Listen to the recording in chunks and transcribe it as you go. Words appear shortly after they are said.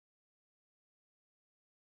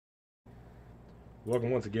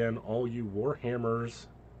Welcome once again, all you Warhammers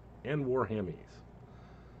and Warhammies.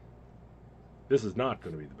 This is not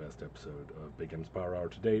going to be the best episode of Big M's Power Hour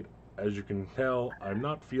to date. As you can tell, I'm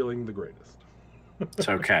not feeling the greatest. It's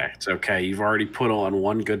okay. It's okay. You've already put on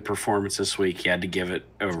one good performance this week. You had to give it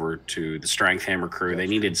over to the Strength Hammer crew. They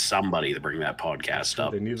needed somebody to bring that podcast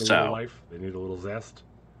up. They need a little life. They need a little zest.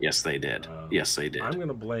 Yes, they did. Yes, they did. I'm going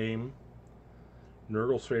to blame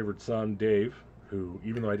Nurgle's favorite son, Dave, who,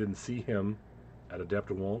 even though I didn't see him at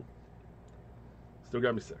AdeptiWon't, still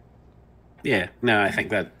got me sick. Yeah, no, I think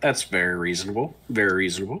that's very reasonable. Very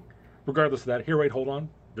reasonable. Regardless of that, hold on,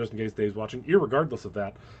 just in case Dave's watching. Irregardless of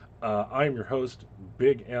that, I am your host,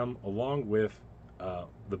 Big M, along with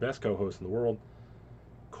the best co-host in the world,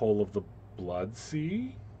 Cole of the Blood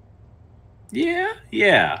Sea.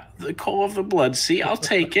 Yeah. The Cole of the Blood Sea. I'll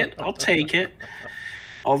take it. I'll take it.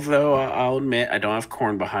 Although I'll admit I don't have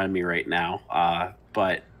Khorne behind me right now,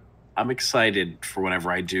 but I'm excited for whenever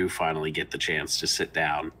I do finally get the chance to sit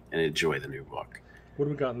down and enjoy the new book. What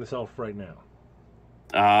do we got in this elf right now?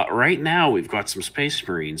 Right now, we've got some Space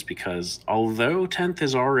Marines because although 10th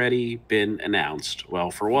has already been announced,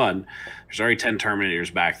 well, for one, there's already 10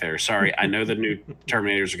 Terminators back there. Sorry, I know the new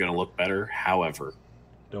Terminators are going to look better. However,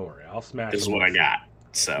 don't worry, I'll smash this them. This is what I got.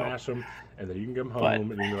 So smash them, and then you can come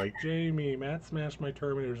home and you're like, Jamie, Matt smashed my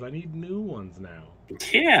Terminators. I need new ones now.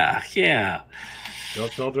 Yeah.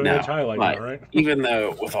 Don't do any highlight now, right? Even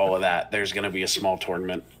though with all of that, there's going to be a small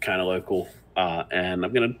tournament, kind of local, and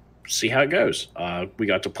I'm going to see how it goes. We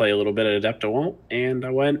got to play a little bit at AdeptiWon't, and I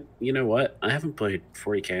went, you know what? I haven't played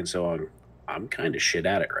 40K in so long. I'm kind of shit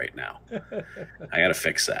at it right now. I got to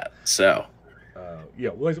fix that. So,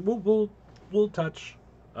 we'll touch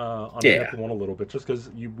on AdeptiWon't a little bit, just because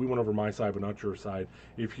we went over my side, but not your side.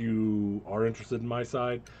 If you are interested in my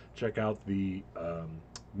side, check out the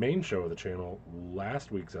main show of the channel, last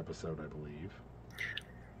week's episode, I believe.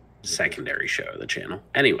 Secondary show of the channel.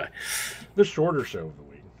 Anyway, the shorter show of the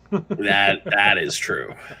week. that is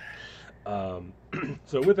true.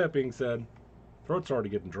 So with that being said, throat's already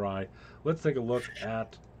getting dry. Let's take a look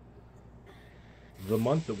at the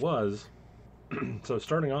month that was. So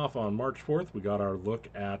starting off on March 4th, we got our look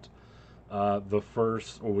at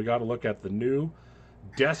we got a look at the new,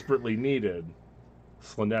 desperately needed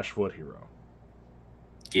Slaanesh foot hero.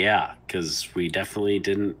 Yeah, because we definitely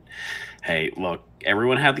didn't. Hey, look,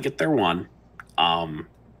 everyone had to get their one.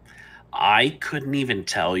 I couldn't even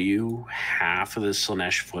tell you half of the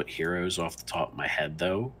Slaanesh foot heroes off the top of my head,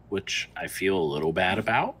 though, which I feel a little bad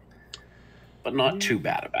about, but not too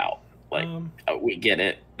bad about. Like, we get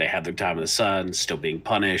it. They had their time in the sun, still being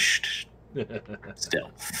punished. Still.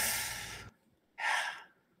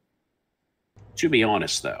 To be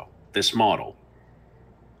honest, though, this model,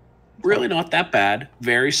 really not that bad.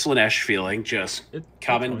 Very Slaanesh feeling. Just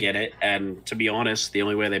come and get it. And to be honest, the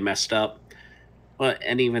only way they messed up,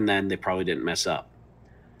 and even then, they probably didn't mess up.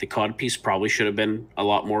 The cod piece probably should have been a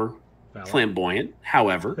lot more flamboyant.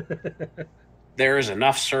 However, there is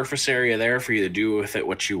enough surface area there for you to do with it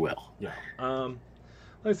what you will. Yeah.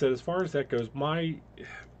 Like I said, as far as that goes,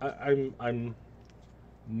 I'm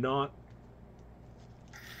not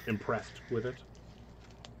impressed with it.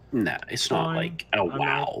 No, it's not like a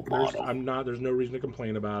wow model. There's no reason to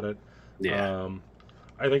complain about it. Yeah.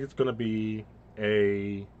 I think it's going to be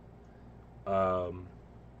a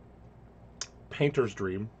painter's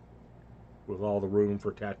dream with all the room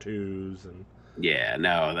for tattoos and. Yeah,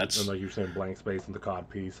 no, that's. And like you're saying, blank space in the cod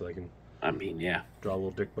piece, so they can. Yeah. Draw a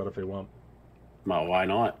little dick butt if they want. Well, why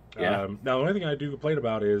not? Yeah. Now, the only thing I do complain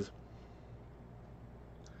about is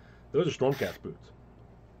those are Stormcast boots.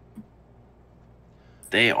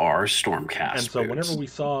 They are Stormcast. And so whenever we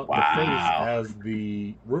saw the face as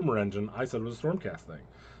the rumor engine, I said it was a Stormcast thing.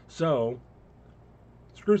 So,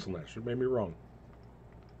 screw Slaanesh. It made me wrong.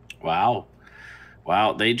 Wow.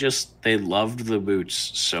 They loved the boots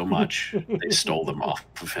so much, they stole them off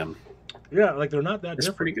of him. Yeah, like they're not that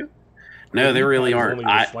different. Pretty good. No, they really aren't.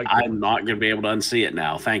 I'm not going to be able to unsee it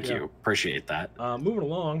now. Thank you. Appreciate that. Moving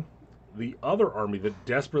along, the other army that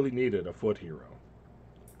desperately needed a foot hero,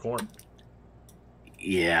 Khorne.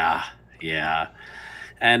 Yeah.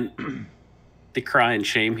 And the cry and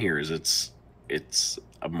shame here is it's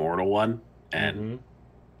a mortal one, and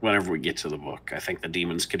whenever we get to the book, I think the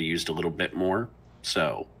demons could have used a little bit more.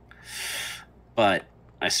 So, but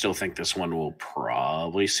I still think this one will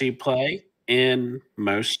probably see play in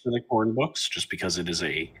most of the Khorne books, just because it is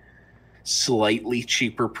a slightly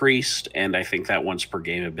cheaper priest, and I think that once per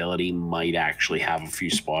game ability might actually have a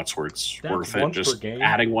few spots where it's worth it. Just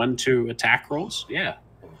adding one to attack rolls, yeah,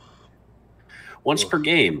 once per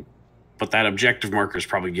game, but that objective marker is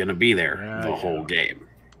probably going to be there the whole game.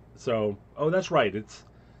 So, oh, that's right. It's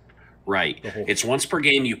Right. the whole. It's once per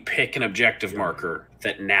game you pick an objective marker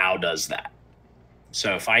that now does that.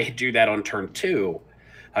 So if I do that on turn 2,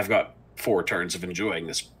 I've got 4 turns of enjoying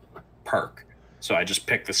this perk. So I just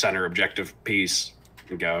pick the center objective piece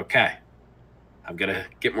and go, okay, I'm going to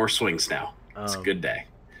get more swings now. It's a good day.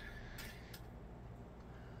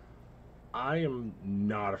 I am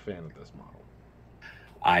not a fan of this model.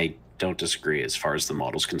 I don't disagree. As far as the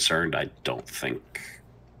model's concerned, I don't think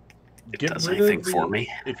it does anything for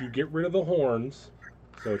me. If you get rid of the horns,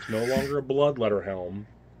 so it's no longer a bloodletter helm,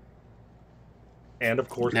 and of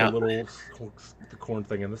course the Khorne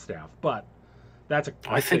thing in the staff, but that's a.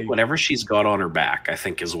 I think whatever she's got on her back, I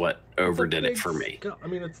think is what overdid it for me. I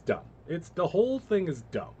mean, it's dumb. The whole thing is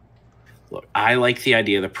dumb. Look, I like the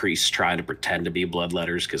idea of the priests trying to pretend to be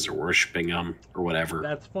bloodletters because they're worshiping them or whatever.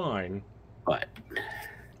 That's fine, but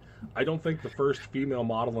I don't think the first female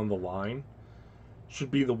model in the line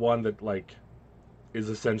should be the one that is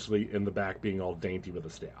essentially in the back being all dainty with a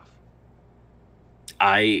staff.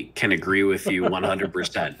 I can agree with you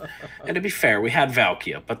 100%. And to be fair, we had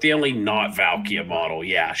Valkia, but the only not Valkia model,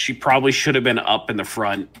 yeah, she probably should have been up in the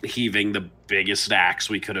front heaving the biggest axe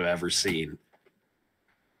we could have ever seen.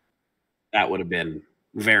 That would have been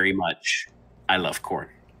very much, I love Khorne.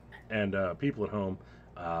 And people at home,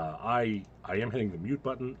 I am hitting the mute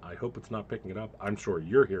button. I hope it's not picking it up. I'm sure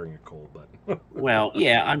you're hearing it, Cole, but... Well,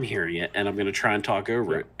 yeah, I'm hearing it, and I'm going to try and talk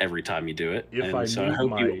over it every time you do it. So I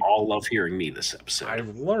hope you all love hearing me this episode.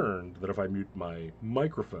 I've learned that if I mute my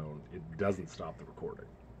microphone, it doesn't stop the recording.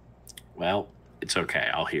 Well, it's okay.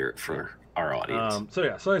 I'll hear it for our audience.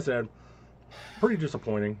 So I said, pretty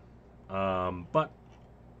disappointing, but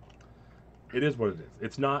it is what it is.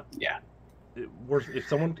 It's not... Yeah. If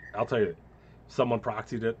someone... I'll tell you, someone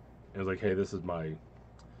proxied it and was like, hey, this is my...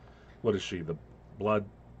 What is she? The blood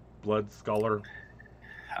scholar?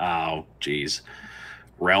 Oh, geez.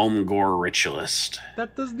 Realm Gore Ritualist.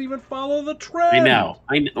 That doesn't even follow the trend. I know.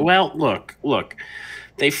 Well, look.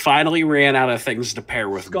 They finally ran out of things to pair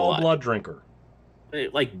with blood drinker.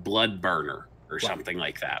 Like blood burner or something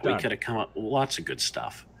like that. Done. We could have come up with lots of good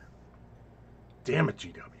stuff. Damn it,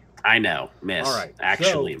 GW. I know. Miss. All right.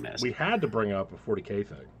 Actually miss. We had to bring up a 40K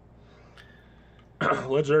thing.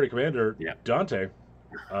 Legendary Commander Dante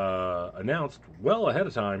announced well ahead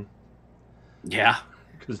of time. Yeah.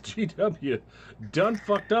 Because GW done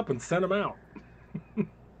fucked up and sent him out.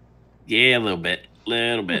 Yeah, a little bit.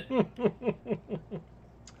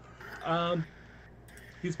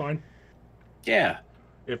 He's fine. Yeah.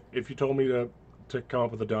 If you told me to come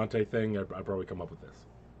up with a Dante thing, I'd probably come up with this.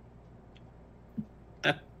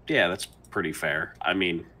 That's pretty fair. I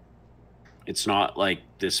mean, it's not like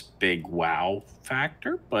this big wow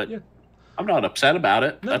factor, but I'm not upset about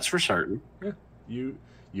it. No. That's for certain. Yeah. You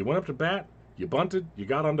went up to bat, you bunted, you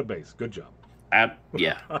got onto base. Good job.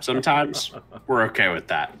 Yeah. Sometimes we're okay with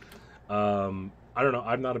that. I don't know.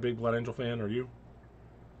 I'm not a big Blood Angel fan. Are you?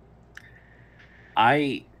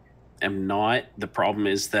 I am not. The problem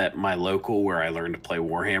is that my local, where I learned to play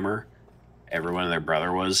Warhammer, everyone and their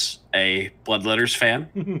brother was a Bloodletters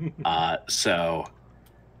fan. So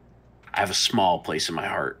I have a small place in my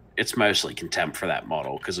heart. It's mostly contempt for that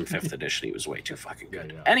model because in 5th edition he was way too fucking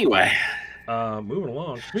good. Yeah. Anyway. Moving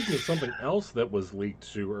along. Speaking of something else that was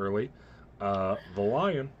leaked too early, the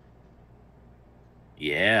Lion.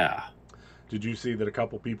 Yeah. Did you see that a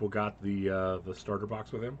couple people got the starter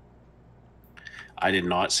box with him? I did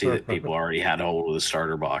not see that people already had a hold of the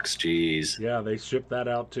starter box. Jeez. Yeah, they shipped that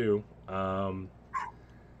out too.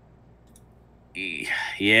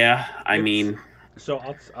 Yeah, I mean... So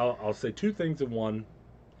I'll say two things in one.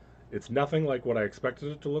 It's nothing like what I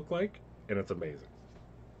expected it to look like, and it's amazing.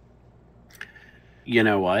 You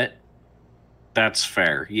know what? That's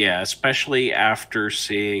fair. Yeah, especially after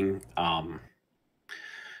seeing... oh,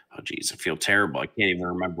 geez, I feel terrible. I can't even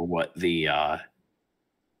remember what the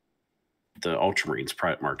Ultramarines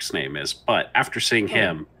Primarch's name is. But after seeing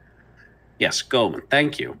him... Yes, Goldman,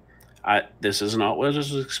 thank you. This is not what I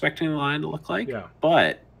was expecting the line to look like. Yeah.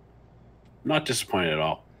 But not disappointed at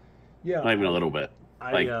all. Yeah. Not even a little bit.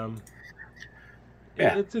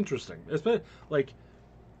 It's interesting. Especially,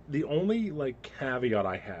 the only caveat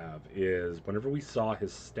I have is whenever we saw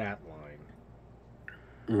his stat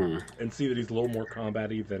line and see that he's a little more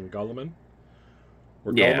combat-y than Gulliman,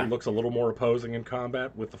 where Gulliman looks a little more opposing in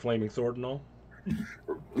combat with the flaming sword and all.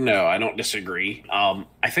 No, I don't disagree. I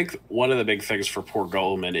think one of the big things for poor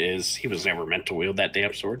Gulliman is he was never meant to wield that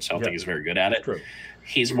damn sword, so I don't think he's very good at it. True.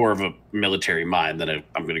 He's more of a military mind than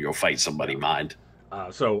I'm going to go fight somebody mind.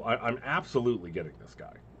 So I'm absolutely getting this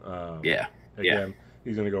guy. Again,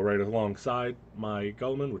 he's going to go right alongside my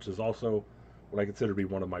Gulliman, which is also what I consider to be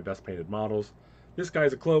one of my best painted models. This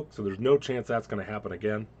guy's a cloak, so there's no chance that's going to happen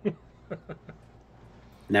again.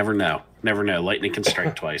 Never know. Never know. Lightning can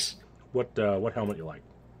strike twice. What helmet you like?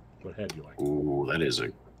 What head you like? Ooh, that is a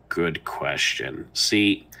good question.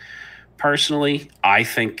 See, personally, I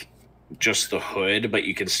think just the hood, but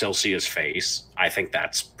you can still see his face. I think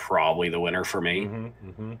that's probably the winner for me.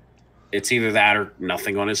 It's either that or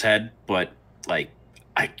nothing on his head, but like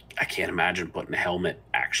I can't imagine putting a helmet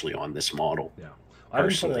actually on this model. Yeah.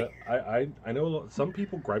 Personally. I know some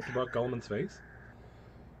people griped about Guilliman's face.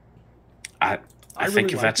 I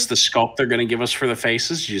think if that's the sculpt they're going to give us for the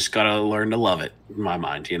faces, you just got to learn to love it, in my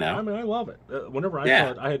mind, you know? I mean, I love it. Whenever I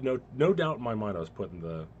saw it, I had no doubt in my mind I was putting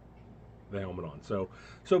the helmet on. So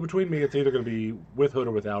between me, it's either going to be with hood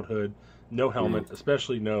or without hood. No helmet,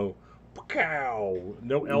 especially no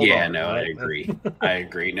Eldar. Yeah, no, right? I agree. I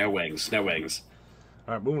agree. No wings. No wings.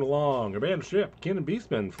 All right, moving along. Abandoned ship. Kin and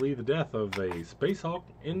Beastmen flee the death of a Space Hawk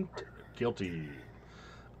in Guilty.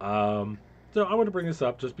 So I want to bring this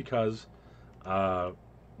up just because not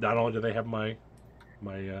only do they have my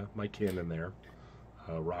kin in there,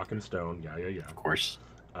 Rock and Stone, yeah. Of course.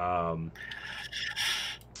 They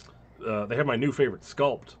have my new favorite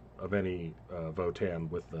sculpt of any Votan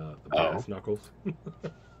with the brass knuckles.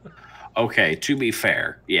 Okay, to be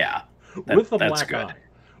fair, yeah. With the black eye.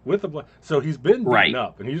 With the black. So he's been beaten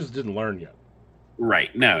up, and he just didn't learn yet. Right.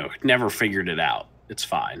 No, never figured it out. It's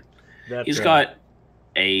fine. He's got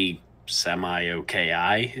a semi-okay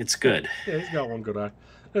eye. It's good. Yeah, he's got one good eye.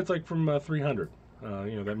 It's like from 300.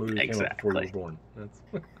 That movie that came out before you were born. That's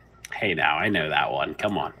Hey, now, I know that one.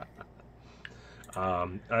 Come on.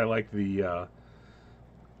 I like the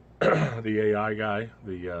AI guy.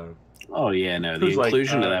 Oh yeah, no, the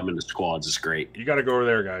inclusion of them in the squads is great. You got to go over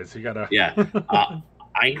there, guys. You got to. Yeah,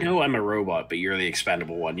 I know I'm a robot, but you're the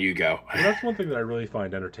expendable one. You go. Well, that's one thing that I really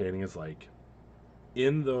find entertaining is like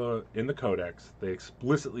in the codex they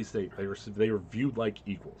explicitly state they are viewed like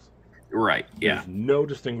equals. Right. Yeah. There's no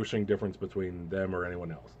distinguishing difference between them or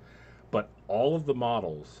anyone else, but all of the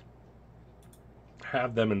models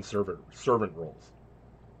have them in servant roles.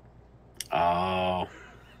 Oh,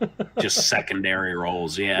 just secondary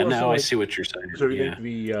roles. Yeah, well, so I see what you're saying. So you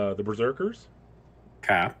think the Berserkers,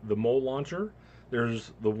 the mole launcher,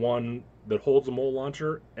 there's the one that holds a mole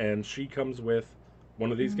launcher, and she comes with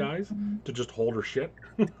one of these guys to just hold her shit.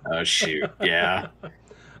 Oh shoot! Yeah.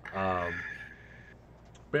 But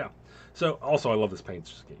yeah. So also, I love this paint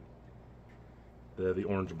scheme. The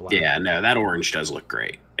orange and black. Yeah, no, that orange does look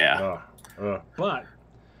great. Yeah. But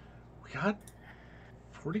we got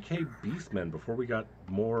 40k Beastmen before we got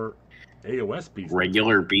more AOS Beastmen.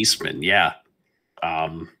 Regular Beastmen, yeah.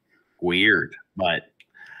 Weird, but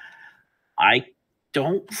I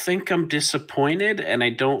don't think I'm disappointed, and I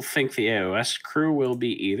don't think the AOS crew will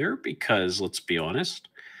be either, because let's be honest,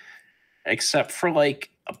 except for like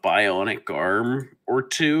a bionic arm or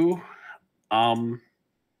two,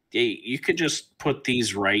 you could just put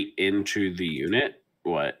these right into the unit.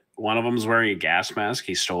 What? One of them's wearing a gas mask.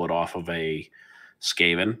 He stole it off of a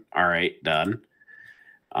Skaven. All right, done.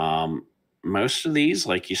 Most of these,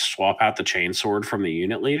 like, you swap out the chainsword from the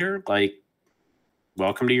unit leader. Like,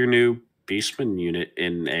 welcome to your new Beastman unit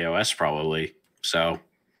in AOS, probably. So,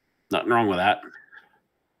 nothing wrong with that.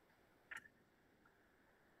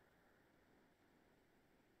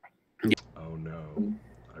 Oh no,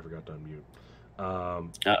 I forgot to unmute.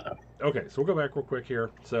 Okay, so we'll go back real quick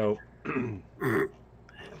here. So.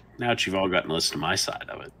 Now that you've all gotten to listen to my side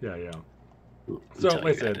of it. Yeah. So, like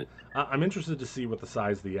I said, I'm interested to see what the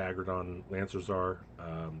size of the Agrodon Lancers are.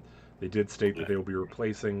 They did state that they will be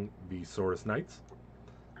replacing the Saurus Knights.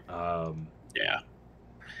 Yeah.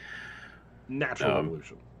 Natural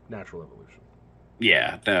evolution.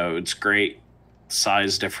 Yeah, no, it's great.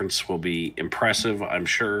 Size difference will be impressive, I'm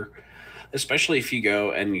sure. Especially if you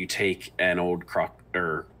go and you take an old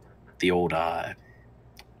the old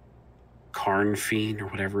Khorne Fiend or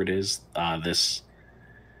whatever it is.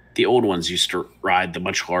 The old ones used to ride the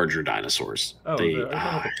much larger dinosaurs. Oh, the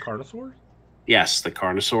Carnosaur? Yes, the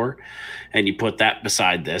Carnosaur. And you put that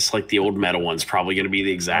beside this, like the old metal one's probably going to be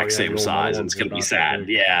the exact same size, and it's going to be sad.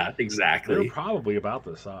 Yeah, exactly. They're probably about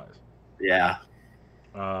this size. Yeah.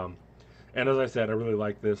 And as I said, I really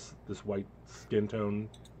like this white skin tone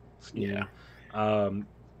scheme. Yeah. I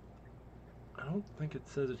don't think it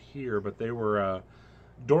says it here, but they were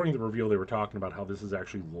during the reveal they were talking about how this is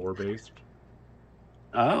actually lore based.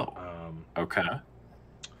 Oh. Okay.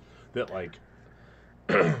 That like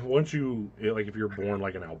once you if you're born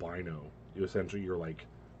like an albino, you're like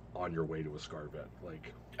on your way to a Scarvet.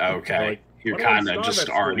 Like okay, you're kind of just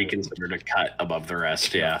already considered a cut above the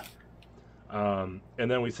rest. Yeah. And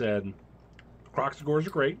then we said Croxagores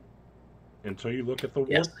are great until you look at the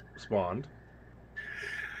warp spawned.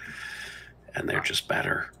 And they're just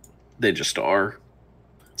better. They just are.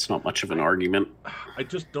 It's not much of an argument. I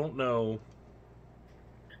just don't know.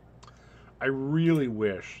 I really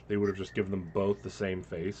wish they would have just given them both the same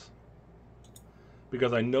face.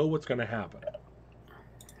 Because I know what's going to happen.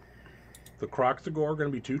 The Croxagore are going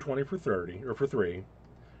to be 220 for 30, or for 3.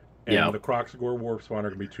 And the Croxagore Warp Spawn are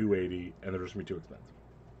going to be 280, and they're just going to be too expensive.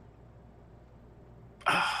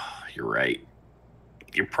 You're right.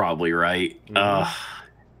 You're probably right.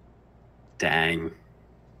 Dang.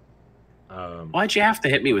 Why'd you have to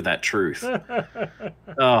hit me with that truth?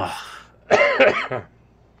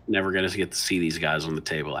 Never going to get to see these guys on the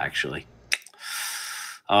table, actually.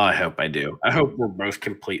 Oh, I hope I do. I hope we're both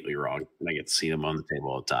completely wrong and I get to see them on the table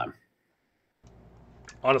all the time.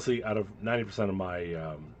 Honestly, out of 90% of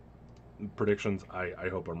my predictions, I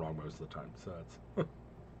hope I'm wrong most of the time. So that's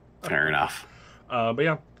fair enough. But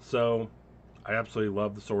yeah, so I absolutely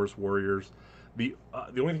love the Saurus Warriors. The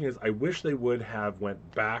only thing is, I wish they would have went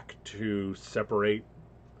back to separate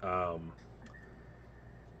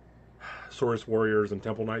Saurus Warriors and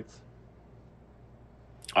Temple Knights.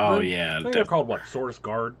 Oh, yeah. I think they're called what? Saurus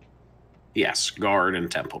Guard? Yes, Guard and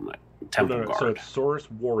Temple Guard. So it's Saurus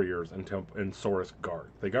Warriors and Saurus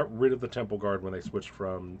Guard. They got rid of the Temple Guard when they switched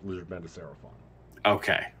from Lizardmen to Seraphon.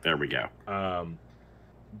 Okay, there we go.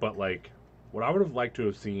 But, like, what I would have liked to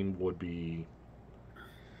have seen would be...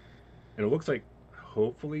 And it looks like,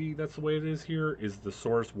 hopefully that's the way it is here, is the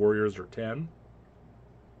Saurus Warriors are 10.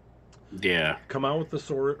 Yeah. Come out with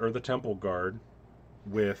the Temple Guard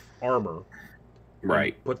with armor.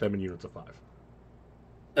 Right. Put them in units of 5.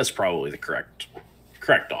 That's probably the correct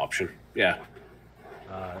option. Yeah.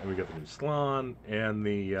 And we get the new Slaanesh and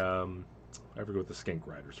the I forget what the Skink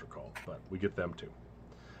Riders are called, but we get them too.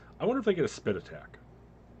 I wonder if they get a spit attack.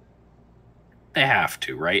 They have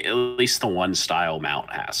to, right? At least the one style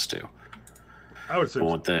mount has to. I would say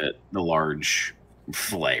with the large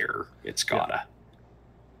flare, it's gotta.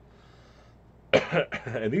 Yeah.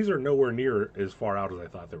 And these are nowhere near as far out as I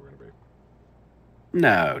thought they were going to be.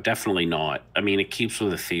 No, definitely not. I mean, it keeps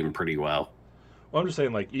with the theme pretty well. Well, I'm just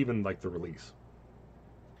saying, like, even like the release.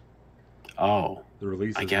 Oh, the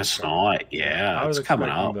release. I guess not. Yeah, it's coming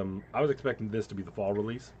up. I was expecting this to be the fall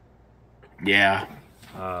release. Yeah.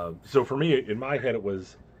 So for me, in my head,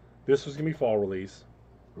 this was going to be fall release.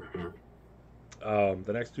 Mm-hmm.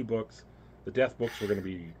 The next 2 books, the Death books were going to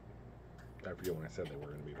be. I forget when I said they were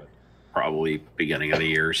going to be, but probably beginning of the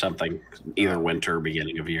year or something, either winter or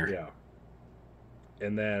beginning of year. Yeah.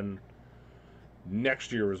 And then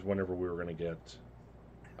next year is whenever we were going to get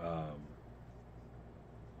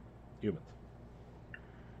humans.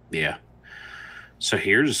 Yeah. So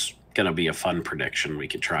here's going to be a fun prediction we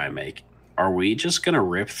could try and make. Are we just going to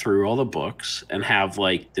rip through all the books and have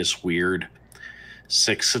like this weird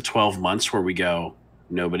 6 to 12 months where we go,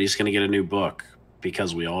 nobody's going to get a new book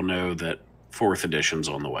because we all know that 4th edition's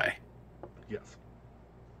on the way? Yes.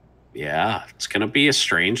 Yeah. It's going to be a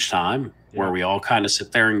strange time. Where we all kind of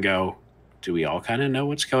sit there and go, do we all kind of know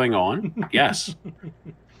what's going on? Yes.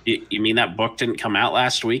 You mean that book didn't come out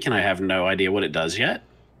last week and I have no idea what it does yet?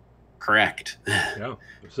 Correct. Yeah.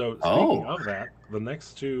 So speaking of that, the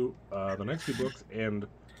next two books and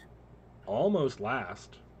almost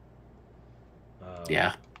last.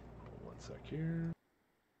 Yeah. One sec here.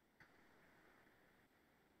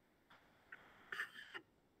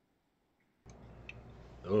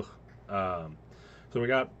 Ugh. So we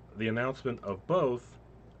got the announcement of both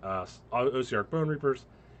Osiarch Bone Reapers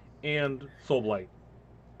and Soulblight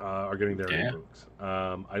are getting their new books.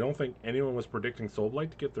 I don't think anyone was predicting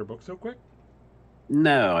Soulblight to get their book so quick.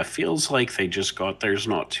 No, it feels like they just got theirs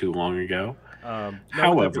not too long ago.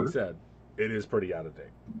 However, that being said, it is pretty out of date.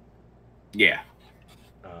 Yeah.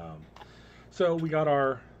 So we got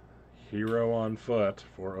our hero on foot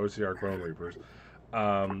for Osiarch Bone Reapers,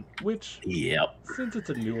 which, since it's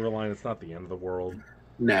a newer line, it's not the end of the world.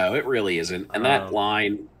 No, it really isn't. And that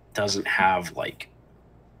line doesn't have, like,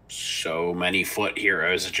 so many foot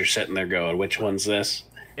heroes that you're sitting there going, which one's this?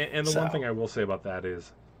 And the one thing I will say about that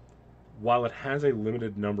is, while it has a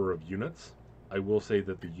limited number of units, I will say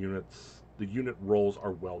that the unit roles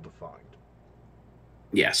are well defined.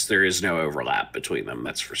 Yes, there is no overlap between them,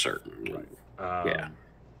 that's for certain. Right.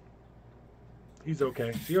 He's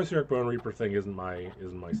okay. The Osiarch Bone Reaper thing isn't my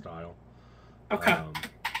style. Okay.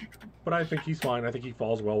 But I think he's fine. I think he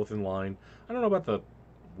falls well within line. I don't know about the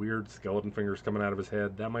weird skeleton fingers coming out of his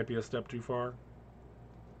head. That might be a step too far.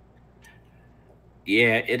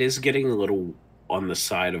 Yeah, it is getting a little on the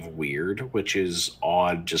side of weird, which is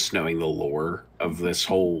odd just knowing the lore of this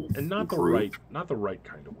whole and not group. the right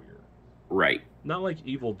kind of weird. Right. Not like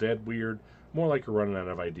Evil Dead weird, more like you're running out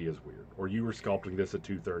of ideas weird, or you were sculpting this at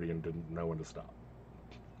 2:30 and didn't know when to stop.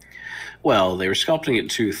 Well, they were sculpting at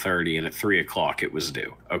 2:30, and at 3 o'clock it was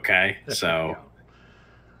due. Okay, so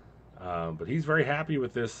But he's very happy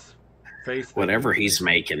with this face thing. whatever he's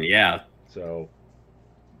making, yeah. So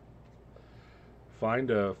find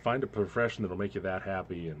a profession that'll make you that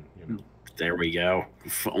happy, and There we go.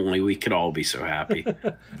 If only we could all be so happy.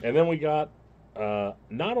 And then we got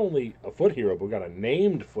not only a foot hero, but we got a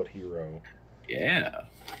named foot hero. Yeah.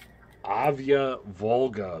 Avia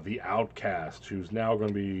Volga, the outcast, who's now going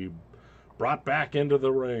to be brought back into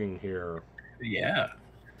the ring here. Yeah.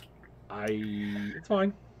 It's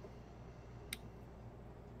fine.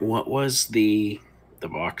 What was the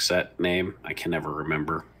box set name? I can never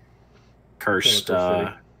remember. Cursed.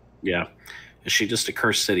 Yeah. Is she just a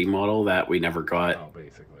Cursed City model that we never got? Oh,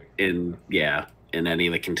 basically. In any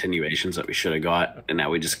of the continuations that we should have got, and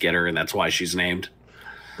now we just get her, and that's why she's named.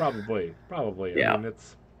 Probably. Yeah. I mean,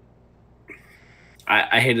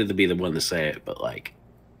 I hated to be the one to say it, but like,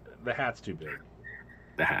 the hat's too big.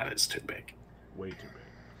 the hat is too big. Way too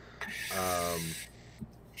big.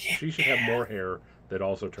 She should have more hair that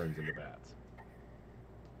also turns into bats.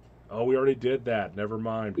 Oh, we already did that. Never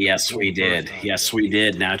mind. Yes, we did. Yes, we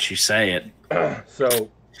did. Now that you say it. So,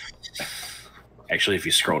 actually, if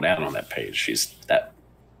you scroll down on that page, she's that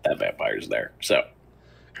vampire's there. So,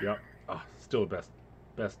 yep. Oh, still the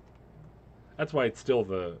best. That's why it's still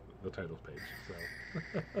the titles page. So.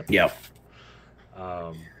 Yep.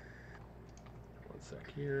 One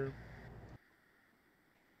sec here.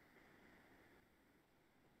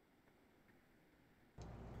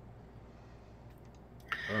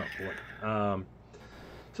 Oh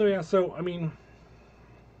boy. So I mean,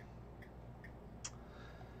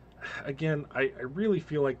 again, I really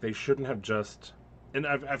feel like they shouldn't have just, and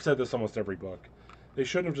I've said this almost every book, they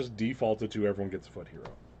shouldn't have just defaulted to everyone gets a foot hero.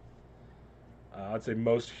 I'd say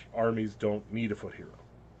most armies don't need a foot hero.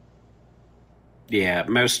 Yeah,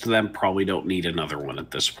 most of them probably don't need another one at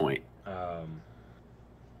this point.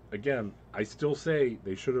 Again, I still say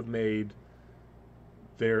they should have made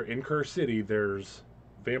in Cursed City. There's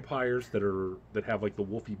vampires that have like the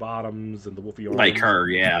wolfy bottoms and the wolfy arms. Like her,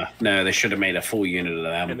 yeah. No, they should have made a full unit of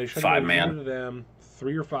them. And they should have made man. a unit of them,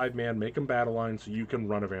 3 or 5 man, make them battle line so you can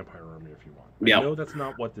run a vampire army if you want. Yep. I know that's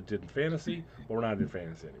not what they did in fantasy, but we're not in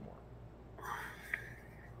fantasy anymore.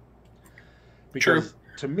 Because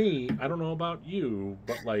to me, I don't know about you,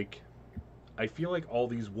 but like, I feel like all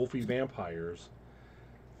these wolfy vampires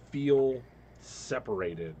feel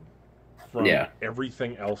separated from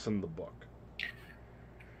everything else in the book.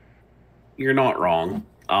 You're not wrong.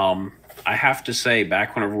 I have to say,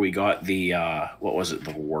 back whenever we got the what was it,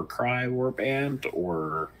 the Warcry warband,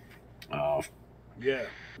 or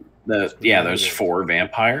those 4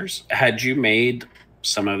 vampires. Had you made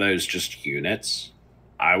some of those just units,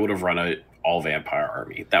 I would have run a all vampire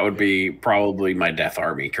army. That would be probably my death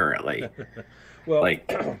army currently. Well,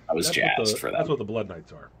 like, I was jazzed for that. That's what the Blood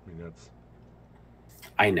Knights are. I mean, that's.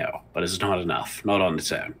 I know, but it's not enough. Not on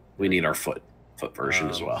its own. We need our foot version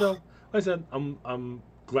as well. So, like I said, I'm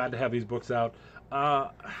glad to have these books out.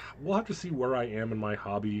 We'll have to see where I am in my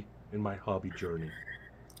hobby journey.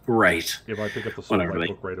 Right. If I pick up the Soulblight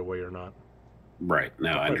book right away or not. Right.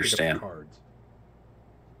 No, I understand. Pick up the cards.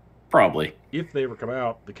 Probably. If they ever come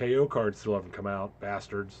out, the KO cards still haven't come out,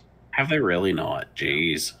 bastards. Have they really not?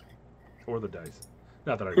 Jeez. Or the dice.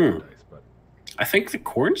 Not that I read the dice, but I think the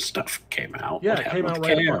Khorne stuff came out. Yeah, it came out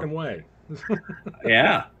right the fucking way.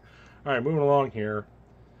 Yeah. All right, moving along here.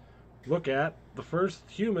 Look at the first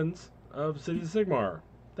humans of Cities of Sigmar.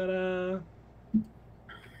 Ta-da!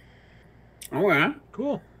 Oh, yeah.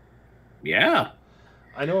 Cool. Yeah.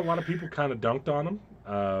 I know a lot of people kind of dunked on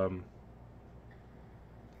them.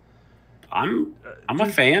 I'm a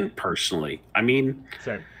fan personally. I mean,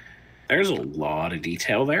 same. There's a lot of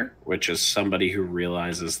detail there, which is somebody who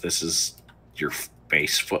realizes this is your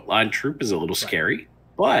base footline troop is a little scary,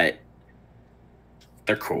 but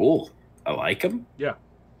they're cool. I like them. Yeah,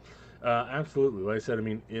 absolutely. Like I said, I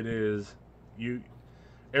mean, it is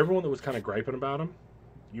everyone that was kind of griping about them,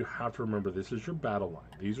 you have to remember this is your battle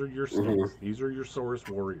line. These are your snakes. These are your Saurus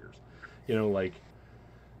warriors. You know, like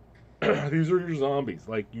these are your zombies.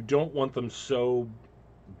 Like, you don't want them so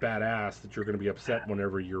badass that you're going to be upset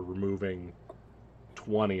whenever you're removing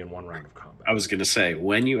 20 in one round of combat. I was going to say,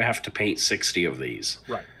 when you have to paint 60 of these.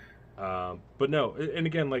 Right. But no, and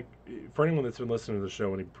again, like, for anyone that's been listening to the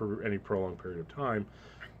show any prolonged period of time,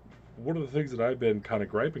 one of the things that I've been kind of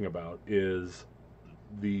griping about is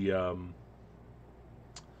the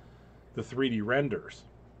 3D renders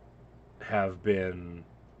have been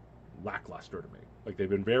lackluster to me. Like, they've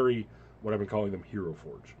been very what I've been calling them Hero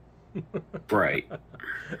Forge. Right.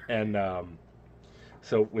 And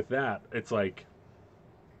so with that, it's like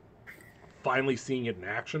finally seeing it in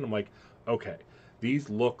action. I'm like, okay, these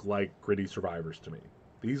look like gritty survivors to me.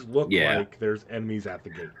 These look like there's enemies at the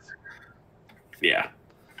gates. Yeah.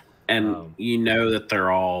 And you know that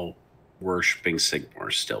they're all worshipping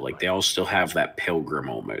Sigmar still. Like, they all still have that pilgrim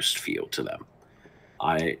almost feel to them.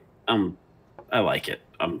 I like it.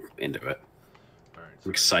 I'm into it. All right,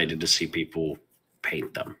 I'm excited to see people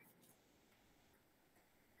paint them.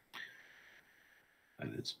 That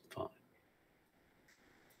is fun.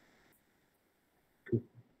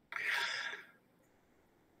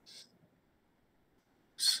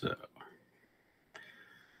 So,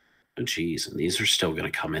 oh geez, and these are still going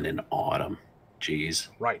to come in autumn. Jeez.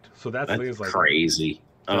 Right. So that's the thing, is like crazy.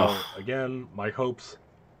 So again, my hopes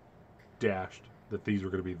dashed that these were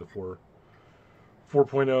going to be the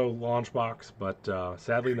 4.0 launch box, but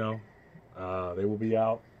sadly no. They will be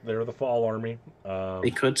out. They're the fall army.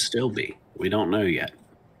 They could still be. We don't know yet.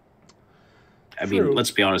 I True. mean, let's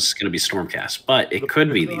be honest, it's going to be Stormcast, but it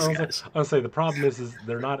could be these guys. I'll say the problem is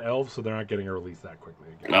they're not elves, so they're not getting a release that quickly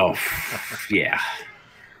again. Oh, yeah.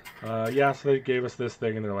 Yeah, so they gave us this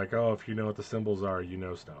thing, and they're like, oh, if you know what the symbols are, you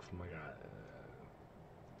know stuff. I'm like,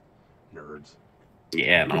 nerds.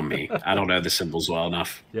 Yeah, not me. I don't know the symbols well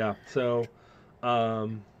enough. Yeah, so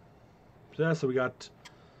we got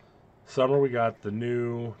summer. We got the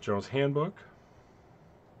new General's Handbook.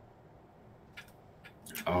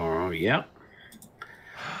 Oh, yeah.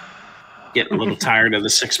 Getting a little tired of the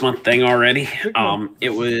 6-month thing already.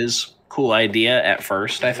 It was a cool idea at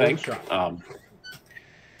first, I think. I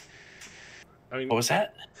mean, what was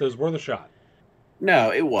that? So it was worth a shot.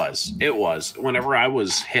 No, it was. It was. Whenever I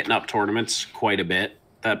was hitting up tournaments quite a bit,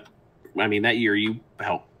 that year you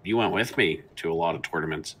went with me to a lot of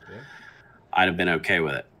tournaments. Yeah. I'd have been okay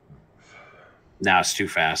with it. Now it's too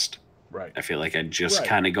fast. Right. I feel like I just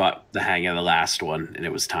kind of got the hang of the last one, and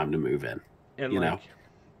it was time to move in. And know?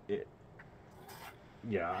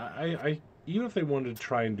 I even if they wanted to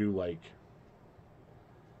try and do like,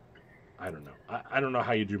 I don't know. I don't know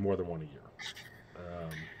how you do more than one a year.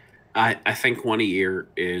 I think one a year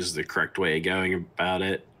is the correct way of going about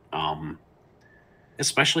it.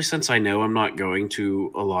 Especially since I know I'm not going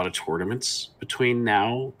to a lot of tournaments between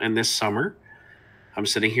now and this summer. I'm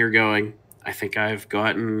sitting here going, I think I've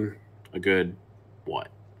gotten a good,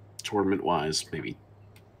 tournament-wise, maybe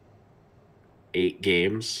 10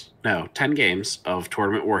 games of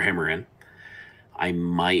Tournament Warhammer in. I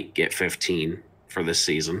might get 15 for this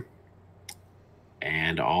season.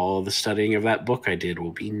 And all the studying of that book I did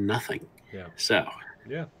will be nothing. Yeah. So,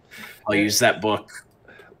 yeah, I'll use that book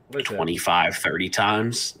 25, 30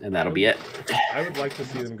 times, and that'll be it. I would like to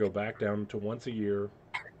see them go back down to once a year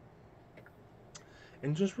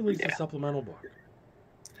and just release a supplemental book.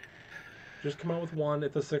 Just come out with one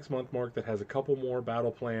at the 6-month mark that has a couple more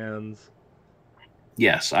battle plans.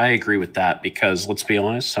 Yes, I agree with that, because let's be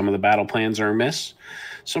honest, some of the battle plans are a miss.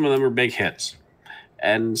 Some of them are big hits.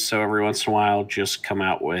 And so every once in a while, just come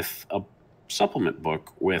out with a supplement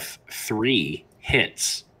book with 3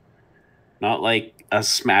 hits. Not like a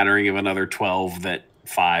smattering of another 12 that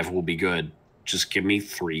 5 will be good. Just give me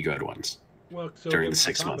 3 good ones. Well, so during the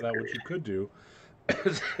 6 months. That, what you could do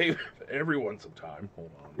is save everyone some time. Hold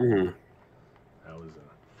on. Mm-hmm. That was a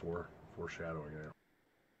foreshadowing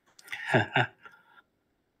there.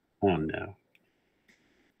 Oh no.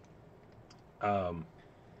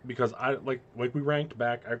 Because I like we ranked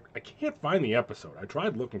back. I can't find the episode. I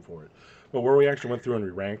tried looking for it, but where we actually went through and we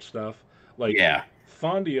ranked stuff, like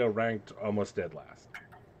Thondia ranked almost dead last.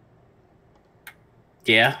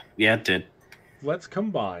 Yeah, it did. Let's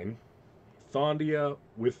combine Thondia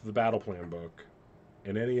with the battle plan book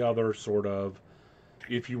and any other sort of,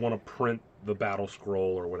 if you want to print the battle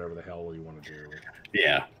scroll or whatever the hell you want to do.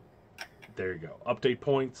 Yeah. There you go. Update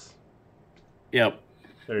points. Yep.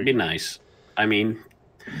 There be nice. I mean,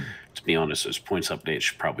 to be honest, those points updates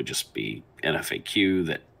should probably just be an FAQ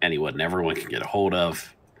that anyone and everyone can get a hold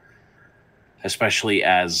of. Especially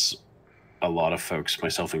as a lot of folks,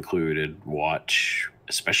 myself included, watch,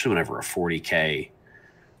 especially whenever a 40K,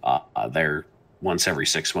 their once every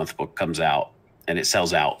 6-month book comes out and it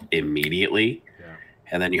sells out immediately. Yeah.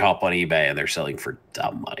 And then you hop on eBay and they're selling for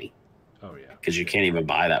dumb money. Oh, yeah. Because you can't even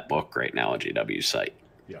buy that book right now on GW's site.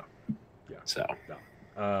 Yeah. Yeah. So.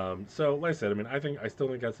 Yeah. So, like I said, I mean, I still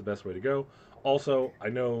think that's the best way to go. Also, I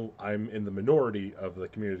know I'm in the minority of the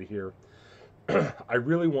community here. I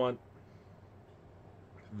really want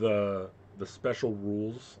the special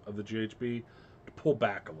rules of the GHB to pull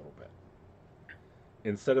back a little bit.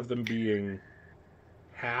 Instead of them being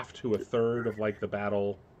half to a third of like the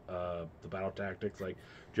battle the battle tactics. Like,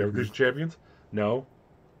 do you have Christian champions? No,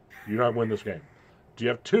 you're not win this game. Do you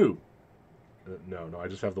have 2? No, I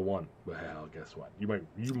just have the 1. Well, guess what? You might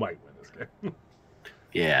win this game.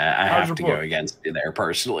 Yeah, I have to go against you there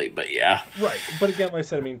personally, but yeah. Right, but again, like I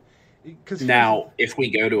said, I mean, because now if we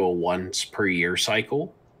go to a once per year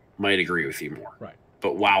cycle, might agree with you more. Right.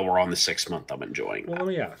 But while we're on the 6 month, I'm enjoying. Well, let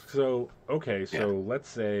me ask. So, okay, so let's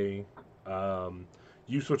say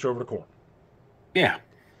you switch over to Khorne. Yeah.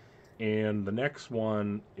 And the next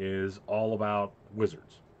one is all about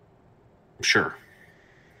wizards. Sure.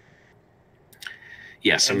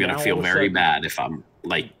 Yes, I'm going to feel very bad if I'm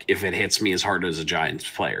like if it hits me as hard as a Giants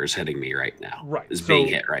player is hitting me right now. Right. Is being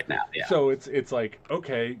hit right now. Yeah. So it's like,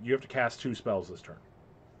 okay, you have to cast 2 spells this turn.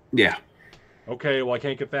 Yeah. Okay, well I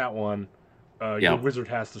can't get that one. Your wizard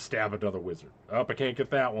has to stab another wizard. I can't get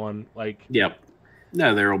that one. Like. Yep.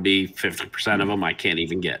 No, there will be 50% of them I can't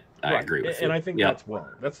even get. I agree with you. And I think that's wrong.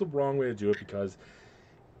 That's the wrong way to do it, because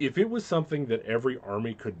if it was something that every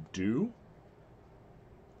army could do,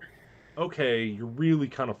 okay, you're really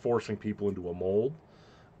kind of forcing people into a mold.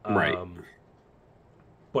 Right.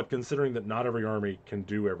 But considering that not every army can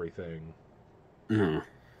do everything,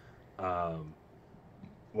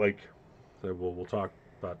 like, so we'll talk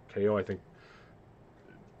about KO. I think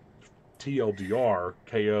TLDR,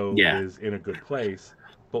 KO is in a good place,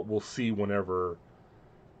 but we'll see whenever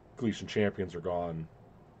Gleason Champions are gone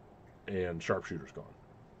and Sharpshooter's gone.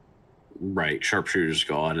 Right, Sharpshooter's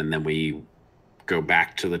gone, and then we go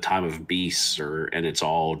back to the time of beasts, and it's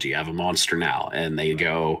all, do you have a monster now? And they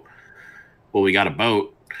go, well, we got a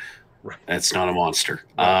boat. Right. That's not a monster.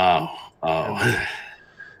 Right. Oh.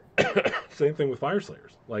 Same thing with Fire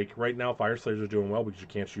Slayers. Like, right now, Fire Slayers are doing well because you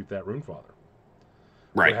can't shoot that Runefather.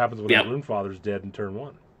 Right. What happens when that Runefather's dead in turn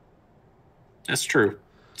 1? That's true.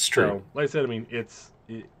 It's true. So, like I said, I mean,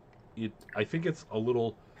 I think it's a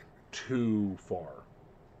little too far.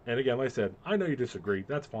 And again, like I said, I know you disagree.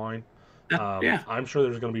 That's fine. I'm sure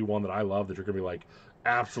there's going to be one that I love that you're going to be like,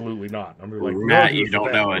 absolutely not. I'm going to be like, Matt, you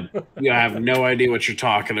don't know it. You have no idea what you're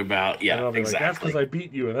talking about. Yeah, exactly. Like, that's because I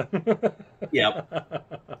beat you.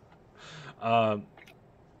 Yep. All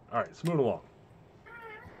right, so moving along.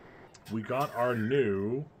 We got our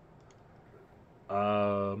new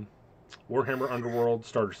Warhammer Underworld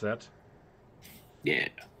starter set. Yeah.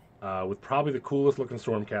 With probably the coolest looking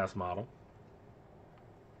Stormcast model.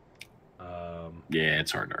 Yeah,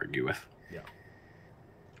 it's hard to argue with. Yeah.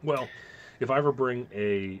 Well, if I ever bring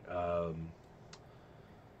a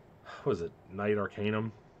what is it, Knight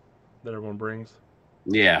Arcanum that everyone brings?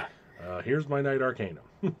 Yeah. Here's my Knight Arcanum.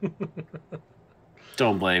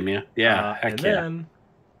 Don't blame you. Yeah. Then,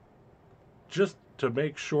 just to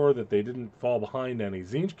make sure that they didn't fall behind any,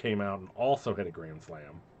 Tzeentch came out and also had a Grand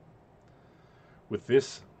Slam with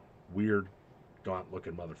this weird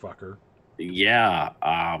gaunt-looking motherfucker. Yeah.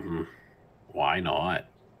 Why not?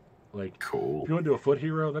 Like, cool. If you want to do a foot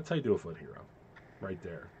hero, that's how you do a foot hero, right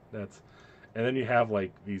there. And then you have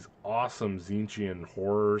like these awesome Tzeentchian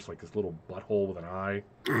horrors, like this little butthole with an eye.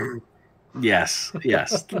 Yes,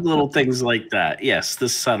 little things like that. Yes, the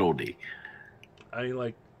subtlety. I mean,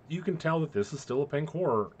 like, you can tell that this is still a pink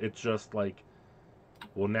horror. It's just like,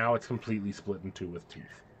 well, now it's completely split in 2 with teeth.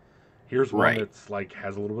 Here's one that's like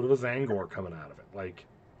has a little bit of a Zangor coming out of it. Like,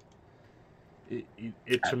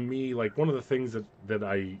 it to me, like, one of the things that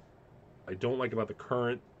I don't like about the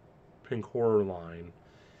current pink horror line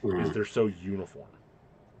is they're so uniform.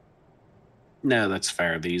 No, that's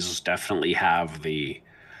fair. These definitely have the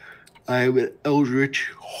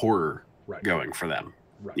eldritch horror going for them.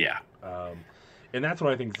 Right. Yeah. And that's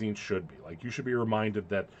what I think Tzeentch should be. Like, you should be reminded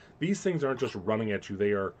that these things aren't just running at you.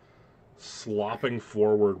 They are slopping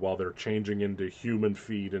forward while they're changing into human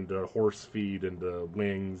feet, into horse feet, into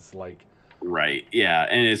wings. Like, right. Yeah.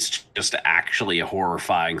 And it's just actually a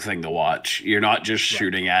horrifying thing to watch. You're not just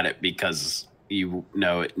shooting at it because you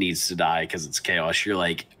know it needs to die because it's chaos. You're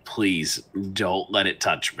like, please don't let it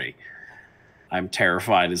touch me. I'm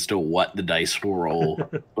terrified as to what the dice will roll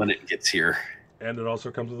when it gets here. And it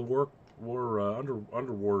also comes with a war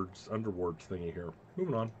underworlds thingy here.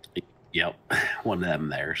 Moving on. Yep, one of them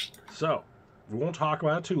there's. So, we won't talk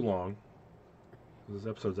about it too long. This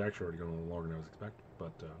episode's actually already going a little longer than I was expecting,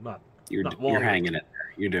 but not long. You're hanging it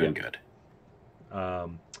there. You're doing good.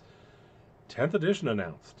 10th edition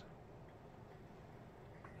announced.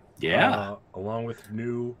 Yeah. Along with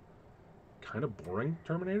new, kind of boring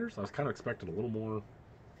Terminators. I was kind of expecting a little more.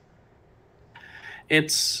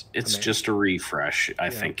 It's just a refresh, I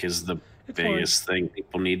think, is the biggest thing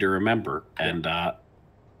people need to remember. And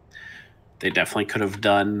they definitely could have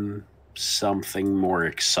done something more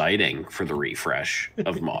exciting for the refresh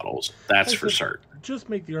of models. That's for certain. just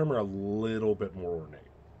make the armor a little bit more ornate.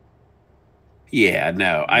 Yeah,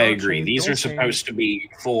 no, I agree. Change, These are supposed change. to be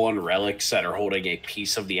full-on relics that are holding a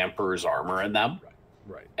piece of the Emperor's armor in them.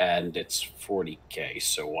 Right. And it's 40K,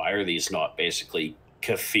 so why are these not basically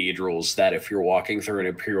cathedrals that if you're walking through an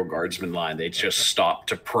Imperial Guardsman line, they just stop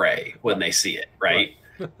to pray when they see it, right?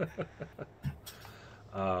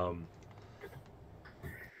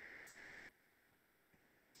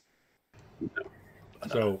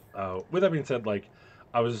 So with that being said, like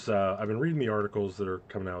I've been reading the articles that are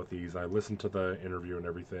coming out with these. I listened to the interview and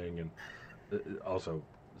everything, and also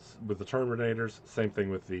with the Terminators, same thing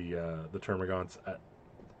with the Termagants.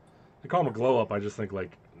 They call them a glow up. I just think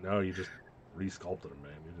like, no, you just resculpted them,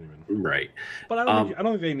 man. You didn't even... Right. But I don't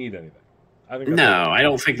think they need anything. I think I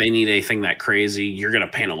don't think they need anything that crazy. You're going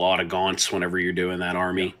to paint a lot of gaunts whenever you're doing that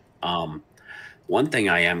army. Yeah. One thing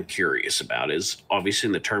I am curious about is obviously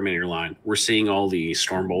in the Terminator line, we're seeing all the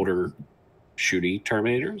Stormbolter shooty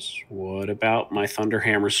Terminators. What about my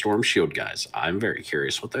Thunderhammer Storm Shield guys? I'm very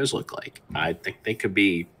curious what those look like. I think they could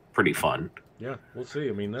be pretty fun. Yeah, we'll see.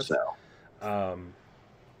 I mean, that's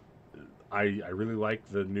I really like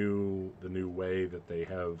the new way that they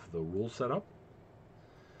have the rules set up.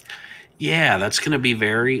 Yeah, that's going to be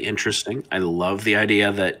very interesting. I love the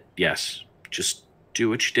idea that, yes, just do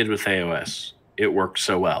what you did with AOS. It worked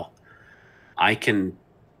so well. I can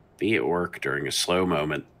be at work during a slow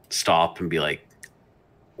moment, stop and be like,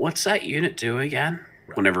 what's that unit do again?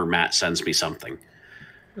 Right. Whenever Matt sends me something.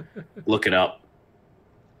 Look it up.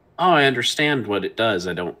 Oh, I understand what it does.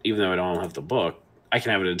 Even though I don't have the book, I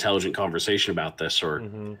can have an intelligent conversation about this,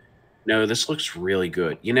 or no, this looks really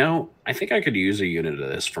good. You know, I think I could use a unit of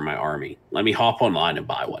this for my army. Let me hop online and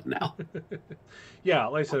buy one now. Yeah,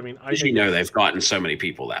 like I said, I mean, I think they've gotten so many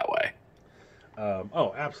people that way.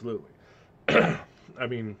 Oh, absolutely. I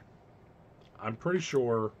mean, I'm pretty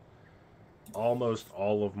sure almost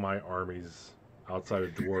all of my armies outside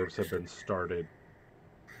of dwarves have been started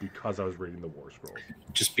because I was reading the War Scrolls.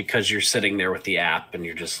 Just because you're sitting there with the app and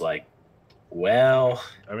you're just like, well...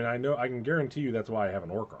 I mean, I can guarantee you that's why I have an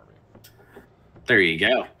orc army. There you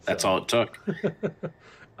go. That's all it took.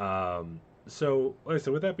 So, like I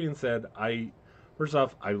said, with that being said, first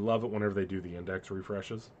off, I love it whenever they do the index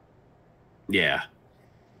refreshes. Yeah.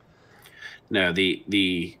 No, the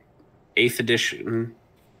 8th edition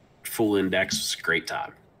full index was a great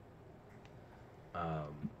time.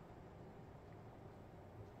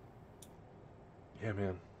 Yeah,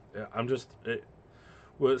 man. Yeah, I'm just...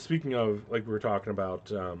 well, speaking of, like we were talking about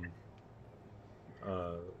the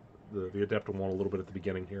AdeptiWon't a little bit at the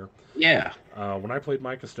beginning here. Yeah. When I played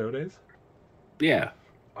my Custodes, yeah,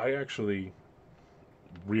 I actually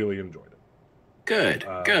really enjoyed it. Good,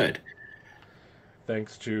 good.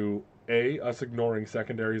 Thanks to us ignoring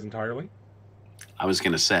secondaries entirely. I was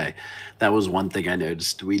going to say, that was one thing I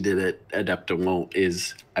noticed we did at AdeptiWon't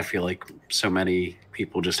is I feel like so many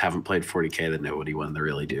people just haven't played 40K that know what he wanted to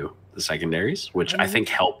really do. The secondaries, which I think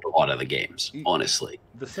helped a lot of the games, honestly.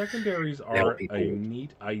 The secondaries are a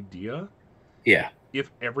neat idea. Yeah. If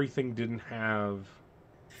everything didn't have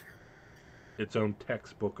its own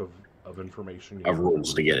textbook of information. Of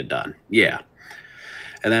rules to get it done. Yeah.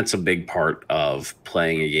 And that's a big part of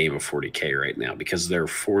playing a game of 40K right now, because there are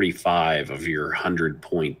 45 of your 100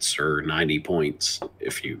 points or 90 points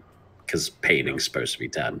because painting's supposed to be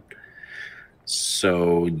 10.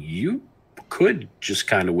 So you could just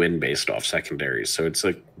kind of win based off secondaries. So it's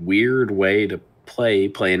a weird way to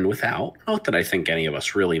playing without. Not that I think any of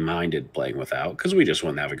us really minded playing without, because we just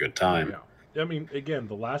want to have a good time. Yeah. I mean, again,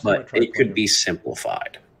 the last time I tried it could be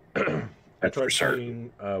simplified. I tried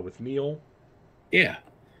playing with Neil. Yeah.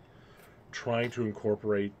 Trying to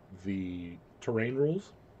incorporate the terrain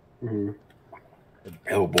rules. Mm-hmm.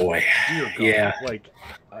 Oh boy. Dear God. Yeah. Like,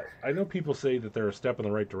 I know people say that they're a step in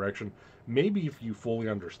the right direction. Maybe if you fully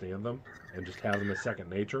understand them and just have them as second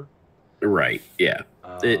nature. Right. Yeah.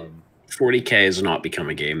 40K has not become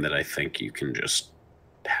a game that I think you can just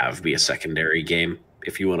have be a secondary game.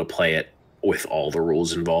 If you want to play it with all the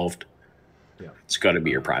rules involved, it's got to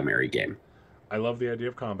be your primary game. I love the idea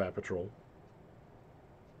of combat patrol.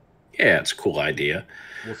 Yeah, it's a cool idea.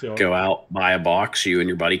 We'll see. Go out, buy a box, you and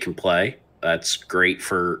your buddy can play. That's great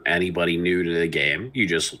for anybody new to the game. You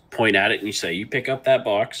just point at it and you say, you pick up that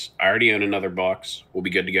box. I already own another box. We'll be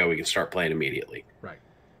good to go. We can start playing immediately. Right.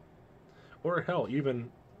 Or hell, even,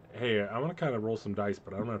 hey, I want to kind of roll some dice,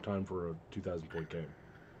 but I don't have time for a 2,000-point game.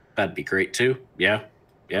 That'd be great too. Yeah.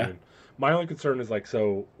 Yeah. I mean, my only concern is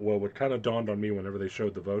what kind of dawned on me whenever they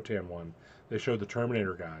showed the Votan one, they showed the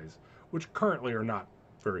Terminator guys, which currently are not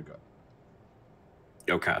very good.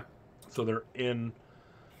 Okay. So they're in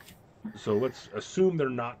So let's assume they're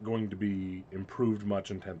not going to be improved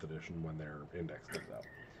much in 10th edition when their index comes out. So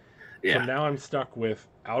Yeah. now I'm stuck with,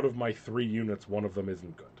 out of my 3 units, one of them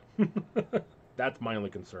isn't good. That's my only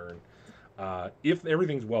concern. If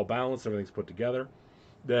everything's well balanced, everything's put together,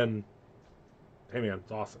 then, hey man,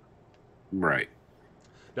 it's awesome. Right.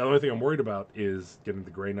 Now the only thing I'm worried about is getting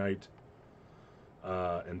the Grey Knight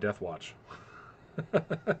and Death Watch.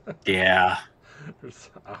 Yeah.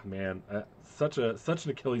 Man, such an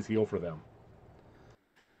Achilles heel for them.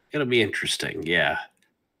 It'll be interesting. Yeah.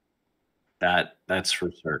 That's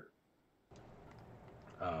for certain.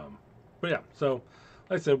 But yeah, so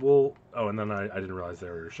like I said, we'll. Oh, and then I didn't realize they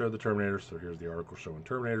were showed the Terminators, so here's the article showing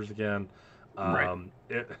Terminators again. Right.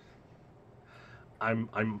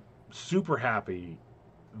 I'm super happy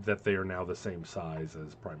that they are now the same size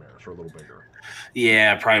as Primaris, or a little bigger.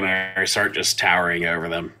 Yeah, Primaris aren't just towering over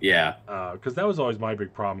them. Yeah. Because that was always my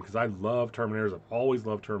big problem, because I love Terminators. I've always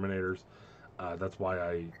loved Terminators. That's why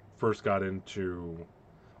I first got into...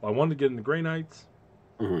 Well, I wanted to get into Grey Knights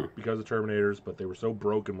because of Terminators, but they were so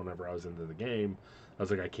broken whenever I was into the game. I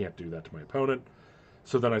was like, I can't do that to my opponent.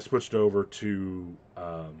 So then I switched over to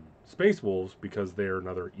Space Wolves, because they're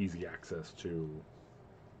another easy access to...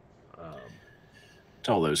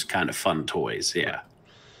 to all those kind of fun toys, yeah.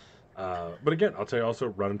 But again, I'll tell you also,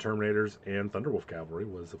 running Terminators and Thunderwolf Cavalry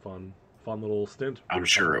was a fun little stint. I'm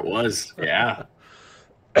sure it was, yeah.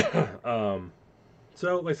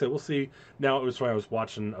 So, like I said, we'll see. Now, it was why I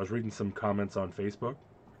was reading some comments on Facebook.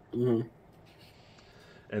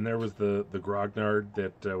 And there was the grognard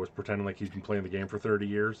that was pretending like he's been playing the game for 30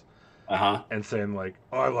 years. And saying, like,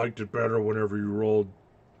 oh, I liked it better whenever you rolled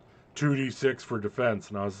 2d6 for defense.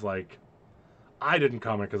 And I was like, I didn't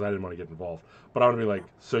comment because I didn't want to get involved. But I want to be like,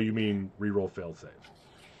 so you mean reroll failed saves?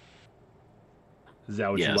 Is that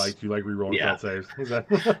what you like? You like rerolling failed saves? Is that...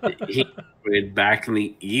 Back in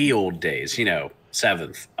the ye old days,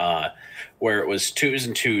 7th, where it was 2s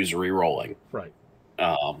and 2s rerolling. Right.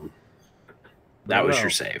 That was your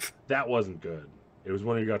save. That wasn't good. It was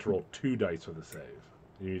when you got to roll 2 dice with a save.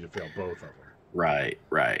 You need to fail both of them. Right.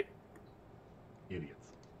 Idiots.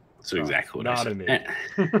 That's exactly what not I said. An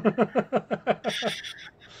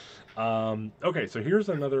idiot. Okay, so here's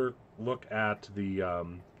another look at the...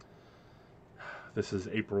 this is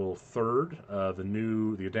April 3rd,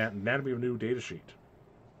 the Anatomy of New data sheet.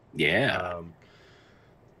 Yeah.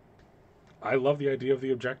 I love the idea of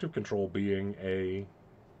the objective control being a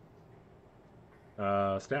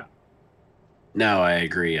stat. No, I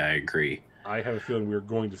agree. I have a feeling we're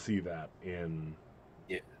going to see that in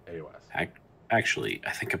AOS. Actually,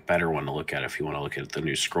 I think a better one to look at, if you want to look at the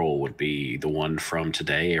new scroll, would be the one from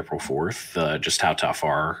today, April 4th, just how tough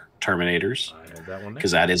are Terminators. I have that one,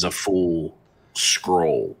 because that is a full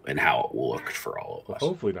scroll and how it will look for all of us.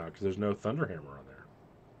 Hopefully not, because there's no Thunderhammer on there.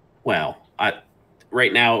 Well,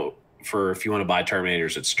 right now, if you want to buy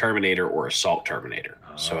Terminators, it's Terminator or Assault Terminator.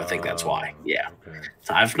 So I think that's why. Yeah. Okay.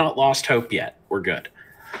 I've not lost hope yet. We're good.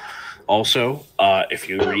 Also, if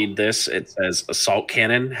you read this, it says Assault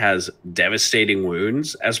Cannon has devastating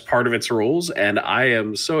wounds as part of its rules, and I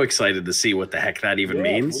am so excited to see what the heck that even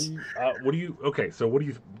means. What do you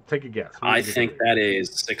take a guess? I think that is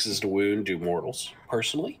 6s to wound do mortals,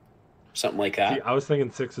 personally. Something like that. See, I was thinking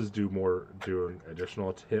 6s do an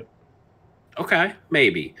additional hit. Okay,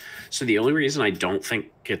 maybe. So the only reason I don't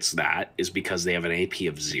think it's that is because they have an AP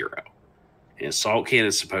of 0. And Assault Cannon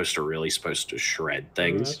is supposed to shred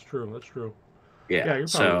things. That's true. Yeah, you're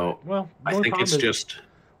probably right. Well, I think it's just...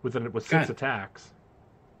 With 6 attacks,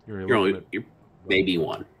 you're maybe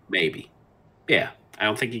one. Maybe. Yeah, I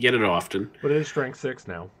don't think you get it often. But it is strength 6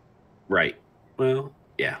 now. Right. Well,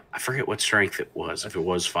 yeah. I forget what strength it was, if it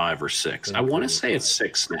was 5 or 6. I want to say it's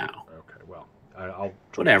 6 now. Okay, well, I'll...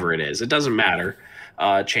 Whatever it is. It doesn't matter.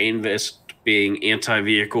 Chain Vist being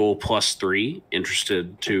anti-vehicle +3.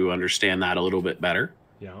 Interested to understand that a little bit better.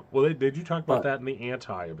 Yeah. Well, did you talk about that in the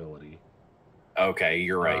anti-ability? Okay,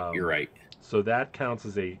 you're right. So that counts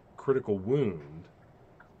as a critical wound.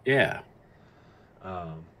 Yeah.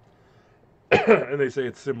 And they say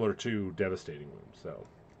it's similar to devastating wounds. So.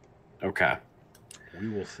 Okay. We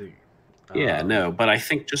will see. Yeah, no, but I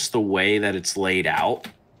think just the way that it's laid out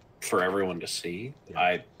for everyone to see,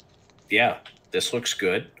 this looks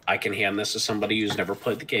good. I can hand this to somebody who's never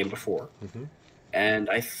played the game before. Mm-hmm. And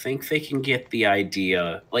I think they can get the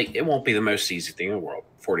idea. Like, it won't be the most easy thing in the world.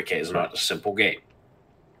 40K is not a simple game.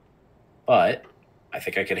 But I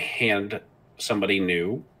think I could hand somebody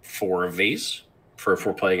new 4 of these if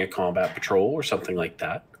we're playing a combat patrol or something like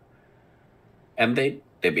that. And they'd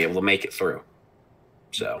be able to make it through.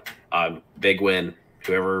 So, big win.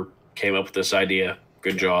 Whoever came up with this idea,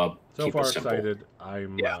 good job. So far excited.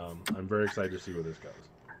 I'm very excited to see where this goes.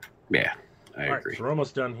 Yeah, I All agree. right, so we're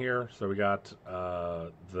almost done here. So we got I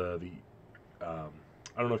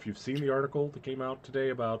don't know if you've seen the article that came out today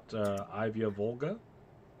about Ivia Volga.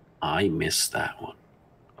 I missed that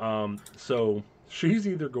one. So she's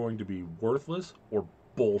either going to be worthless or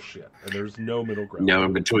bullshit, and there's no middle ground. No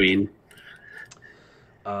in between.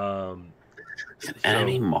 Um,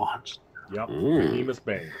 Enemy monster. Yep, Behemoth's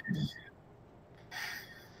Bane.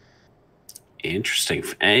 Interesting.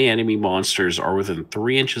 If any enemy monsters are within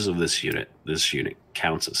 3 inches of this unit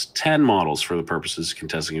counts as 10 models for the purposes of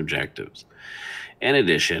contesting objectives. In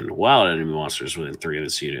addition, while an enemy monster is within 3 of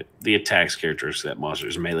this unit, the attack's characteristic of that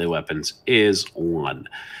monster's melee weapons is 1.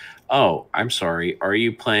 Oh, I'm sorry. Are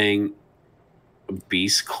you playing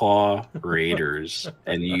Beast Claw Raiders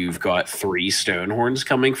and you've got 3 Stonehorns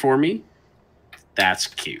coming for me? That's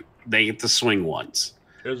cute. They get to swing once.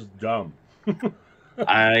 It's dumb.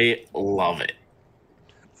 I love it.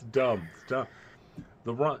 It's dumb. It's dumb.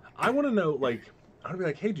 I want to know, like, I want to be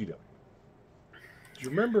like, hey, GW, do you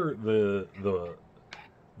remember the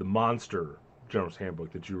monster General's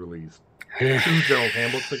Handbook that you released 2 General's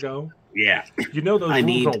Handbooks ago? Yeah. You know those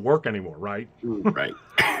rules don't work anymore, right? Right.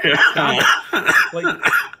 Like,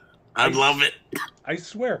 I love it. I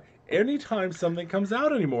swear, anytime something comes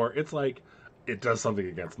out anymore, it's like, it does something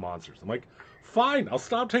against monsters. I'm like, fine, I'll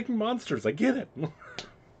stop taking monsters. I get it.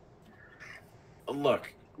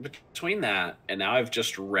 Look, between that and now I've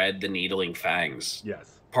just read the Needling Fangs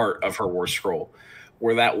part of her War Scroll,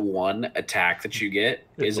 where that one attack that you get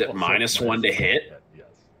is it -1 to hit? Yes.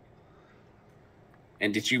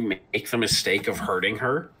 And did you make the mistake of hurting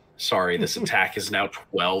her? Sorry, this attack is now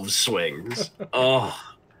 12 swings. Oh,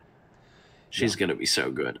 she's going to be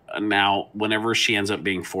so good. And now, whenever she ends up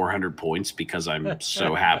being 400 points because I'm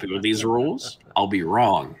so happy with these rules, I'll be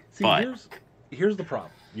wrong. See, but here's the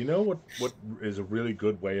problem. You know what is a really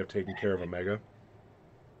good way of taking care of a mega?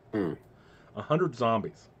 100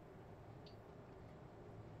 zombies.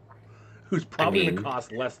 Who's probably going to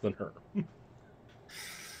cost less than her.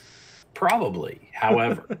 Probably.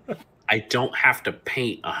 However, I don't have to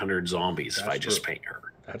paint 100 zombies if I just paint her.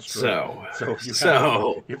 That's true.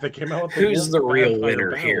 So if they came out with who's the real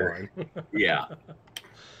winner here? Yeah.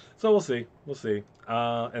 So we'll see. We'll see.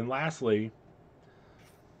 And lastly,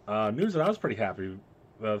 news that I was pretty happy.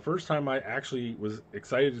 The first time I actually was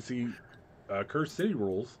excited to see Cursed City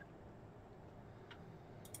rules.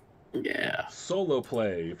 Yeah. Solo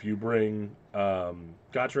play if you bring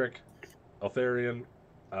Gotrek, Eltharion,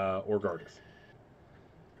 or Gardas.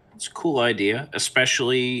 It's a cool idea,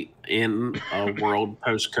 especially in a world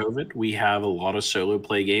post-COVID. We have a lot of solo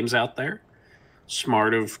play games out there.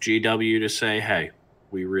 Smart of GW to say, hey,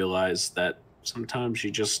 we realize that sometimes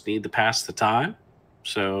you just need to pass the time.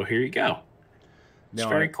 So here you go. It's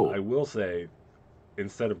very cool. I will say,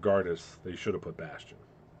 instead of Gardas, they should have put Bastion.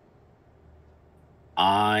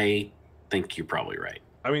 I think you're probably right.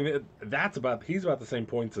 I mean, he's about the same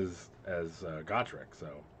points as Gotrek,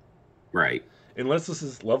 so. Right. Unless this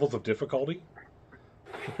is levels of difficulty.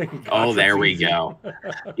 Oh, there we go.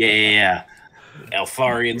 Yeah.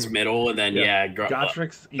 Eltharion's middle, and then,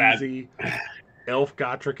 Gotrek's easy. Elf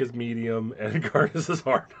Gotrek is medium, and Gardas is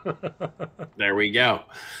hard. There we go.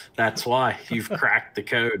 That's why. You've cracked the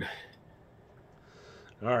code.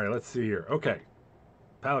 All right, let's see here. Okay.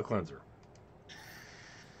 Pallet Cleanser.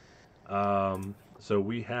 So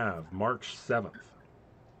we have March 7th.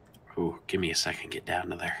 Ooh, give me a second. Get down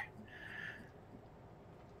to there.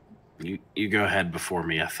 You go ahead before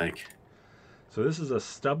me, I think. So this is a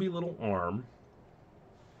stubby little arm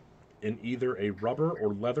in either a rubber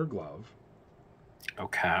or leather glove.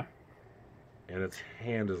 Okay. And its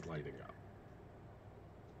hand is lighting up.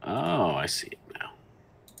 Oh, I see it now.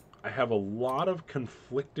 I have a lot of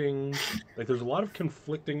conflicting... there's a lot of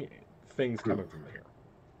conflicting things coming from here.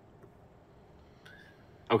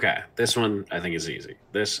 Okay, this one I think is easy.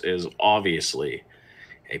 This is obviously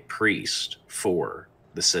a priest for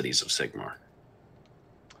the cities of Sigmar.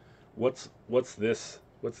 What's this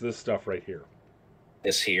stuff right here?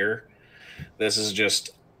 This is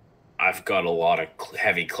just, I've got a lot of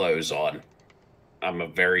heavy clothes on. I'm a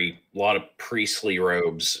lot of priestly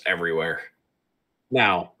robes everywhere.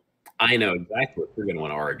 Now, I know exactly what you're going to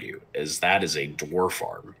want to argue, is that is a dwarf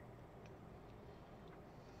arm.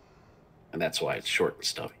 And that's why it's short and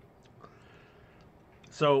stubby.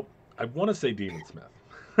 So, I want to say Demon Smith.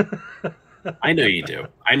 I know you do.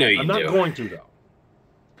 I'm not going to,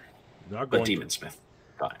 though. But Demon Smith.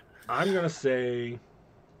 Fine. I'm going to say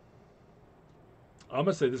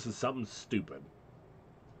this is something stupid.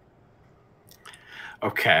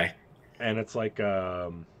 Okay. And it's like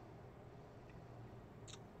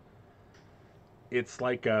it's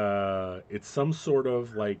like it's some sort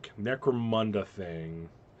of like Necromunda thing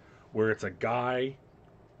where it's a guy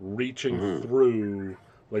reaching through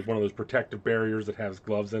like one of those protective barriers that has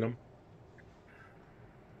gloves in them.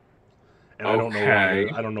 And Okay.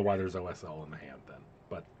 I don't know why there's OSL in the hand then,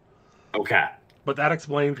 but Okay. but that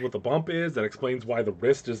explains what the bump is. That explains why the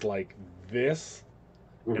wrist is like this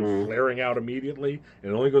and flaring out immediately,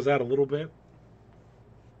 and it only goes out a little bit.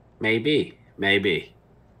 Maybe.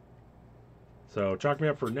 So chalk me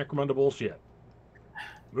up for Necromunda bullshit.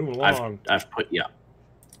 Moving along. I've put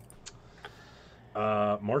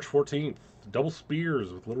March 14th, double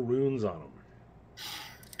spears with little runes on them.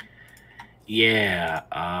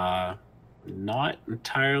 Yeah. Not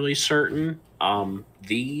entirely certain.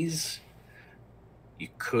 These you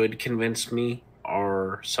could convince me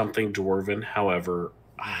are something dwarven. However,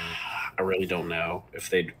 I really don't know if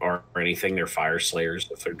they are anything. They're fire slayers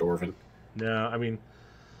if they're dwarven. No, I mean,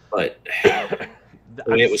 but the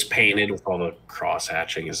way it was painted with all the cross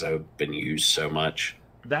hatching has been used so much.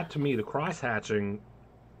 That to me, the cross hatching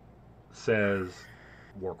says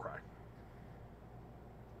Warcry.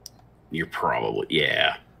 You're probably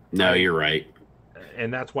No, you're right.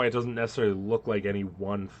 And that's why it doesn't necessarily look like any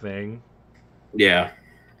one thing. Yeah.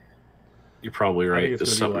 You're probably right. I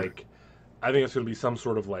think it's going to be some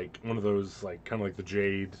sort of like one of those like kind of like the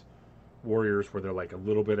Jade Warriors where they're like a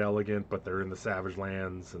little bit elegant, but they're in the Savage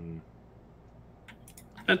Lands and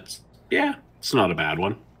it's not a bad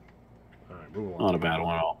one. All right, move along. Not a bad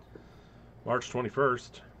one at all. March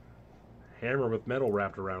 21st, hammer with metal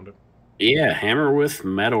wrapped around it. Yeah, hammer with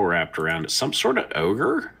metal wrapped around it. Some sort of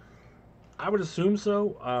ogre? I would assume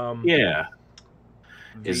so. Yeah.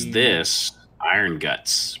 Is this Iron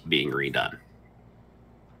Guts being redone?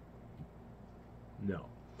 No.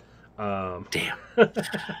 Damn. And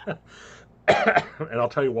I'll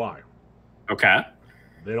tell you why. Okay.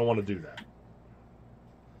 They don't want to do that.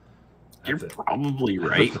 You're probably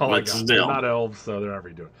right, but still. They're not elves, so they're not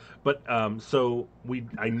redoing it. But so we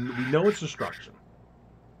know it's destruction.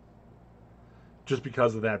 Just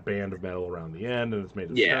because of that band of metal around the end, and it's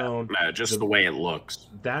made of stone. Yeah, just the way it looks.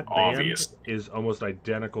 That band is almost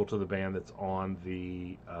identical to the band that's on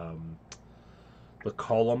the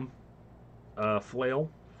column flail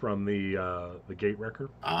from the Gate Wrecker.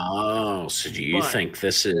 Oh, so do you think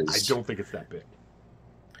this is? I don't think it's that big.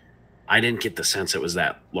 I didn't get the sense it was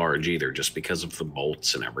that large either, just because of the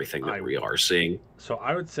bolts and everything that we are seeing. So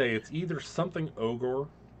I would say it's either something ogre,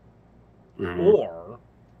 or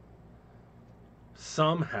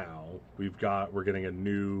somehow we're getting a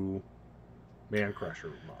new Man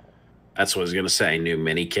Crusher model. That's what I was gonna say. New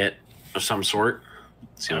mini kit of some sort.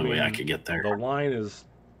 It's the only way I could get there. The line is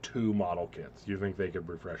 2 model kits. You think they could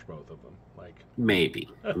refresh both of them? Like maybe.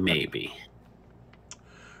 All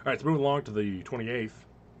right, so moving along to the 28th.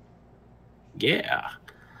 Yeah,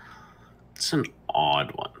 it's an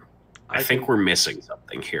odd one. I think we're missing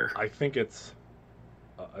something here. I think it's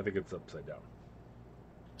upside down.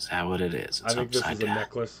 Is that what it is? I think this is a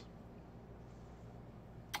necklace.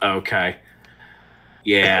 Okay.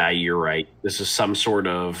 Yeah, you're right. This is some sort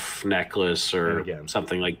of necklace or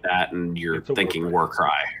something like that, and you're thinking Warcry,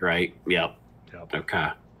 right? Yep. Okay.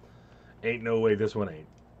 Ain't no way this one ain't.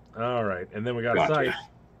 All right, and then we got a scythe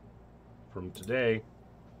from today.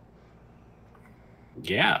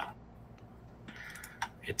 Yeah.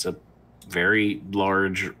 It's a very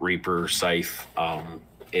large Reaper scythe.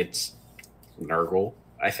 It's Nurgle,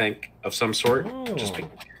 I think, of some sort. Oh.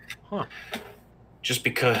 Just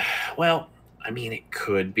because, well, I mean, it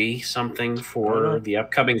could be something for the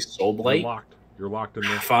upcoming Soulblight. You're locked in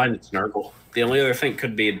there. Fine, it's Nurgle. The only other thing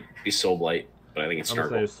could be Soulblight, but I think it's Nurgle.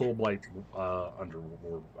 I'm going to say Soulblight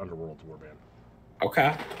Underworld's Warband.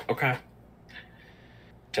 Okay.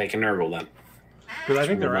 Take a Nurgle then. Because I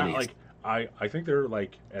think they're I think they're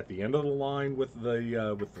like at the end of the line with the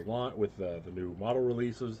new model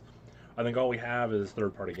releases. I think all we have is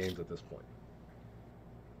third-party games at this point.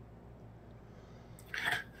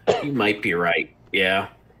 You might be right. Yeah.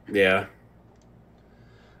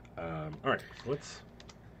 All right, so let's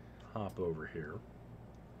hop over here.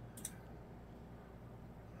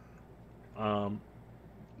 Why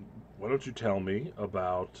don't you tell me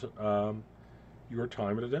about your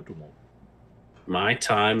time at AdeptiWon't? My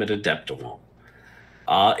time at AdeptiWon't.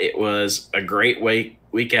 It was a great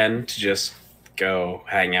weekend to just go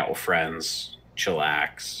hang out with friends,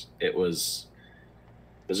 chillax. It was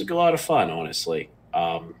a lot of fun, honestly.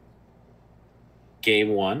 Game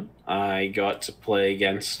 1, I got to play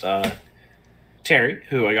against Terry,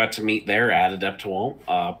 who I got to meet there at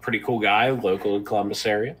AdeptiWon't. Pretty cool guy, local in Columbus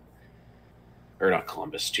area. Or not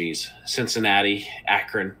Columbus, geez. Cincinnati,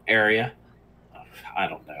 Akron area. I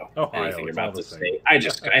don't know Ohio, anything it's about all the the same. state.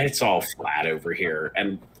 It's all flat over here,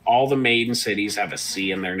 and all the maiden cities have a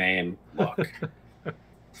C in their name. Look,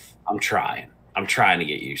 I'm trying to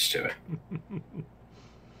get used to it. It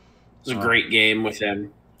was a great game with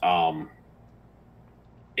him.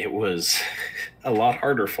 It was a lot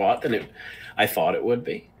harder fought than I thought it would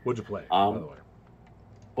be. What'd you play, by the way?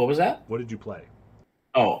 What was that? What did you play?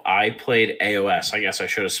 Oh, I played AOS. I guess I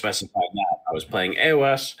should have specified that. I was playing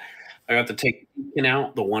AOS. I got to take the Deepkin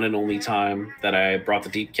out, the one and only time that I brought the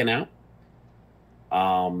Deepkin out.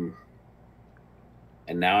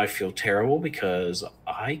 And now I feel terrible because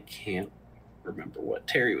I can't remember what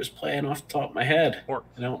Terry was playing off the top of my head. Orcs.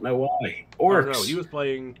 I don't know why. Orcs. Oh, no, he was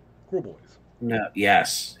playing Cruel Boys. No,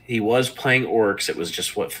 yes, he was playing Orcs. It was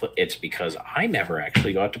just it's because I never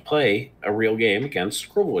actually got to play a real game against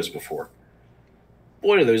Cruel Boys before.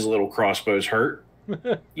 Boy, do those little crossbows hurt.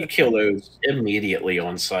 You kill those immediately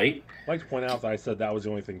on sight. I'd like to point out that I said that was the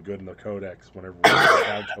only thing good in the Codex whenever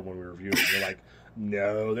when we reviewed it. You're like,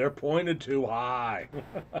 no, they're pointed too high.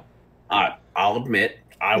 I'll admit,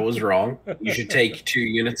 I was wrong. You should take 2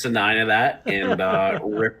 units of 9 of that and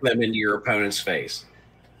rip them into your opponent's face.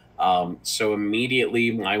 So immediately,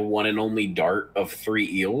 my one and only dart of 3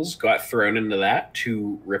 eels got thrown into that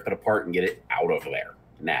to rip it apart and get it out of there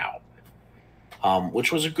now.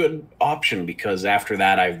 Which was a good option because after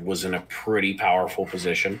that, I was in a pretty powerful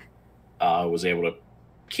position. I was able to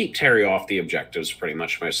keep Terry off the objectives pretty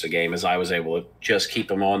much most of the game, as I was able to just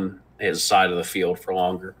keep him on his side of the field for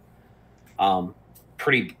longer.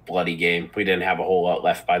 Pretty bloody game. We didn't have a whole lot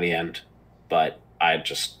left by the end, but I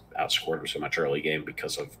just outscored him so much early game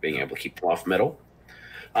because of being able to keep him off middle.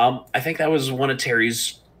 I think that was one of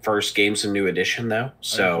Terry's first games in New Edition, though.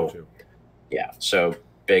 So, yeah, so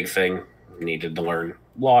big thing. Needed to learn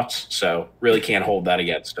lots, so really can't hold that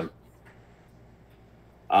against him.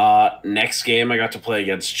 Next game I got to play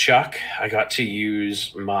against Chuck. I got to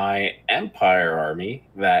use my Empire army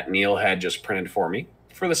that Neil had just printed for me.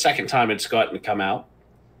 For the second time it's gotten to come out.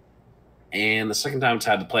 And the second time it's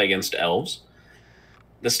had to play against elves.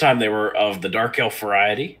 This time they were of the Dark Elf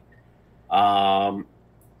variety.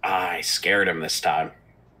 I scared them this time.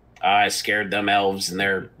 I scared them elves and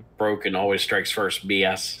their broken always strikes first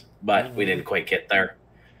BS. But we didn't quite get there.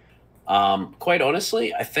 Quite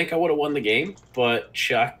honestly, I think I would have won the game, but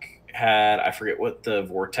Chuck had, I forget what the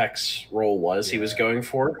Vortex roll was he was going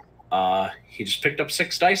for. He just picked up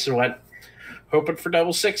 6 dice and went, hoping for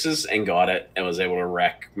double 6s, and got it, and was able to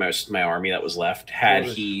wreck most of my army that was left. Had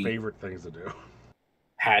he favorite things to do.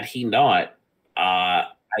 Had he not, I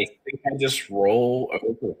think I just roll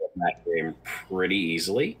over in that game pretty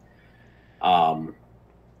easily.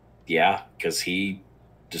 Yeah, because he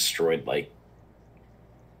destroyed like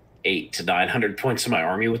 800 to 900 points of my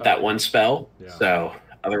army with that one spell. Yeah. So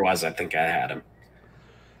otherwise, I think I had him.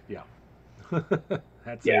 Yeah,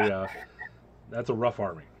 that's a rough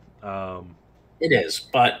army. It is,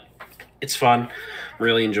 but it's fun.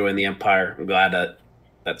 Really enjoying the Empire. I'm glad that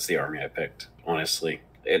that's the army I picked. Honestly,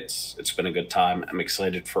 it's been a good time. I'm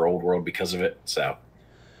excited for Old World because of it. So.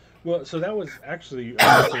 Well, so that was actually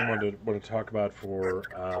another thing I wanted to talk about for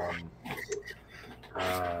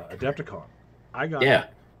Adepticon. I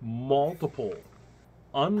got multiple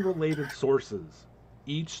unrelated sources,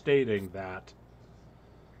 each stating that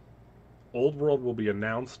Old World will be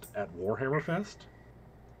announced at Warhammer Fest.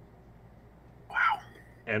 Wow.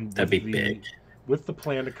 And that'd be big. With the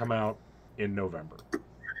plan to come out in November.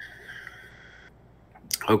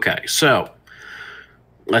 Okay, so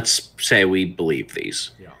let's say we believe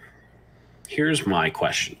these. Yeah. Here's my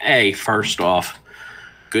question. First off,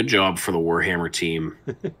 good job for the Warhammer team,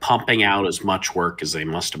 pumping out as much work as they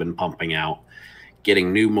must have been pumping out,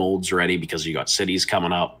 getting new molds ready because you got cities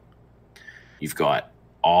coming up. You've got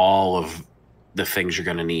all of the things you're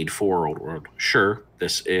going to need for Old World. Sure,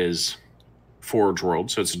 this is Forge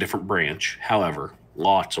World, so it's a different branch. However,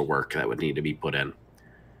 lots of work that would need to be put in.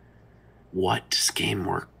 What does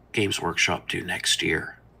Games Workshop do next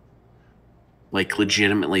year? Like,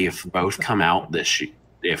 legitimately, if both come out this year,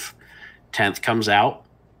 if 10th comes out,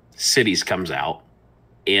 Cities comes out,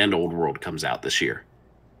 and Old World comes out this year,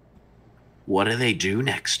 what do they do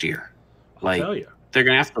next year? I'll tell you. They're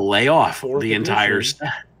going to have to lay off the entire set.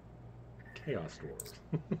 Chaos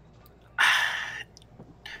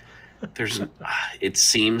Dwarves. It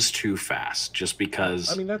seems too fast just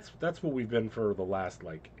because. I mean, that's what we've been for the last,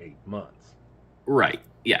 8 months. Right.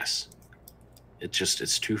 Yes.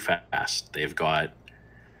 It's too fast. They're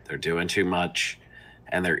doing too much,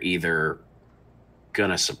 and they're either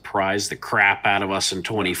gonna surprise the crap out of us in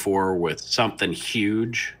 24 with something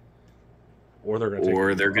huge, or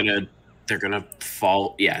they're they're going to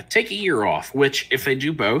fall. Yeah, take a year off, which if they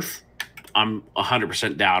do both, I'm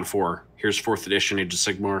 100% down for. Here's 4th edition Age of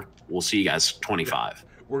Sigmar. We'll see you guys 25.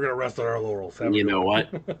 We're going to rest on our laurels. You know what?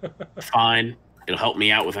 Fine. It'll help me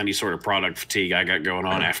out with any sort of product fatigue I got going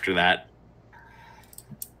on after that.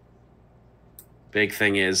 Big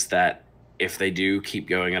thing is that if they do keep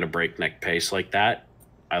going at a breakneck pace like that,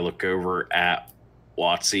 I look over at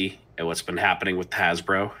WotC and what's been happening with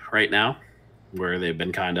Hasbro right now, where they've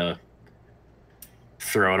been kind of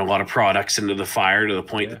throwing a lot of products into the fire to the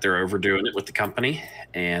point that they're overdoing it with the company.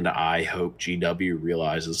 And I hope GW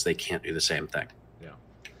realizes they can't do the same thing.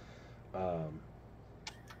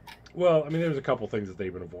 Well, I mean, there's a couple things that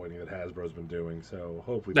they've been avoiding that Hasbro's been doing, so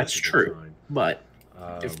hopefully that's true. Sign. But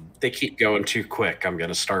if they keep going too quick, I'm going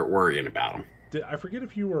to start worrying about them. I forget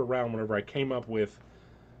if you were around whenever I came up with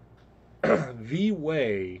the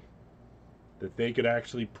way that they could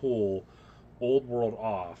actually pull Old World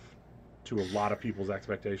off to a lot of people's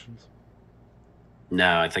expectations.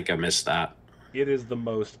 No, I think I missed that. It is the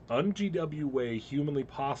most un-GW way humanly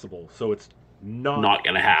possible, so it's not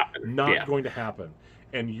going to happen. Not going to happen.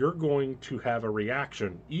 And you're going to have a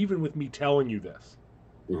reaction, even with me telling you this.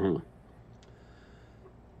 Mm-hmm.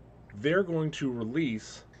 They're going to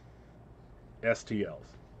release STLs.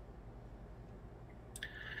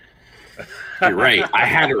 You're right. I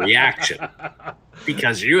had a reaction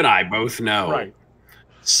because you and I both know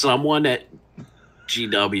someone at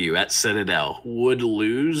GW at Citadel would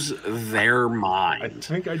lose their mind. I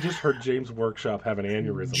think I just heard James Workshop have an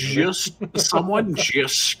aneurysm. Someone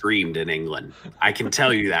just screamed in England. I can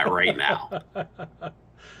tell you that right now.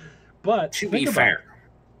 But to be fair,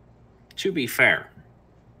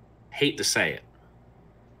 hate to say it,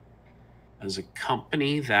 as a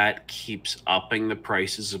company that keeps upping the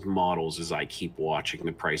prices of models as I keep watching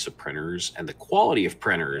the price of printers and the quality of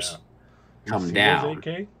printers come down.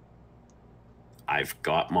 8K? I've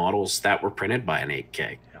got models that were printed by an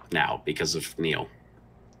 8K now because of Neil.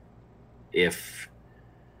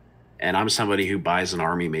 And I'm somebody who buys an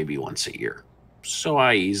army maybe once a year. So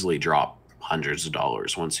I easily drop hundreds of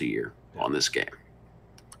dollars once a year on this game.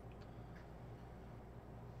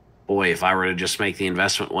 Boy, if I were to just make the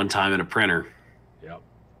investment one time in a printer,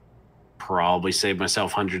 probably save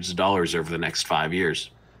myself hundreds of dollars over the next 5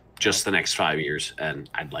 years. Just the next 5 years. And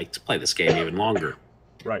I'd like to play this game even longer.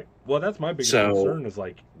 Right. Well, that's my biggest concern is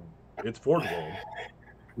like, it's Ford World.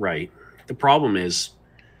 Right. The problem is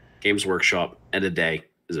Games Workshop, end of the day,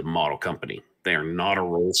 is a model company. They are not a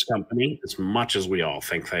rules company as much as we all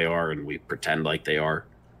think they are and we pretend like they are.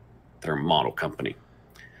 They're a model company.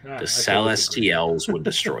 To sell STLs would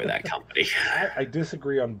destroy that company. I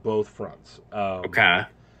disagree on both fronts. Okay.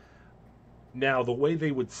 Now, the way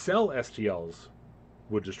they would sell STLs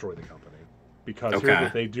would destroy the company. Because here's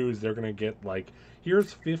what they do is they're going to get like,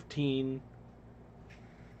 here's 15,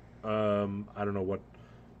 I don't know what,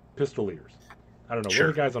 pistoliers. I don't know. What are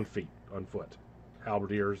the guys on foot?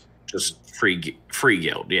 Halberdiers? Just free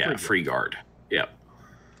guild. Yeah, free guard. Yep.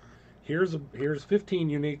 Here's 15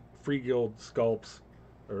 unique free guild sculpts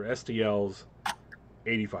or STLs,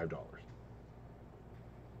 $85.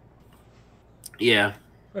 Yeah.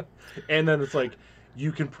 And then it's like,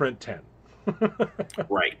 you can print 10.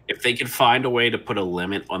 Right. If they could find a way to put a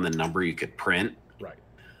limit on the number you could print, right,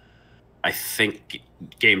 I think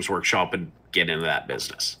Games Workshop would get into that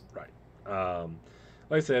business. Right.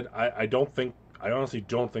 Like I said, I honestly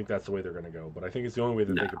don't think that's the way they're going to go, but I think it's the only way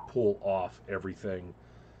that they could pull off everything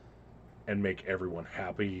and make everyone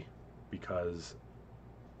happy, because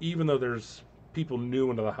even though there's people new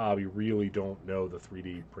into the hobby really don't know the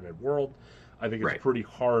 3D printed world, I think it's pretty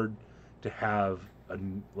hard to have a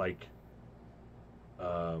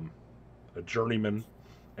journeyman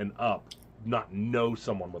and up not know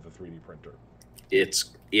someone with a 3D printer.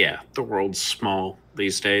 The world's small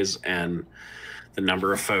these days, and the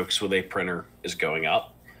number of folks with a printer is going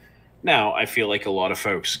up. Now, I feel like a lot of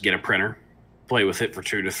folks get a printer, play with it for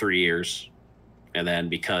 2 to 3 years, and then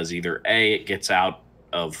because either A, it gets out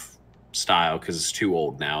of style because it's too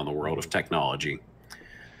old now in the world of technology,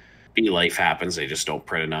 B, life happens, they just don't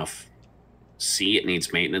print enough, C, it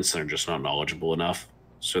needs maintenance and they're just not knowledgeable enough,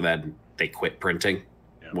 so then they quit printing.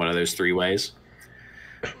 One of those 3 ways.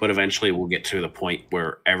 But eventually we'll get to the point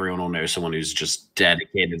where everyone will know someone who's just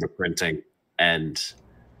dedicated to printing and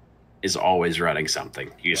is always running something.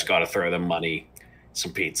 You just got to throw them money,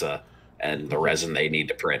 some pizza, and the resin they need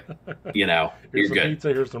to print. You know, here's you're good.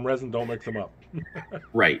 Pizza, here's some resin, don't mix them up.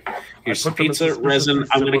 Right. Here's some pizza, resin.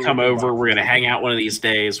 I'm going to come over. We're going to hang out one of these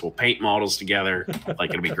days. We'll paint models together.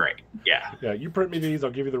 Like, it'll be great. Yeah. Yeah, you print me these,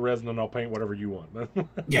 I'll give you the resin, and I'll paint whatever you want.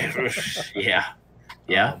 Yeah.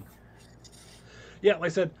 Yeah. Yeah, like I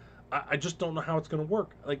said, I just don't know how it's going to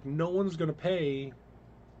work. Like, no one's going to pay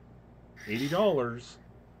 $80,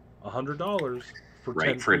 $100 for 10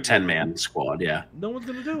 Right, for a pre-game. 10-man squad, yeah. No one's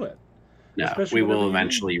going to do it. No, Especially we will whenever you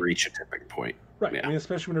eventually reach a tipping point. Right. Yeah. I mean,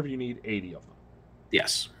 especially whenever you need 80 of them.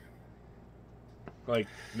 Yes. Like,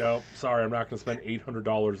 no, sorry, I'm not going to spend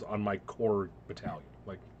 $800 on my core battalion.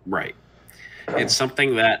 Like, Right. It's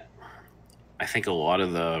something that I think a lot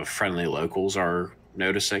of the friendly locals are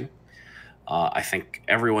noticing. I think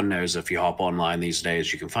everyone knows if you hop online these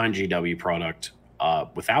days, you can find GW product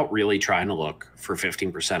without really trying to look for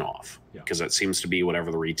 15% off, because that seems to be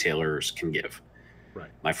whatever the retailers can give. Right.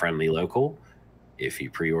 My friendly local, if you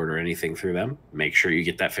pre-order anything through them, make sure you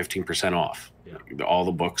get that 15% off. Yeah. All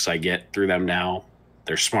the books I get through them now,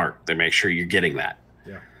 they're smart. They make sure you're getting that.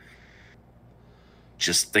 Yeah.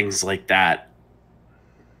 Just things like that.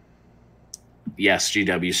 Yes,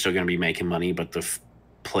 GW is still going to be making money, but the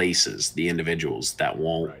places, the individuals that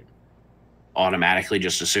won't automatically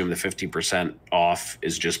just assume the 50% off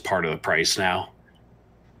is just part of the price now.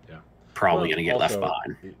 Yeah. Probably going to get left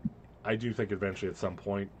behind. I do think eventually at some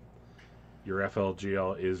point your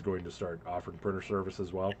FLGL is going to start offering printer service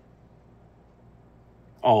as well.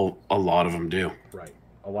 Oh, a lot of them do. Right.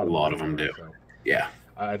 A lot of them do. So. Yeah.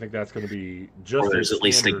 I think that's going to be just. Or there's at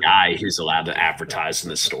least a guy who's allowed to advertise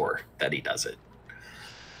in the store that he does it.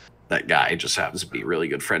 That guy just happens to be really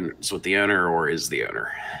good friends with the owner or is the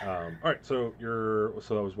owner. All right, so that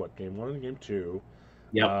was what, game 1 and game 2.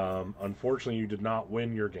 Yep. Unfortunately, you did not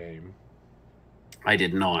win your game. I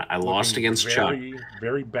did not. I lost against Chuck.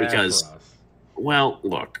 Very bad for us. Well,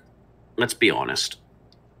 look, let's be honest.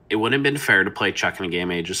 It wouldn't have been fair to play Chuck in a game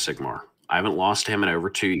Age of Sigmar. I haven't lost to him in over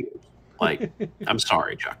 2 years. Like, I'm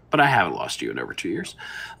sorry, Chuck, but I haven't lost to you in over 2 years.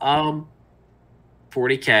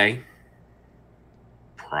 40K.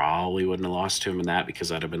 Probably wouldn't have lost to him in that because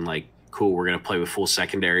I'd have been like, cool, we're going to play with full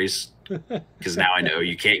secondaries because now I know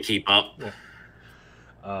you can't keep up.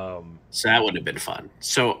 Yeah. So that would have been fun.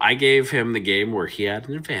 So I gave him the game where he had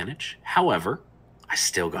an advantage. However, I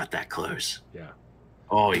still got that close. Yeah.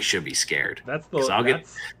 Oh, he should be scared. That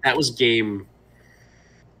was game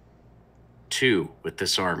 2 with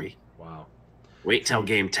this army. Wow. Wait till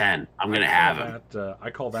game 10. I'm going to have him. I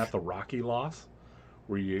call that the Rocky loss.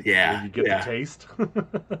 Where you get the taste.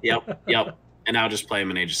 Yep. And I'll just play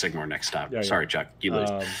him in Age of Sigmar next time. Yeah, Sorry, Chuck. You lose.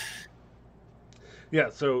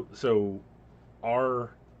 So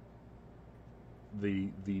the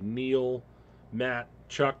Neil, Matt,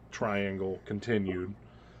 Chuck triangle continued.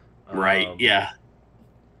 Right, yeah.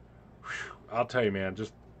 I'll tell you, man,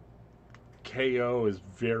 just KO is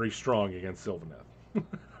very strong against Sylvaneth.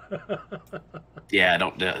 Yeah, I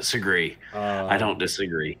don't disagree. I don't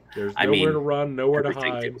disagree. There's nowhere to run, nowhere to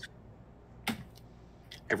hide.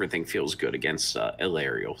 Everything feels good against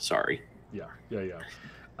Ilariel. Sorry. Yeah.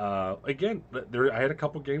 Again, I had a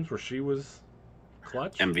couple games where she was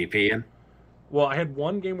clutch. MVP in? Well, I had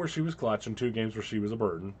one game where she was clutch and 2 games where she was a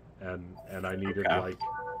burden, and I needed like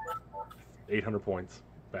 800 points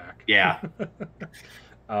back. Yeah.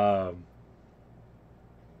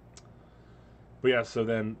 But yeah, so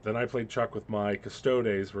then I played Chuck with my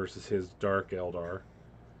Custodes versus his Dark Eldar.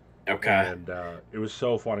 Okay. And it was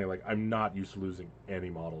so funny. Like, I'm not used to losing any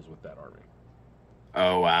models with that army.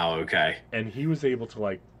 Oh, wow, okay. And he was able to,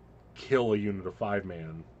 like, kill a unit of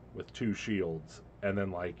 5-man with 2 shields and then,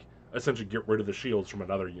 like, essentially get rid of the shields from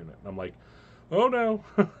another unit. And I'm like, oh, no.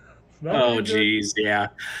 Oh, geez, yeah.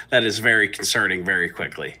 That is very concerning very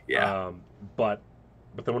quickly, yeah.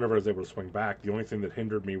 But then whenever I was able to swing back, the only thing that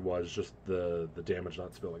hindered me was just the damage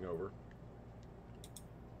not spilling over.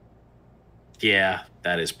 Yeah,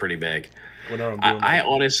 that is pretty big. I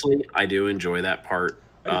honestly, I do enjoy that part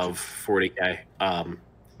of 40K.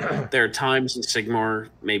 There are times in Sigmar,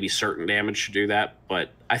 maybe certain damage should do that,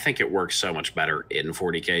 but I think it works so much better in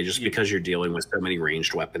 40K just because you're dealing with so many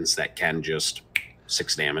ranged weapons that can just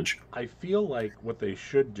 6 damage. I feel like what they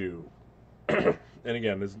should do, and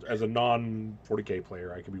again, as a non-40K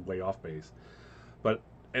player, I could be way off base,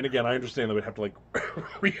 and again, I understand that we'd have to, like,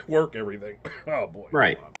 rework everything. Oh, boy.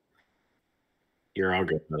 Right. You're all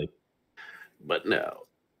good, buddy. But no.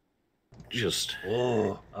 Just...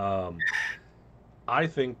 I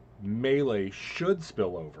think melee should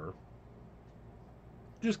spill over.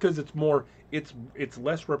 Just because it's more... It's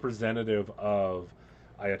less representative of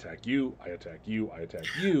I attack you, I attack you, I attack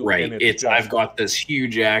you. Right. I've got this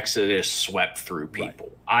huge axe that is swept through people.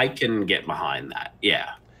 Right. I can get behind that.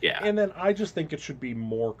 Yeah. Yeah. And then I just think it should be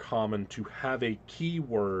more common to have a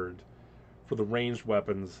keyword for the ranged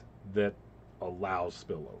weapons that allows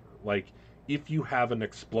spillover. Like, if you have an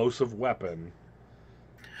explosive weapon,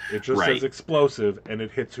 It just says explosive, and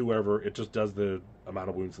it hits whoever. It just does the amount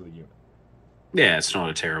of wounds to the unit. Yeah, it's not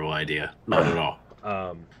a terrible idea. Not at all.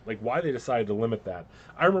 Like, why they decided to limit that.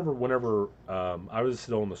 I remember whenever I was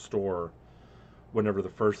still in the store, whenever the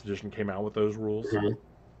first edition came out with those rules,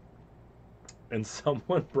 and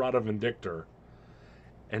someone brought a Vindictor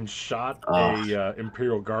and shot a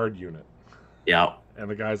Imperial Guard unit. Yeah. And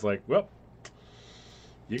the guy's like, well,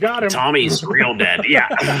 you got him. Tommy's real dead.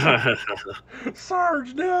 Yeah.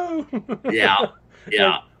 Sarge, no. Yeah. Yeah.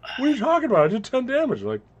 Like, what are you talking about? I did 10 damage.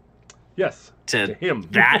 Like, yes. To him.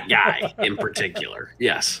 That guy in particular.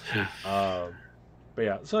 Yes. But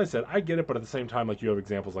yeah, so I said, I get it, but at the same time, like, you have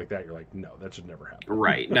examples like that, you're like, no, that should never happen.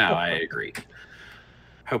 Right. No, I agree.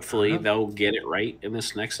 Hopefully they'll get it right in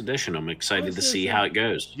this next edition. I'm excited to see how it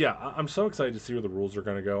goes. Yeah, I'm so excited to see where the rules are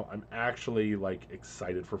going to go. I'm actually, like,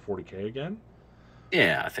 excited for 40K again.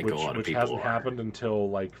 Yeah, I think a lot of people hasn't happened until,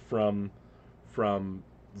 like, from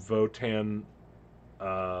Votan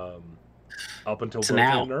up until to Votan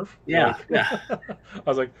now. nerf. Yeah, like, yeah. I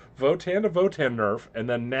was like, Votan to Votan nerf, and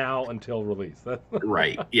then now until release.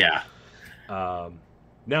 Right, yeah. Now,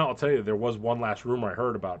 I'll tell you, there was one last rumor I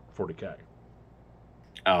heard about 40K.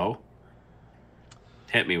 Oh?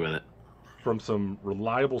 Hit me with it. From some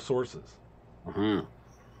reliable sources. Mm-hmm.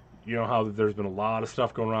 You know how there's been a lot of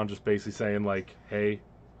stuff going around just basically saying, like, hey,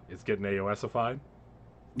 it's getting AOSified?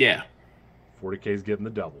 Yeah. 40K is getting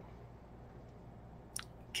the double.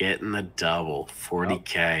 Getting the double.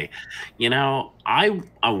 40K. You know, I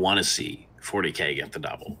want to see 40K get the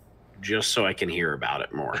double just so I can hear about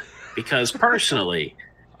it more. Because personally...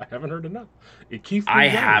 I haven't heard enough. It keeps I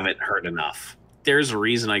haven't heard enough. There's a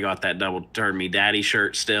reason I got that double turn me daddy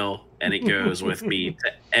shirt still, and it goes with me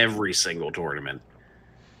to every single tournament.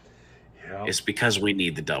 Yeah. It's because we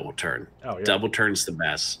need the double turn. Oh, yeah. Double turn's the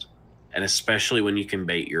best. And especially when you can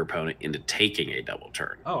bait your opponent into taking a double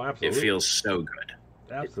turn. Oh, absolutely. It feels so good.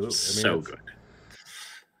 Absolutely. So good.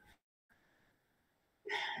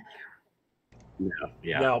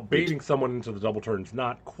 Yeah. Now, baiting someone into the double turn is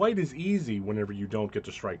not quite as easy whenever you don't get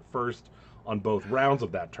to strike first on both rounds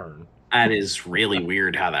of that turn. That is really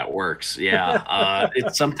weird how that works. Yeah.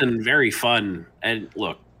 It's something very fun. And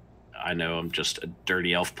look, I know I'm just a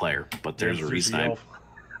dirty elf player, but there's a reason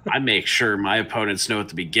I make sure my opponents know at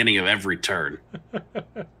the beginning of every turn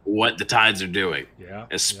what the tides are doing. Yeah.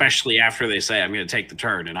 Especially after they say, I'm going to take the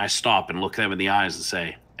turn. And I stop and look them in the eyes and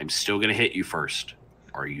say, I'm still going to hit you first.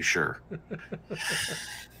 Are you sure?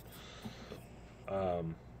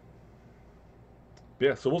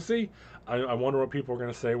 Yeah, so we'll see. I wonder what people are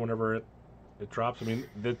going to say whenever it drops. I mean,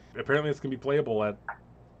 apparently it's going to be playable at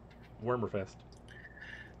Warhammer Fest.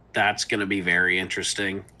 That's going to be very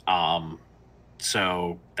interesting.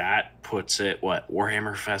 So that puts it, what,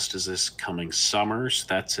 Warhammer Fest is this coming summer? So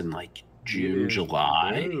that's in like June,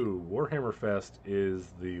 July? No, Warhammer Fest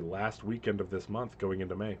is the last weekend of this month going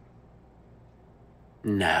into May.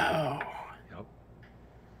 No. Yep.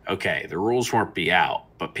 Okay, the rules won't be out,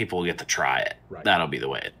 but people will get to try it. Right. That'll be the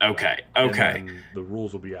way. Okay, right. okay. And then the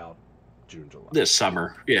rules will be out June, July. This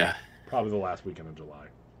summer, yeah. Probably the last weekend of July.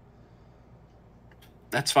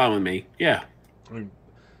 That's fine with me, yeah. I mean,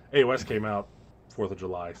 AOS came out 4th of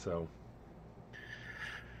July, so...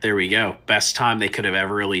 There we go. Best time they could have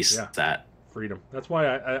ever released that. Freedom. That's why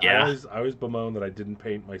I always bemoan that I didn't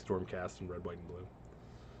paint my Stormcast in red, white, and blue.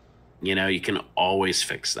 You know, you can always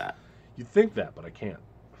fix that. You'd think that, but I can't.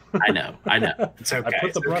 I know. It's okay. I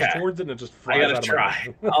put the brush towards it and it just flies I gotta out try.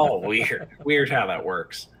 Of my Oh, weird how that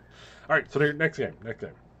works. All right, so next game.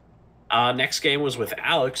 Next game was with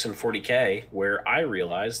Alex in 40K, where I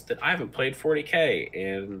realized that I haven't played 40K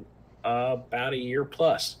in about a year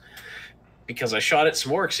plus. Because I shot at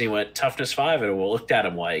some orcs and he went, toughness 5, and we looked at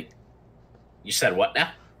him like, you said what now?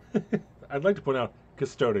 I'd like to point out,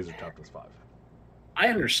 Custodes are toughness 5. I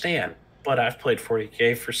understand, but I've played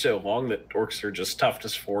 40K for so long that orcs are just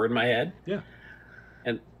toughness 4 in my head. Yeah.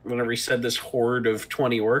 And whenever he said this horde of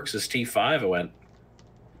 20 orcs is T5, I went,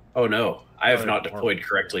 oh no, I have not deployed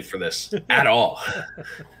correctly for this at all.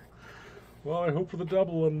 Well, I hope for the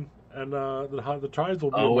double and the tries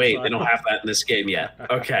will be. Oh wait, they don't have that in this game yet.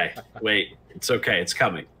 Okay, wait, it's okay, it's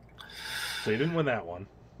coming. So you didn't win that one.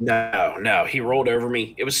 No, he rolled over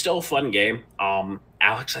me. It was still a fun game.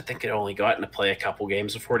 Alex, I think, had only gotten to play a couple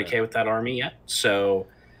games of 40K with that army yet, so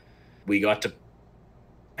we got to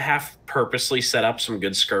have purposely set up some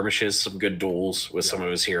good skirmishes, some good duels with some of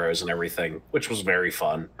his heroes and everything, which was very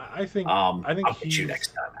fun. I think I'll get you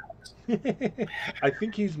next time, Alex. I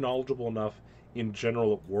think he's knowledgeable enough in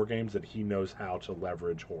general at war games that he knows how to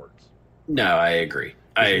leverage hordes. No, I agree.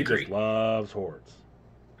 He just loves hordes.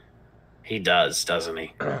 He does, doesn't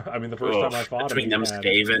he? I mean, the first time I fought him, between them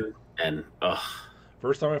Skaven and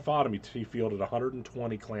first time I fought him, he fielded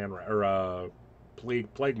 120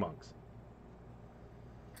 plague monks.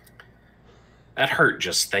 That hurt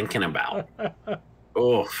just thinking about.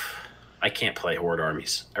 I can't play horde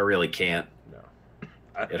armies. I really can't. No,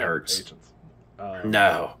 it hurts.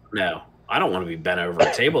 No, I don't want to be bent over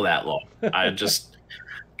a table that long. I just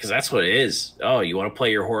because that's what it is. Oh, you want to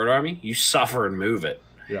play your horde army? You suffer and move it.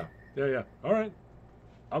 Yeah. All right,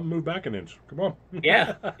 I'll move back an inch. Come on.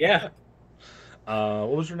 Yeah.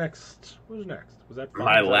 What was your next? Was that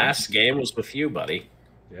my last game? Was with you, buddy.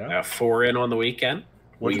 Yeah. 4 in on the weekend.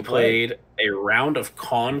 We played a round of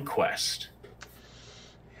Conquest,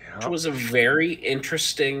 which was a very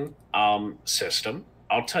interesting system.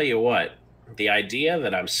 I'll tell you what, the idea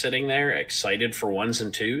that I'm sitting there excited for 1s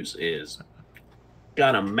and 2s is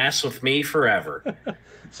gonna mess with me forever.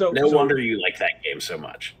 No wonder you like that game so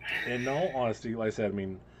much. In all honesty, like I said, I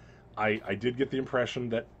mean, I did get the impression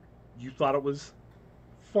that you thought it was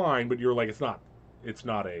fine, but you're like, it's not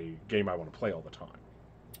a game I want to play all the time.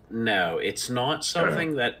 No, it's not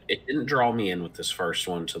something that it didn't draw me in with this first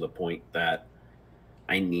one to the point that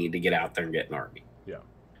I need to get out there and get an army. Yeah.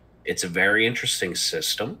 It's a very interesting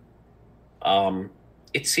system.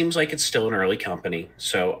 It seems like it's still an early company,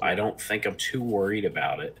 so I don't think I'm too worried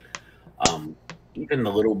about it. Even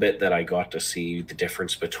the little bit that I got to see the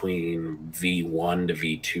difference between V1 to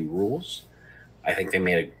V2 rules, I think they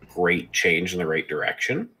made a great change in the right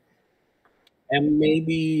direction. And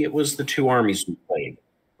maybe it was the 2 armies we played.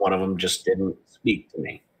 One of them just didn't speak to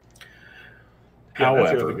me. Yeah,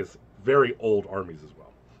 however, I think it's very old armies as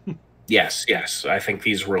well. Yes. I think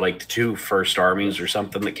these were like the 2 first armies or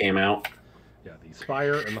something that came out. Yeah, the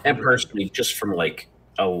Spire and the... And personally, just from like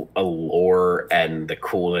a lore and the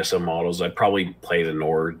coolness of models, I'd probably play the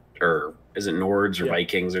Nord, or is it Nords or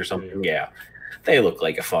Vikings or something? Yeah. They look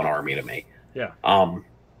like a fun army to me. Yeah.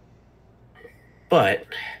 But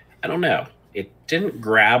I don't know. It didn't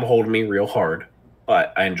grab hold of me real hard,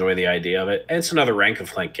 but I enjoy the idea of it. And it's another rank and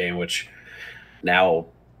flank game, which now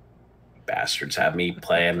bastards have me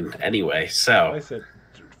playing anyway. So like I said,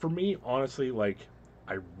 for me, honestly, like,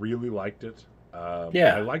 I really liked it.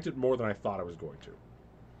 Yeah. I liked it more than I thought I was going to.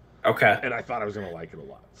 Okay. And I thought I was going to like it a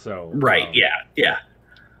lot. So right, yeah.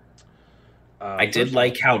 I did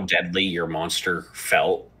like how deadly your monster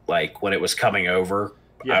felt. Like when it was coming over,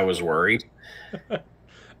 I was worried.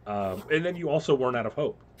 And then you also weren't out of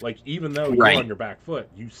hope. Like, even though you were on your back foot,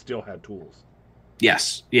 you still had tools.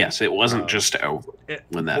 Yes, it wasn't just over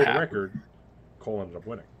when that happened. For the record, Cole ended up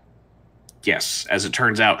winning. Yes, as it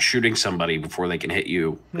turns out, shooting somebody before they can hit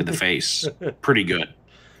you in the face, pretty good.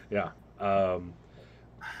 Yeah.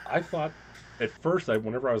 I thought, at first,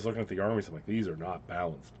 whenever I was looking at the armies, I'm like, these are not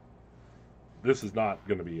balanced. This is not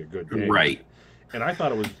going to be a good game. Right. And I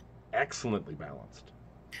thought it was excellently balanced.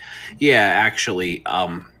 Yeah, actually,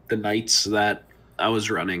 the knights that I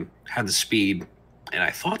was running had the speed, and I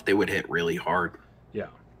thought they would hit really hard. Yeah.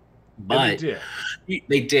 But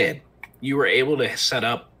they did. You were able to set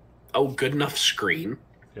up a good enough screen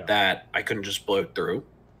that I couldn't just blow through,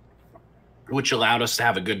 which allowed us to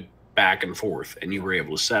have a good back and forth, and you were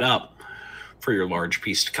able to set up for your large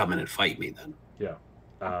piece to come in and fight me then.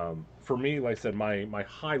 Yeah. For me, like I said, my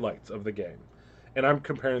highlights of the game, and I'm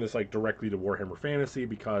comparing this like directly to Warhammer Fantasy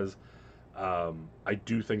because I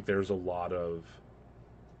do think there's a lot of...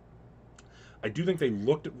 I do think they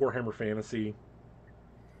looked at Warhammer Fantasy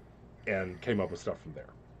and came up with stuff from there.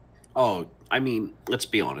 Oh, I mean, let's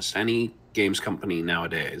be honest. Any games company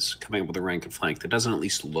nowadays coming up with a rank and flank that doesn't at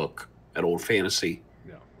least look at old fantasy,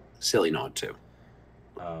 silly not to.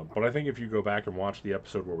 But I think if you go back and watch the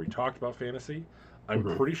episode where we talked about fantasy,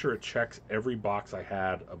 I'm pretty sure it checks every box I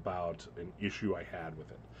had about an issue I had with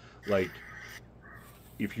it. Like,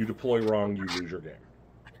 if you deploy wrong, you lose your game.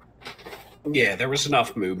 Yeah, there was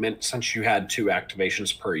enough movement since you had 2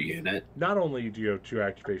 activations per unit. Not only do you have 2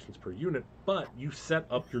 activations per unit, but you set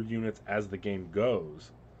up your units as the game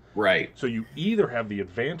goes. Right. So you either have the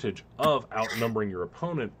advantage of outnumbering your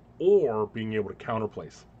opponent or being able to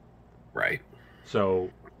counterplace. Right. So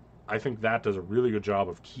I think that does a really good job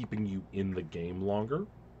of keeping you in the game longer.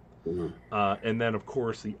 And then, of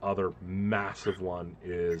course, the other massive one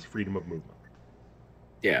is freedom of movement.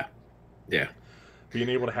 Yeah. Being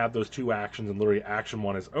able to have those 2 actions, and literally action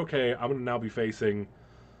 1 is, okay, I'm going to now be facing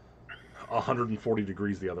 140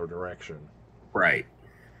 degrees the other direction. Right.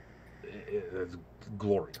 It's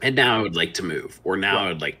glorious. And now I would like to move, or now I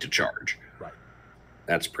would like to charge. Right.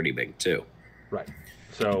 That's pretty big, too. Right.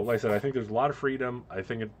 So, like I said, I think there's a lot of freedom. I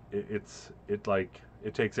think it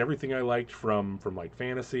It takes everything I liked from like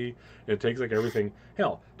fantasy. It takes like everything.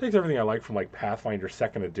 Hell, it takes everything I liked from like Pathfinder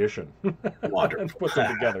Second Edition and Wonderful. puts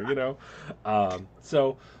them together. You know.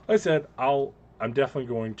 So like I said, I'm definitely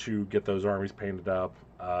going to get those armies painted up,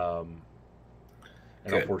 and I'll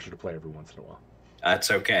Good. force you to play every once in a while. That's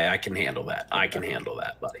okay. I can handle that. I can handle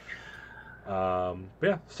that, buddy.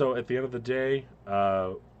 Yeah. So at the end of the day,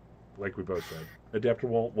 like we both said,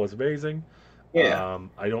 AdeptiWon't was amazing. Yeah.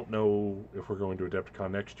 I don't know if we're going to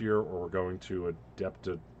Adepticon next year or we're going to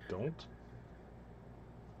Don't.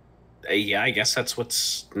 Yeah, I guess that's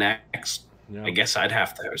what's next. Yeah. I guess I'd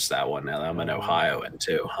have to host that one now that I'm in Ohio and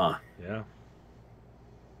too, huh? Yeah.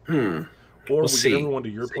 Hmm. Or We'll we see. get everyone to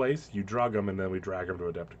your place, you drug them, and then we drag them to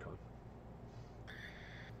Adepticon.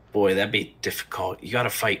 Boy, that'd be difficult. You got to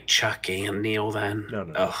fight Chuck and Neil then.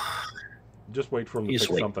 No. Ugh. Just wait for him to Just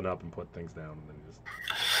pick wait. something up and put things down, and then you just.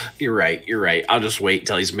 You're right. I'll just wait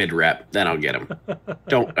till he's mid-rep, then I'll get him.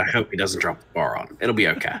 I hope he doesn't drop the bar on him. It'll be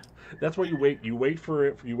okay. That's why you wait. You wait for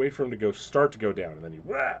it. You wait for him to start to go down, and then you.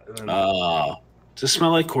 And then, Does it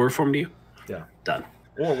smell like chloroform to you? Yeah. Done.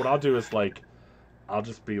 Or what I'll do is like, I'll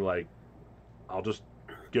just get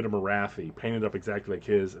a Marathi, paint it up exactly like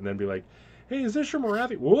his, and then be like, "Hey, is this your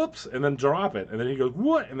Marathi?" Whoops, and then drop it, and then he goes,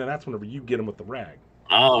 "What?" And then that's whenever you get him with the rag.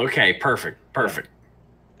 Oh, okay. Perfect. Yeah.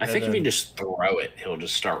 I think if you just throw it, he'll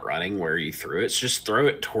just start running where you threw it. So just throw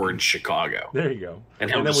it towards Chicago. There you go. And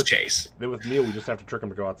he'll just chase. Then with Neil, we just have to trick him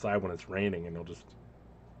to go outside when it's raining, and he'll just.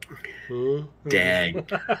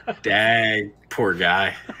 Dang. Poor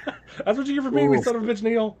guy. That's what you get for being me, son of a bitch,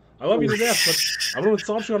 Neil. I love you to death, but I'm going to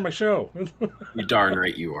insult you on my show. You darn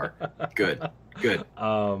right you are. Good.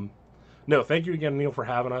 No, thank you again, Neil, for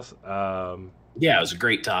having us. Yeah, it was a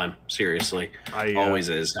great time. Seriously. Always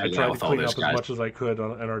is. I tried to clean up as much as I could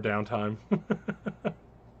in our downtime.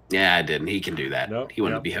 Yeah, I didn't. He can do that. Nope, He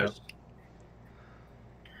wanted to be host.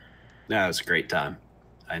 No, it was a great time.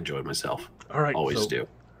 I enjoyed myself. All right. Always do.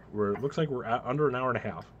 It looks like we're at under an hour and a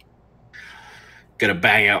half. Gonna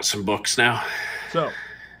bang out some books now. So,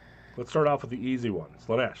 let's start off with the easy one.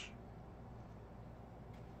 Slaanesh.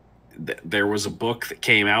 There was a book that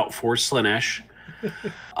came out for Slaanesh.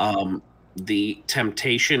 The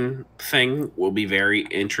temptation thing will be very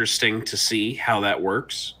interesting to see how that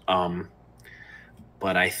works.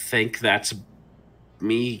 But I think that's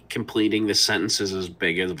me completing the sentences as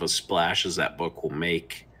big of a splash as that book will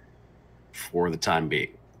make for the time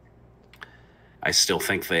being. I still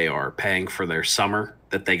think they are paying for their summer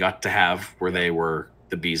that they got to have where they were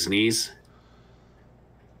the bee's knees.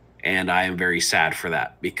 And I am very sad for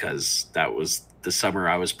that because that was the summer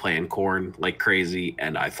I was playing Khorne like crazy,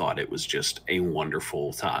 and I thought it was just a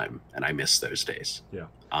wonderful time, and I miss those days. Yeah.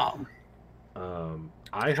 I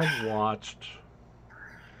have watched.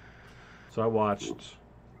 So I watched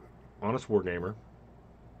Honest Wargamer,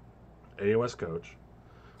 AOS Coach.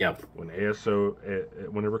 Yep.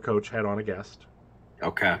 Whenever Coach had on a guest.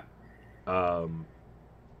 Okay.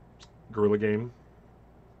 Guerrilla Game.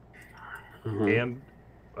 Mm-hmm. And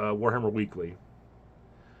Warhammer Weekly.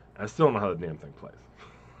 I still don't know how the damn thing plays.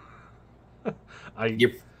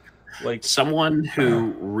 Like someone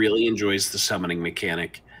who really enjoys the summoning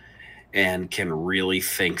mechanic and can really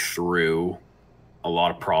think through a lot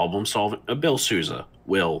of problem solving. Bill Souza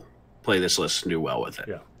will play this list and do well with it.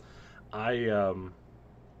 Yeah.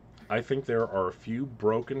 I think there are a few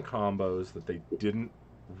broken combos that they didn't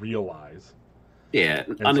realize. Yeah,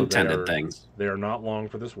 and unintended things. They are not long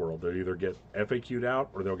for this world. They'll either get FAQ'd out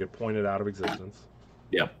or they'll get pointed out of existence.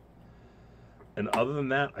 Yep. And other than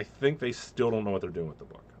that, I think they still don't know what they're doing with the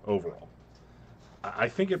book overall. I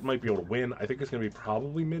think it might be able to win. I think it's going to be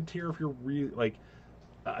probably mid-tier if you're really like.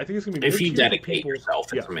 I think it's going to be if mid-tier you dedicate people,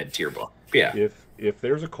 yourself. It's a mid-tier book. Yeah. If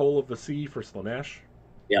there's a Coal of the Sea for Slaanesh.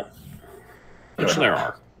 Yep. Which there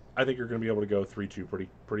are. I think you're going to be able to go 3-2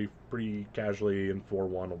 pretty casually, and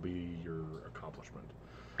 4-1 will be your accomplishment.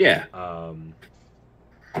 Yeah.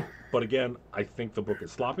 But again, I think the book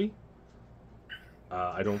is sloppy.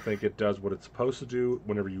 I don't think it does what it's supposed to do.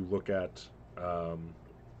 Whenever you look at,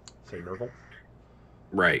 say, Nurgle,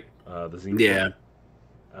 right? The zine. Yeah.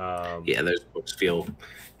 Yeah, those books feel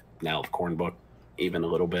now the Khorne book even a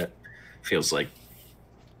little bit feels like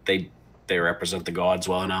they represent the gods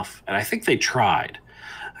well enough, and I think they tried.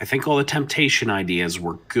 I think all the temptation ideas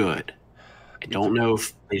were good. I don't know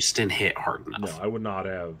if they just didn't hit hard enough. No, I would not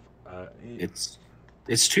have.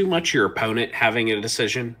 It's too much your opponent having a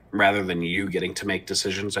decision rather than you getting to make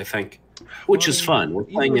decisions, I think, which is fun. We're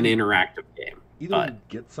playing an interactive game. Either you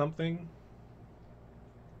get something.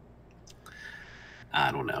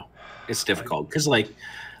 I don't know. It's difficult because, like,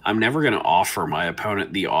 I'm never going to offer my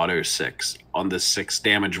opponent the auto 6 on the 6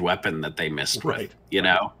 damage weapon that they missed with, you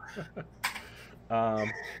know?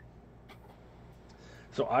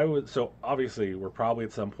 So obviously we're probably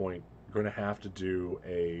at some point going to have to do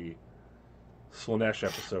a Slaanesh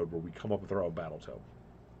episode where we come up with our own battle tome.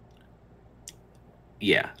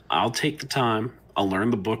 Yeah, I'll take the time. I'll learn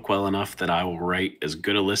the book well enough that I will write as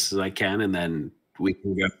good a list as I can, and then we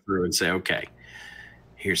can go through and say, okay,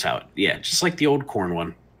 here's how it. Yeah, just like the old Khorne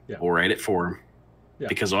one. Yeah. We'll write it for him. Yeah.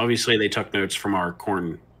 Because obviously they took notes from our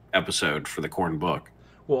Khorne episode for the Khorne book.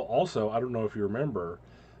 Well, also, I don't know if you remember,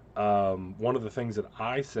 one of the things that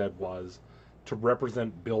I said was to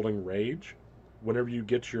represent building rage, whenever you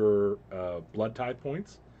get your blood tithe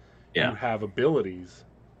points, you have abilities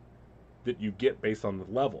that you get based on the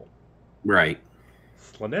level. Right.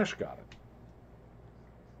 Slaanesh got it.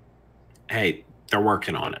 Hey, they're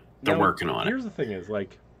working on it. They're working on it. Here's the thing is,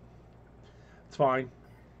 like, it's fine.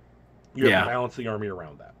 You have to balance the army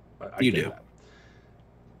around that. You do.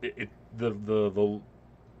 That.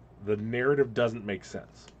 The narrative doesn't make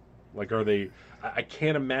sense. Like, are they... I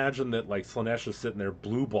can't imagine that, like, Slaanesh is sitting there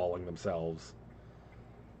blue-balling themselves.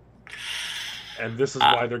 And this is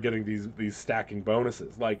why they're getting these stacking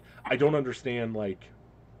bonuses. Like, I don't understand, like...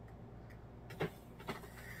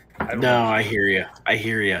 I hear you. I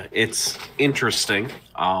hear you. It's interesting.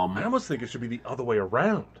 I almost think it should be the other way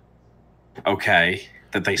around. Okay.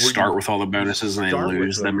 That they start with all the bonuses and they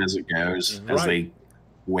lose them as it goes, as they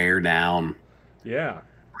wear down. Yeah.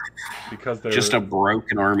 Because they're... Just a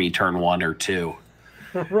broken army turn 1 or 2.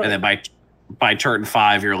 And then by turn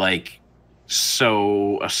 5, you're like...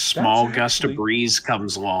 So a small gust of breeze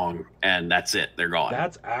comes along, and that's it. They're gone.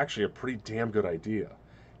 That's actually a pretty damn good idea.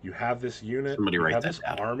 You have this unit, you have this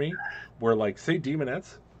army, where, like, say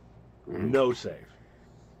Demonettes, no save.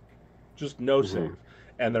 Just no save.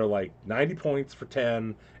 And they're, like, 90 points for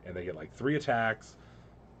 10, and they get, like, 3 attacks,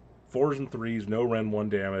 4s and 3s, no Ren 1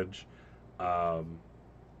 damage. I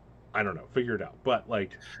don't know. Figure it out. But,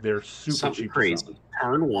 like, they're super cheap. Crazy.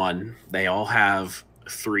 Turn 1, they all have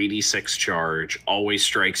 3d6 charge, always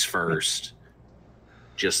strikes first.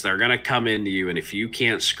 Just they're gonna come into you, and if you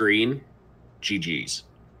can't screen, GG's.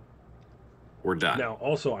 We're done. Now,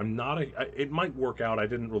 also, I'm not it might work out. I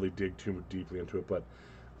didn't really dig too deeply into it, but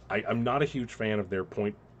I'm not a huge fan of their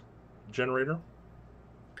point generator.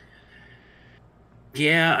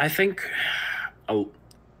 Yeah, I think,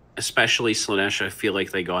 especially Slaanesh, I feel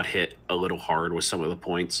like they got hit a little hard with some of the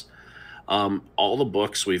points. All the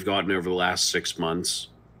books we've gotten over the last 6 months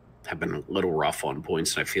have been a little rough on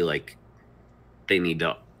points, and I feel like they need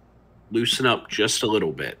to loosen up just a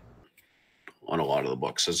little bit on a lot of the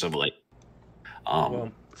books as of late.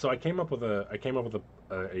 So I came up with a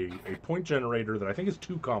point generator that I think is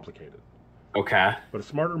too complicated. Okay. But a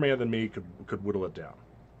smarter man than me could whittle it down.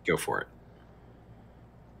 Go for it.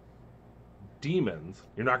 Demons,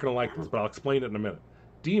 you're not going to like this, but I'll explain it in a minute.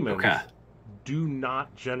 Demons do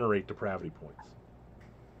not generate depravity points.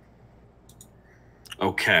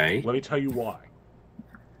 Okay. Let me tell you why.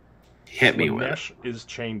 Hit me with it. Slaanesh is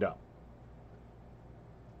chained up.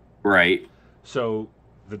 Right. So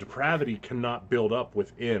the depravity cannot build up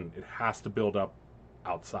within. It has to build up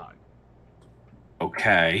outside.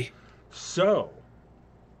 Okay. So,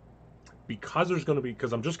 because I'm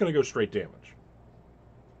just going to go straight damage.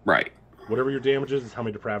 Right. Whatever your damage is how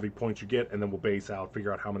many depravity points you get, and then we'll base out,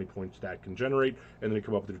 figure out how many points that can generate, and then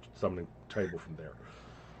come up with a summoning table from there.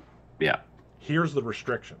 Yeah. Here's the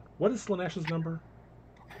restriction. What is Slaanesh's number?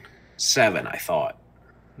 7, I thought.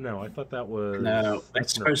 No, I thought that was... No,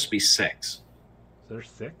 that's supposed to be 6. Is there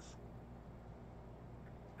 6?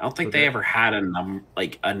 I don't think they ever had a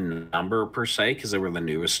number per se, because they were the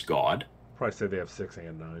newest god. Probably say they have 6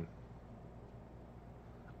 and 9.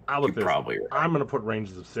 Probably right. I'm going to put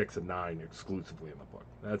ranges of 6 and 9 exclusively in the book.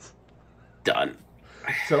 That's done.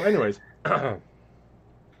 So, anyways,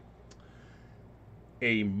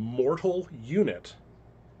 a mortal unit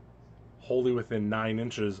wholly within 9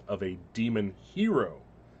 inches of a demon hero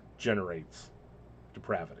generates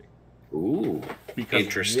depravity. Ooh, because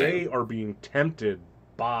interesting. They are being tempted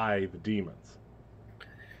by the demons.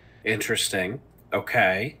 Interesting.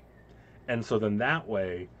 Okay. And so then that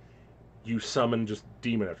way, you summon just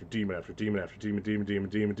demon after demon after demon after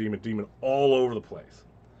demon all over the place.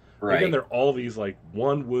 Right. Again, they're all these like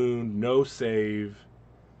 1 wound, no save.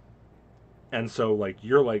 And so like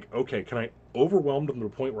you're like, okay, can I overwhelm them to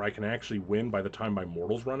the point where I can actually win by the time my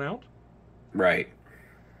mortals run out? Right.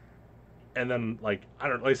 And then like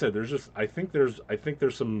like I said, I think there's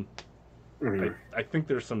some I think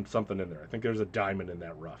there's something in there. I think there's a diamond in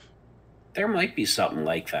that rough. There might be something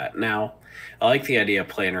like that. Now, I like the idea of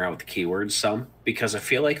playing around with the keywords some because I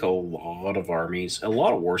feel like a lot of armies, a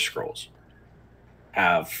lot of war scrolls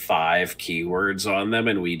have 5 keywords on them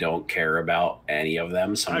and we don't care about any of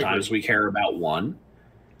them. Sometimes we care about one.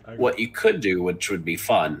 What you could do, which would be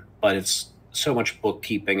fun, but it's so much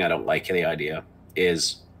bookkeeping, I don't like the idea,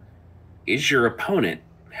 is your opponent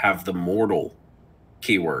have the mortal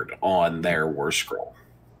keyword on their war scroll?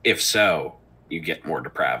 If so, you get more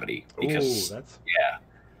depravity because yeah.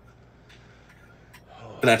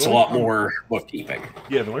 But that's a lot more bookkeeping.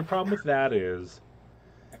 Yeah, the only problem with that is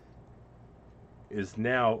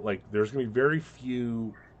now, like, there's going to be very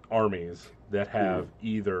few armies that have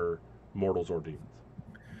either mortals or demons.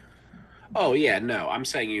 Oh, yeah, no. I'm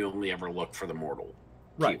saying you only ever look for the mortal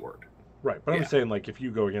keyword. Right, but I'm saying, like, if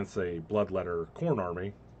you go against a Bloodletter Khorne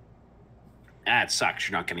army... That sucks.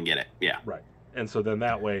 You're not going to get it. Yeah. Right. And so then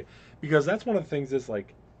that way... Because that's one of the things is,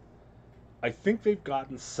 like, I think they've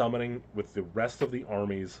gotten summoning with the rest of the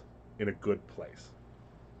armies in a good place.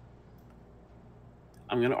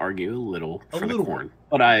 I'm going to argue a little for the Khorne,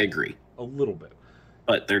 but I agree. A little bit.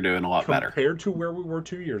 But they're doing a lot better. Compared to where we were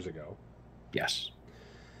 2 years ago. Yes.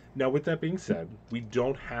 Now, with that being said, we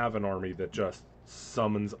don't have an army that just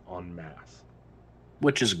summons en masse.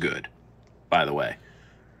 Which is good, by the way.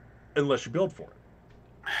 Unless you build for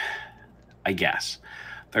it. I guess.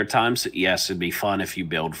 There are times that, yes, it'd be fun if you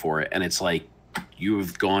build for it, and it's like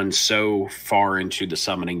you've gone so far into the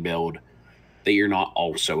summoning build that you're not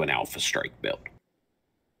also an Alpha Strike build.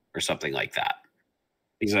 Or something like that.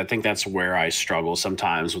 Because I think that's where I struggle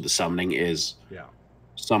sometimes with the summoning is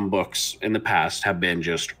some books in the past have been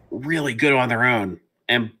just really good on their own.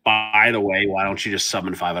 And by the way, why don't you just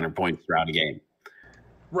summon 500 points throughout a game?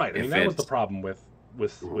 Right. I mean, that was the problem with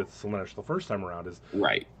Slaanesh the first time around is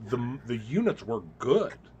the units were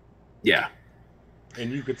good. Yeah.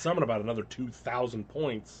 And you could summon about another 2,000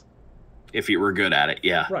 points. If you were good at it,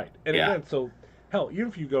 yeah. Right. And again, so... Hell, even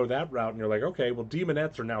if you go that route and you're like, okay, well,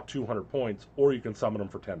 Demonettes are now 200 points, or you can summon them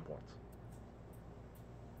for 10 points.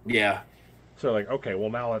 Yeah. So, like, okay, well,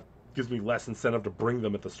 now it gives me less incentive to bring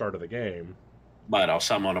them at the start of the game. But I'll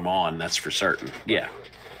summon them on, that's for certain. Yeah.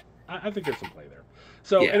 I think there's some play there.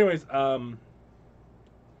 So, anyways, I'm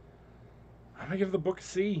going to give the book a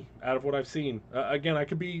C out of what I've seen. Again, I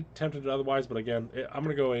could be tempted otherwise, but again, I'm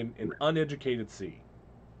going to go in an uneducated C.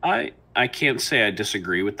 I can't say I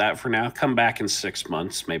disagree with that for now. Come back in 6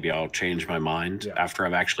 months. Maybe I'll change my mind after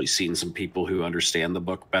I've actually seen some people who understand the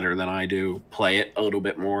book better than I do play it a little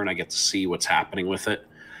bit more and I get to see what's happening with it.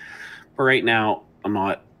 But right now, I'm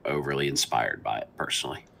not overly inspired by it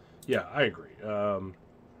personally. Yeah, I agree. So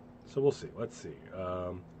we'll see. Let's see.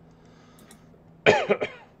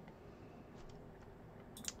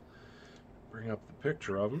 Bring up the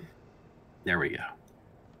picture of him. There we go.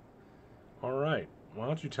 All right. Why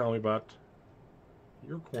don't you tell me about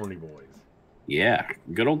your corny boys? Yeah,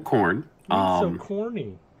 good old Khorne. So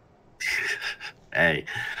corny. Hey,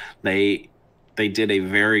 they did a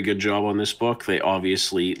very good job on this book. They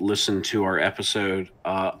obviously listened to our episode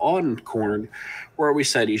on Khorne, where we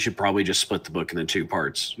said you should probably just split the book into 2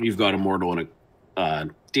 parts. You've got a mortal and a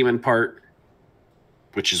demon part,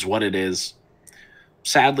 which is what it is.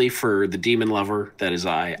 Sadly for the demon lover, that is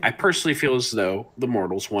I personally feel as though the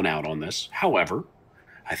mortals won out on this. However,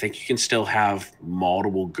 I think you can still have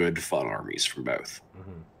multiple good fun armies from both.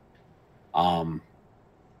 Mm-hmm.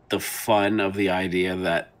 The fun of the idea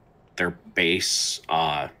that their base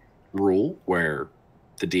rule, where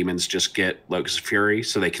the demons just get Locust of Fury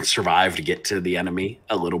so they can survive to get to the enemy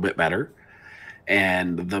a little bit better.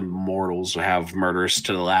 And the mortals have Murderous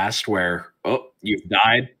to the Last, where, oh, you've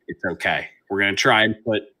died, it's okay. We're going to try and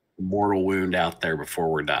put mortal wound out there before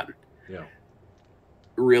we're done. Yeah.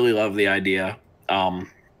 Really love the idea.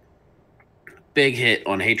 Big hit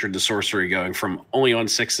on Hatred to Sorcery, going from only on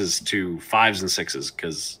 6s to 5s and 6s,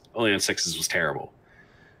 because only on 6s was terrible.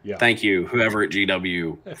 Yeah. Thank you, whoever at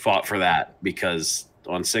GW fought for that, because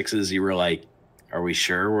on 6s you were like, are we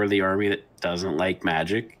sure we're the army that doesn't like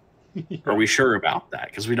magic? Yeah. Are we sure about that?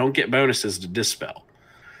 Because we don't get bonuses to Dispel.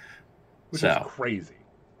 Which is crazy.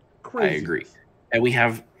 Crazy. I agree. And we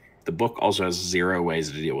have, the book also has 0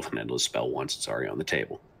 ways to deal with an endless spell once it's already on the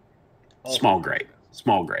table. Small great.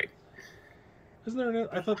 Small great. Isn't there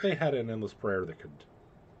I thought they had an endless prayer that could...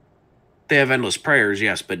 They have endless prayers,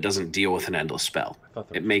 yes, but it doesn't deal with an endless spell.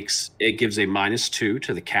 It gives a -2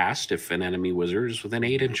 to the cast if an enemy wizard is within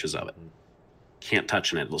 8 inches of it. Can't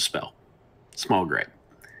touch an endless spell. Small great.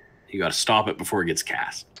 You got to stop it before it gets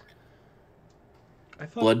cast.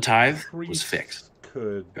 Blood Tithe was fixed.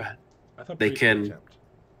 Go ahead. I thought they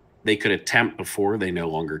could attempt before they no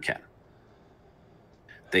longer can.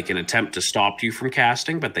 They can attempt to stop you from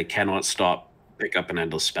casting, but they cannot pick up an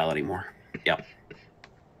endless spell anymore. Yep.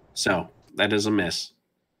 So that is a miss.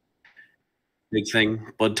 Big thing,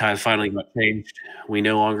 blood tithe finally got changed. We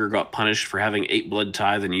no longer got punished for having 8 blood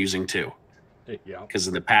tithe and using 2. Yeah. Because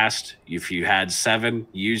in the past, if you had 7,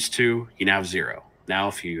 use 2, you now have 0. Now,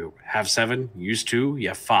 if you have 7, use 2, you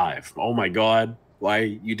have 5. Oh my God! Why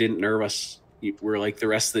you didn't nerf us? We're like the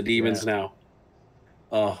rest of the demons now.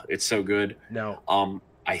 Oh, it's so good. Now,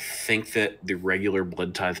 I think that the regular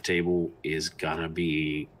blood tithe table is gonna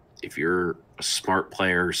be, if you're a smart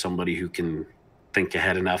player, somebody who can think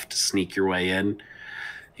ahead enough to sneak your way in,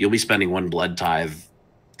 you'll be spending 1 blood tithe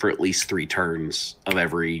for at least 3 turns of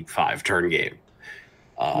every 5-turn game.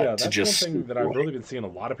 Yeah, that's one thing that I've really been seeing a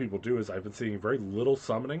lot of people do is I've been seeing very little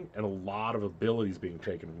summoning and a lot of abilities being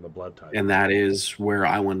taken from the blood tithe. And that is where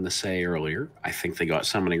I wanted to say earlier, I think they got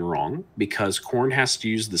summoning wrong, because Khorne has to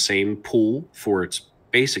use the same pool for its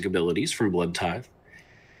basic abilities from blood tithe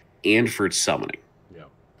and for its summoning. Yeah.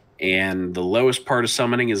 And the lowest part of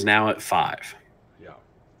summoning is now at 5. Yeah.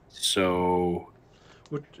 So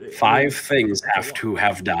 5 things have to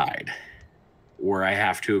have died, or I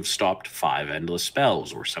have to have stopped 5 endless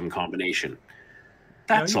spells or some combination.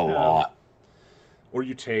 That's a lot. Or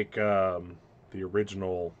you take the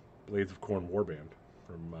original Blades of Khorne warband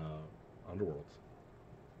from Underworlds.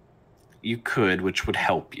 You could, which would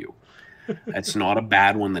help you. It's not a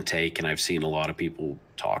bad one to take, and I've seen a lot of people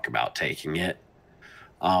talk about taking it.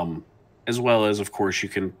 As well as, of course, you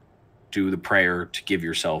can do the prayer to give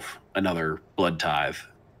yourself another blood tithe.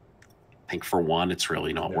 I think for 1, it's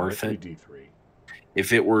really not worth it. D3.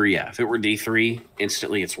 If it were D3,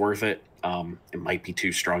 instantly it's worth it. It might be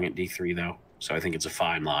too strong at D3 though, so I think it's a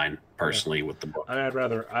fine line personally with the book. I'd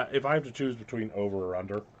rather, if I have to choose between over or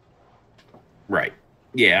under. Right.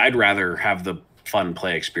 Yeah, I'd rather have the fun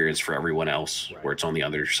play experience for everyone else, where it's on the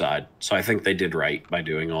other side. So I think they did right by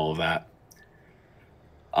doing all of that.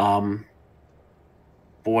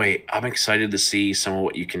 Boy, I'm excited to see some of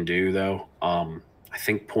what you can do though. I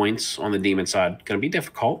think points on the demon side going to be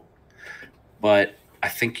difficult, but I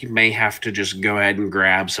think you may have to just go ahead and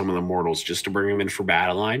grab some of the mortals just to bring them in for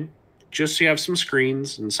battle line, just so you have some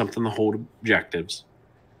screens and something to hold objectives.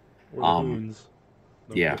 Or the hoons.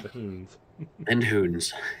 Yeah. The hoons. And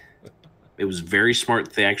hoons. It was very smart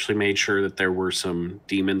that they actually made sure that there were some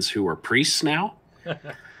demons who are priests now.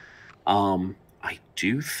 I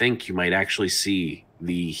do think you might actually see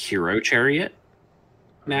the hero chariot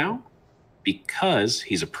now, because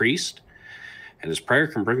he's a priest, and his prayer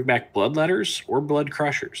can bring back bloodletters or blood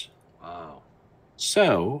crushers. Wow.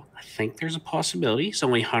 So I think there's a possibility. It's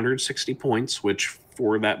only 160 points, which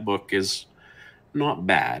for that book is not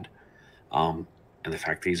bad. And the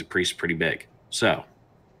fact that he's a priest is pretty big. So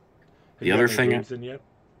the other thing in yet?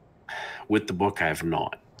 With the book, I have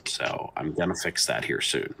not. So I'm going to fix that here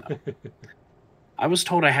soon. I was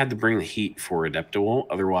told I had to bring the heat for AdeptiWon't.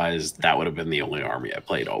 Otherwise, that would have been the only army I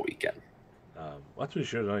played all weekend. That's what you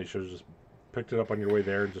should have done. You should have just picked it up on your way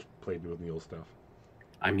there and just played with Neil stuff.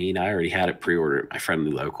 I mean, I already had it pre-ordered at my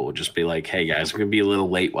friendly local. Just be like, hey, guys, I'm going to be a little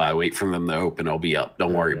late while I wait for them to open. I'll be up.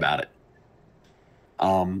 Don't worry about it.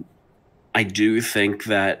 I do think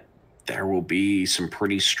that there will be some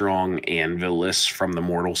pretty strong anvil lists from the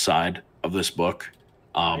mortal side of this book.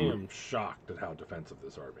 I am shocked at how defensive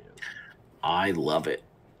this army is. I love it.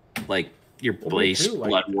 Like, your Blaze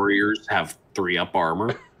Blood Warriors have 3-up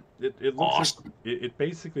armor. It looks awesome. It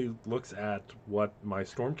basically looks at what my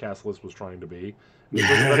Stormcast list was trying to be.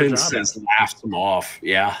 And says laughs them off.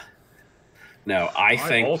 Yeah. No, I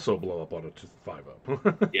think also blow up on a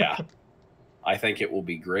 5-up. Yeah. I think it will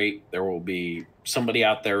be great. There will be somebody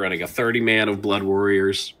out there running a 30-man of Blood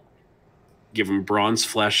Warriors. Give them bronze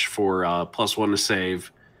flesh for +1 to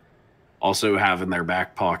save. Also have in their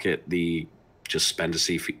back pocket the just spend a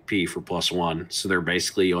CP for +1. So they're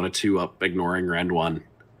basically on a 2-up, ignoring Rend 1.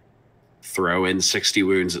 Throw in 60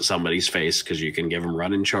 wounds at somebody's face, because you can give them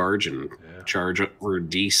run and charge and charge for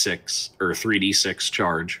D6 or 3D6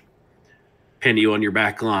 charge. Pin you on your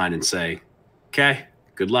back line and say, okay,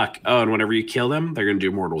 good luck. Oh, and whenever you kill them, they're going to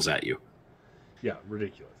do mortals at you. Yeah,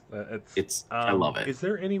 ridiculous. I love it. Is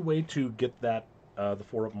there any way to get that the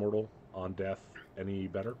 4-up mortal on death any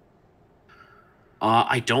better?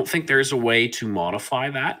 I don't think there's a way to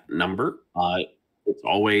modify that number. It's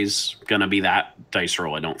always going to be that dice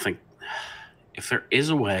roll. I don't think. If there is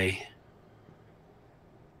a way,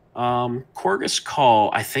 Korgus Call,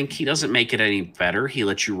 I think he doesn't make it any better. He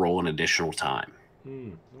lets you roll an additional time,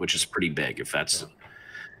 which is pretty big. If that's,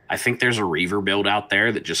 I think there's a Reaver build out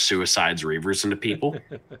there that just suicides Reavers into people,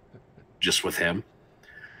 just with him.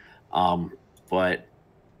 But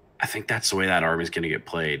I think that's the way that army is going to get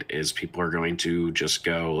played. Is people are going to just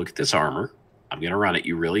go, look at this armor. I'm going to run at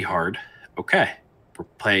you really hard. Okay, we're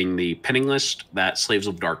playing the pinning list that Slaves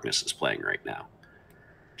of Darkness is playing right now,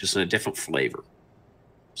 just in a different flavor.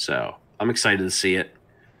 So I'm excited to see it.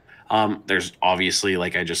 There's obviously,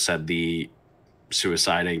 like I just said, the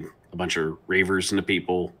suiciding a bunch of ravers into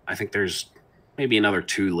people. I think there's maybe another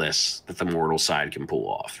 2 lists that the mortal side can pull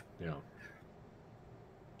off. Yeah.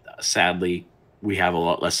 Sadly, we have a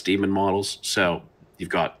lot less demon models. So you've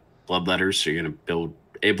got bloodletters. So you're going to build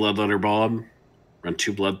a bloodletter bomb, run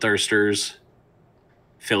 2 bloodthirsters,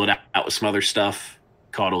 fill it out with some other stuff,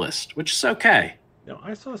 call it a list, which is okay. Now,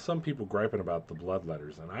 I saw some people griping about the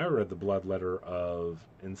bloodletters, and I read the bloodletter of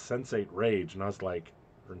Insensate Rage, and I was like,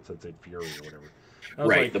 or Insensate Fury or whatever.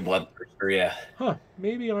 Right, like, the bloodthirster, yeah. Huh,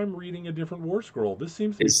 maybe I'm reading a different war scroll. This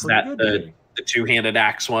seems to be Is pretty that good to me. the 2-handed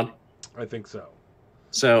axe one? I think so.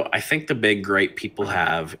 So I think the big gripe people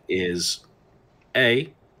have is,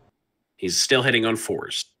 A, he's still hitting on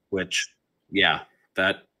 4s, which, yeah,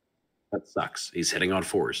 that sucks. He's hitting on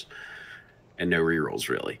 4s and no rerolls,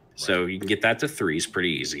 really. Right. So you can get that to 3s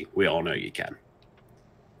pretty easy. We all know you can.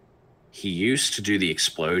 He used to do the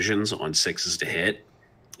explosions on 6s to hit,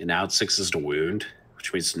 and now it's 6s to wound,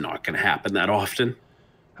 which means it's not going to happen that often.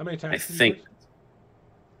 How many times? I think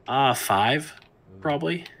 5,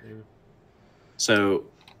 probably. Yeah. So,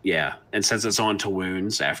 yeah. And since it's on to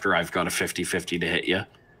wounds after I've got a 50-50 to hit you,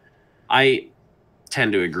 I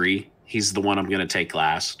tend to agree. He's the one I'm going to take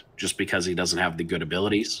last just because he doesn't have the good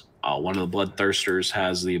abilities. One of the Bloodthirsters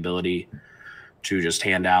has the ability to just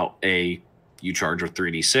hand out a you charge with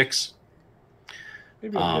 3d6.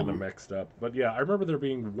 Maybe I'm getting them mixed up. But yeah, I remember there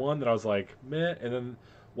being one that I was like, meh, and then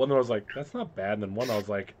one that I was like, that's not bad, and then one that I was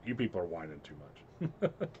like, you people are whining too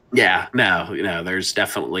much. Yeah, no, there's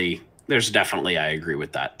definitely, I agree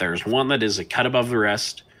with that. There's one that is a cut above the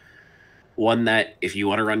rest. One that, if you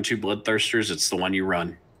want to run 2 Bloodthirsters, it's the one you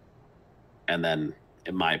run. And then,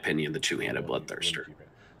 in my opinion, the 2-handed Bloodthirster.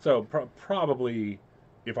 So probably,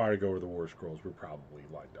 if I were to go over the War Scrolls, we're probably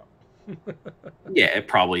lined up. Yeah,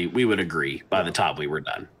 we would agree by the time we were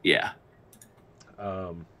done. Yeah.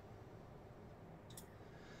 How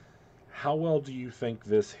well do you think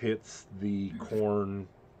this hits the Khorne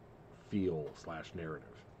feel / narrative?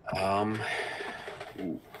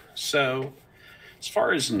 So as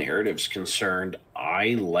far as narrative's concerned,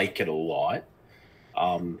 I like it a lot.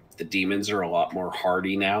 The demons are a lot more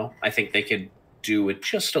hardy now. I think they could do it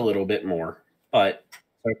just a little bit more, but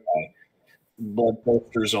okay.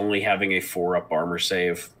 Bloodthirsters only having a 4-up armor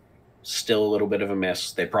save, still a little bit of a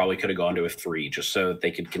miss. They probably could have gone to a 3 just so that they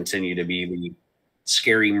could continue to be the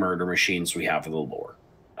scary murder machines we have in the lore.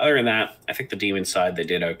 Other than that, I think the demon side they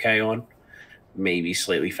did okay on. Maybe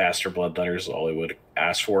slightly faster bloodletters is all I would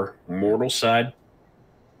ask for. Mortal side,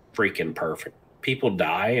 freaking perfect. People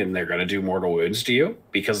die and they're going to do mortal wounds to you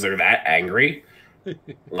because they're that angry.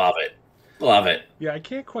 Love it. Love it. Yeah, I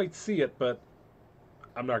can't quite see it, but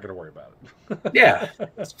I'm not going to worry about it. Yeah,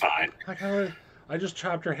 it's fine. I just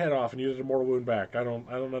chopped your head off and you did a mortal wound back. I don't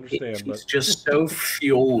understand. He's just so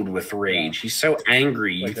fueled with rage. He's so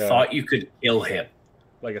angry. You thought you could kill him.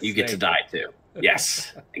 Like you get to die too.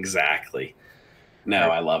 Yes, exactly. No,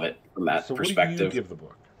 I love it from that perspective. What do you give the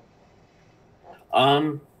book?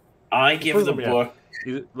 I give the book.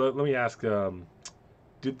 Let me ask.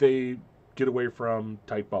 Did they get away from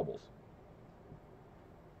tight bubbles?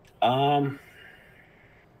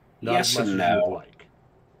 Yes and no.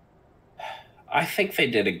 I think they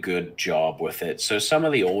did a good job with it. So some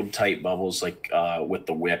of the old tight bubbles, like with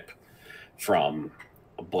the whip from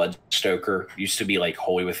Bloodstoker, used to be like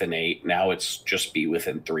wholly within 8. Now it's just be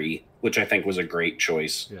within 3, which I think was a great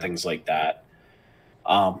choice. Yeah. Things like that.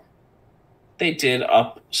 They did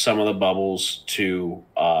up some of the bubbles to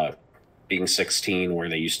being 16, where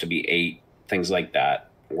they used to be 8. Things like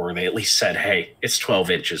that, where they at least said, "Hey, it's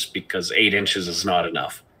 12 inches because 8 inches is not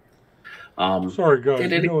enough." Sorry,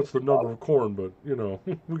 guys. You know it's the number of Khorne, but you know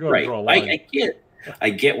we got to draw a line. I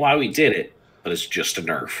get why we did it, but it's just a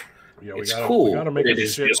nerf. Yeah, it's cool. We gotta make it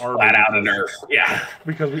is just flat out a nerf. Yeah,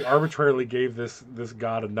 because we arbitrarily gave this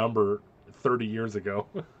god a number 30 years ago.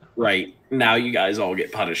 Right now, you guys all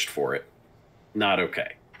get punished for it. Not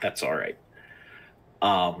okay. That's all right.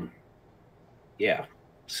 Yeah.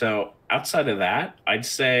 So outside of that, I'd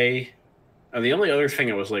say. The only other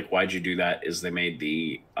thing I was like, why'd you do that, is they made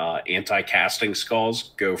the anti-casting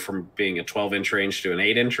skulls go from being a 12-inch range to an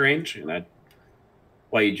 8-inch range. And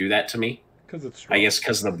why you do that to me? Because it's strong. I guess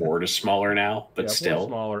because the board is smaller now, but still.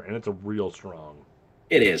 Smaller, and it's a real strong.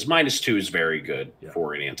 It is. -2 is very good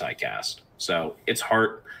for an anti-cast. So it's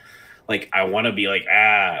hard. Like, I want to be like,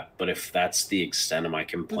 but if that's the extent of my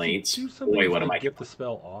complaints, Does it do something boy, if what am they I get the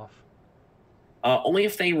complaining? spell off? Only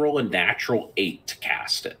if they roll a natural 8 to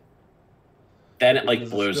cast it. Then it Okay, like does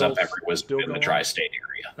the blows up spell every wizard still in the go off? tri-state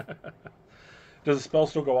area. Does the spell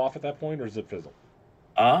still go off at that point, or does it fizzle?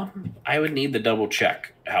 I would need to double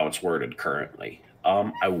check how it's worded currently.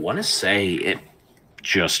 I want to say it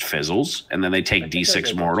just fizzles, and then they take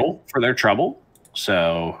D6 mortal for their trouble.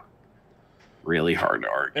 So, really hard to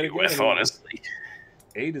argue with, honestly.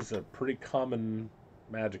 8 is a pretty common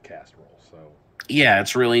magic cast roll, so yeah,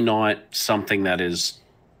 it's really not something that is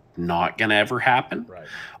not going to ever happen. right.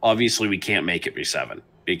 Obviously, we can't make it be 7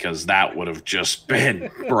 because that would have just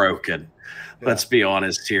been broken. Yeah. Let's be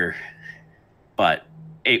honest here. But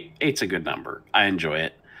 8's a good number. I enjoy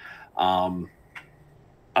it. Oh,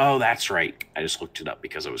 that's right. I just looked it up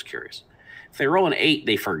because I was curious. If they roll an 8,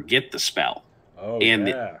 they forget the spell. Oh, and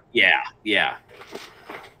yeah.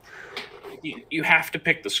 You have to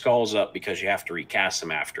pick the skulls up because you have to recast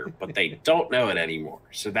them after, but they don't know it anymore.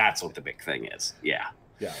 So that's what the big thing is. Yeah.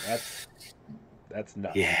 Yeah, that's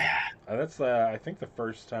nuts. Yeah. That's I think the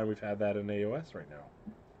first time we've had that in AOS right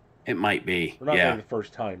now. It might be. We're not really the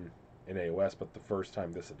first time in AOS, but the first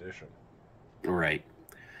time this edition. Right.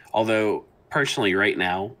 Although, personally, right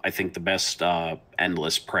now, I think the best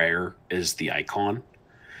endless prayer is the icon,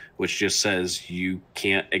 which just says you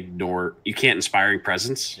can't inspiring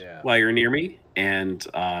presence while you're near me. And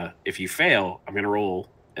if you fail, I'm going to roll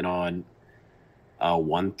it on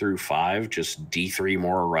 1 through 5, just D3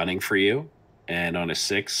 more running for you. And on a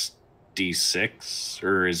 6, D6,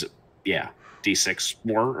 or is it, D6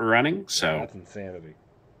 more running. So that's insanity.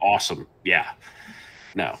 Awesome. Yeah.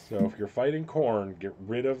 No. So if you're fighting Khorne, get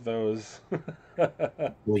rid of those.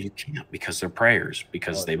 Well, you can't because they're prayers,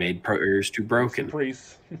 because they made prayers too broken.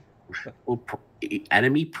 Priests. Well,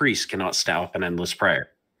 enemy priests cannot stop an endless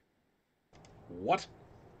prayer. What?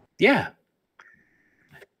 Yeah.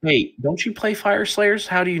 Hey, don't you play Fire Slayers?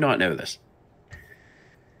 How do you not know this?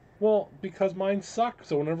 Well, because mine suck.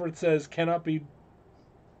 So whenever it says cannot be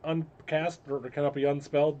uncast or cannot be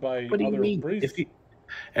unspelled by other priests.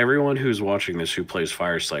 Everyone who's watching this who plays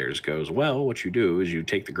Fire Slayers goes, well, what you do is you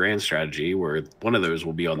take the grand strategy where one of those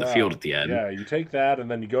will be on the field at the end. Yeah, you take that and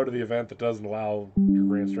then you go to the event that doesn't allow your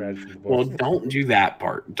grand strategy. Well, don't do that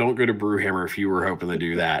part. Don't go to Brewhammer if you were hoping to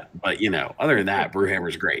do that. But, other than that,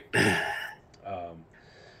 Brewhammer's great.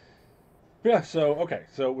 Yeah, so, okay.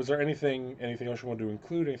 So was there anything else you wanted to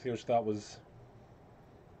include? Anything else you thought was...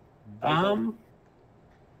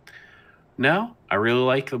 No, I really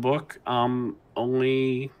like the book.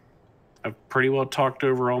 Only I've pretty well talked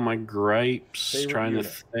over all my gripes. Favorite unit.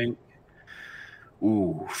 To think.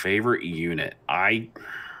 Ooh, favorite unit. Blood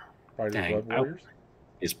Warriors?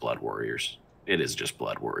 It's Blood Warriors. It is just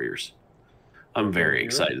Blood Warriors. I'm very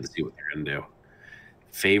excited to see what they're gonna do.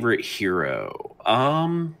 Favorite hero.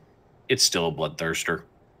 It's still a Bloodthirster.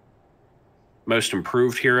 Most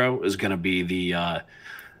improved hero is gonna be the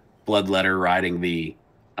Bloodletter riding the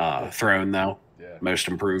throne, though. Yeah. Most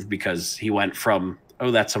improved, because he went from,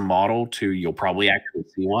 that's a model, to you'll probably actually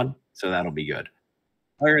see one. So that'll be good.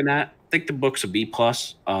 Other than that, I think the book's a B+. Not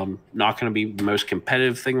going to be the most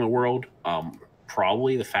competitive thing in the world.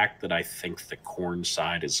 Probably the fact that I think the Khorne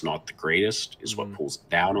side is not the greatest is what pulls it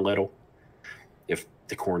down a little. If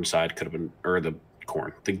the Khorne side could have been, or the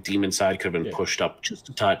demon side could have been pushed up just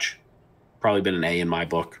a touch, probably been an A in my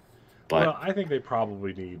book. But well, I think they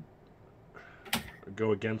probably need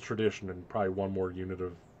go against tradition and probably one more unit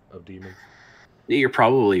of demons. You're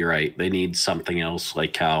probably right. They need something else,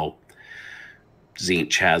 like how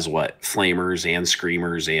Tzeentch has flamers and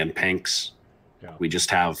screamers and pinks. Yeah. We just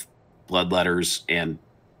have bloodletters and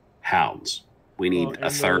hounds. We need a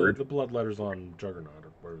third. The bloodletters on Juggernaut,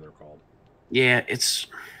 or whatever they're called. Yeah,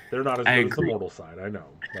 they're not as good as the mortal side, I know.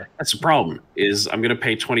 That's the problem, is I'm going to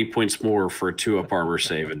pay 20 points more for a 2-up armor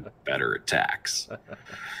save and better attacks.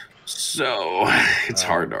 So it's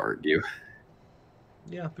hard to argue.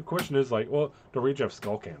 Yeah, the question is the Reach have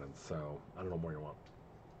skull cannons, so I don't know what more you want.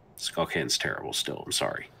 Skull cannon's terrible still, I'm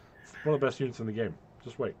sorry. It's one of the best units in the game.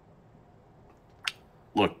 Just wait.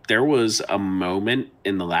 Look, there was a moment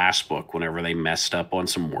in the last book whenever they messed up on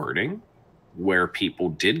some wording where people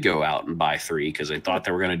did go out and buy 3 because they thought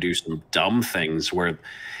they were going to do some dumb things where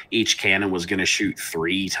each cannon was going to shoot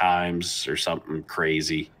 3 times or something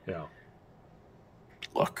crazy. Yeah.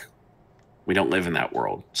 Look, we don't live in that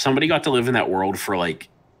world. Somebody got to live in that world for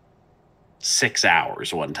 6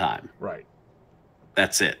 hours one time. Right.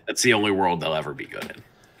 That's it. That's the only world they'll ever be good in.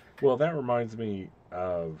 Well, that reminds me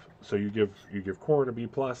of, so you give Khorne a B+.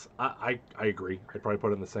 I agree. I'd probably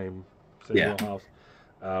put it in the same wheelhouse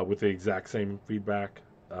with the exact same feedback.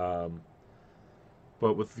 Um,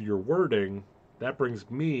 but with your wording, that brings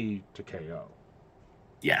me to KO.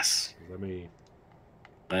 Yes.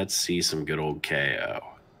 Let's see some good old KO.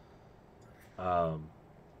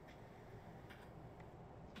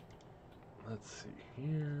 Let's see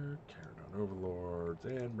here. Carry on Overlords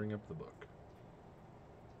and bring up the book.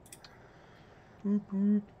 Boop,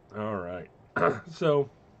 boop. All right. So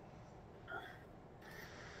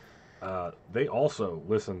they also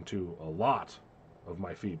listen to a lot of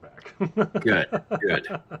my feedback. Good.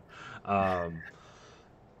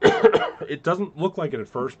 It doesn't look like it at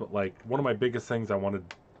first, but like one of my biggest things I wanted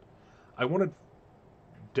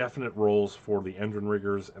definite roles for the engine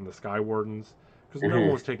riggers and the sky wardens, because no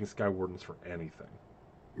one was taking sky wardens for anything.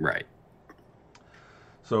 Right.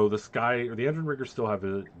 So the engine riggers still have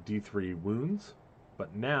a D3 wounds,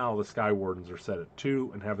 but now the sky wardens are set at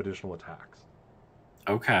 2 and have additional attacks.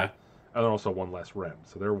 Okay. And then also 1 less rem,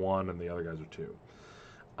 so they're 1 and the other guys are 2.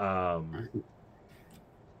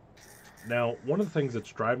 Now, one of the things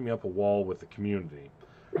that's driving me up a wall with the community,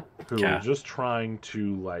 who are just trying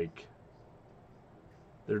to, like,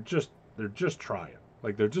 they're just trying.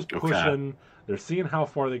 Like, they're just pushing. They're seeing how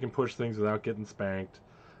far they can push things without getting spanked.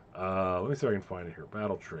 Let me see if I can find it here.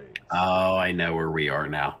 Battle trades. Oh, I know where we are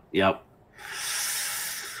now. Yep.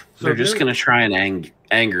 So they're just going to try and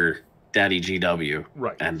anger Daddy GW.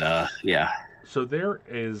 Right. And, yeah. So there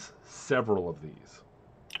is several of these.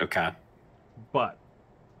 Okay. But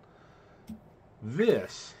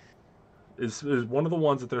this is one of the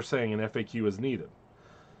ones that they're saying an FAQ is needed.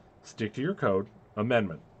 Stick to your code.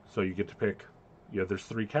 Amendment. So you get to pick, there's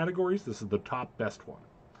 3 categories. This is the top best one.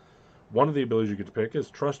 One of the abilities you get to pick is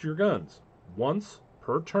trust your guns. Once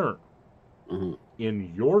per turn.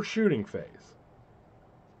 In your shooting phase,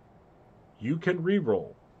 you can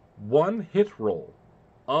reroll 1 hit roll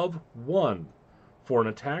of 1 for an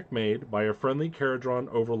attack made by a friendly Caradron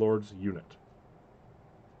Overlord's unit.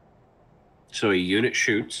 So a unit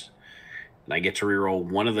shoots, and I get to reroll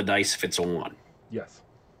 1 of the dice if it's a 1. Yes.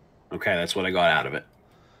 Okay, that's what I got out of it.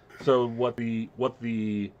 So but we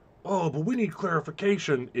need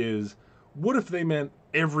clarification is, what if they meant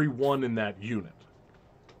every one in that unit?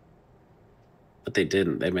 But they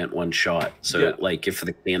didn't. They meant 1 shot. So, like, if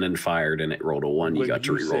the cannon fired and it rolled a 1, you got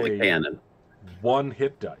to reroll the cannon. 1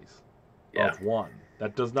 hit dice of 1.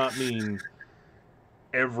 That does not mean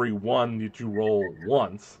every 1 that you roll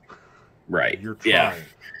once. Right. You're trying.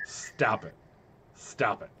 Stop it.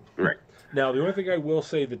 Right. Now, the only thing I will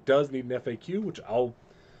say that does need an FAQ, which I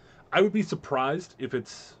would be surprised if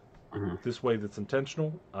it's this way that's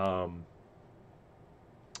intentional. And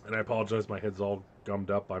I apologize, my head's all gummed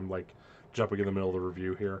up. I'm like jumping in the middle of the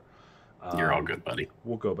review here. You're all good, buddy.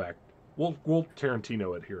 We'll go back. We'll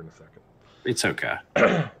Tarantino it here in a second. It's okay. Hit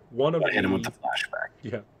him with the flashback.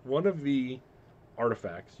 Yeah. One of the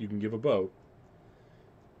artifacts you can give a boat.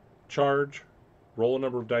 Charge, roll a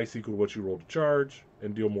number of dice equal to what you roll to charge,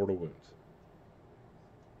 and deal mortal wounds.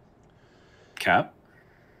 Cap?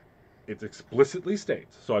 It explicitly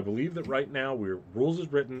states. So I believe that right now, rules is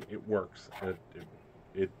written, it works.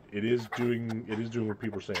 It is doing what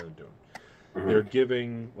people are saying they're doing. They're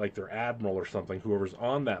giving, like, their admiral or something, whoever's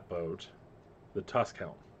on that boat, the Tusk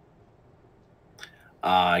Helm.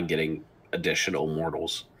 Getting additional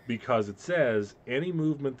mortals. Because it says any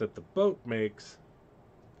movement that the boat makes,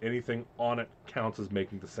 anything on it counts as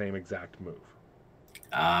making the same exact move.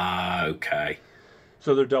 Okay.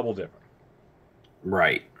 So they're double dipping.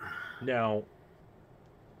 Right. Now,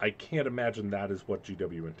 I can't imagine that is what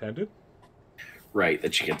GW intended. Right,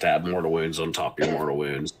 that you get to add mortal wounds on top of your mortal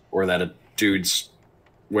wounds. Or that a dude's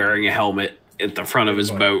wearing a helmet at the front of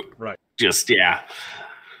his boat. Right. Just, yeah.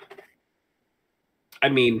 I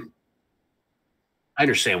mean, I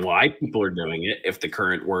understand why people are doing it if the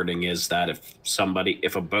current wording is that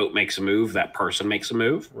if a boat makes a move, that person makes a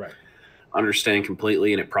move. Right. Understand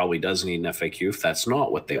completely, and it probably does need an FAQ if that's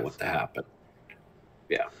not what they want to happen.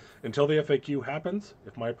 Yeah. Until the FAQ happens,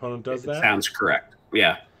 if my opponent does that. Sounds correct.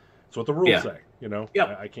 Yeah. It's what the rules say,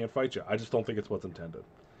 Yep. I can't fight you. I just don't think it's what's intended.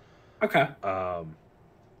 Okay. And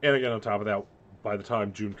again, on top of that, by the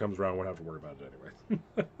time June comes around, we won't have to worry about it anyway.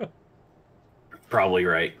 Probably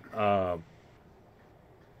right. But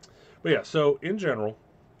yeah, so in general,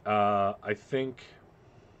 I think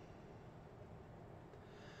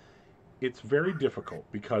it's very difficult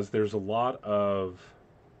because there's a lot of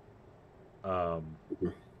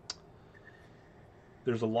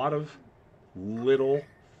little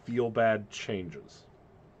feel-bad changes.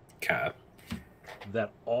 Okay.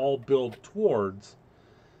 That all build towards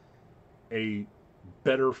a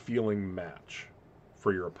better feeling match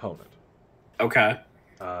for your opponent. Okay.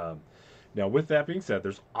 Now, with that being said,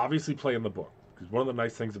 there's obviously play in the book. Because one of the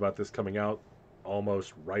nice things about this coming out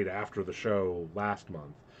almost right after the show last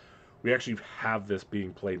month, we actually have this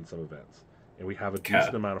being played in some events. And we have a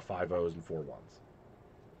decent amount of 5.0s and 4.1s.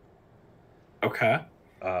 Okay.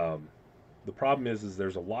 The problem is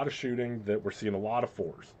there's a lot of shooting that we're seeing a lot of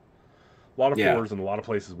 4s. A lot of 4s in a lot of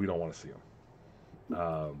places we don't want to see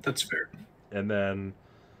them. That's fair. And then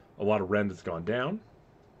a lot of rend has gone down.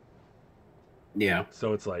 Yeah.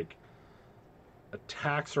 So it's like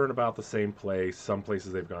attacks are in about the same place. Some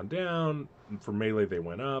places they've gone down. For melee, they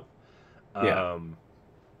went up.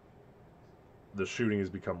 The shooting has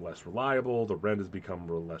become less reliable. The rend has become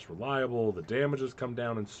less reliable. The damage has come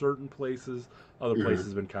down in certain places. Other places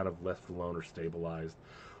have been kind of left alone or stabilized,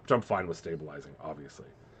 which I'm fine with stabilizing, obviously.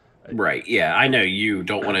 Right, yeah. I know you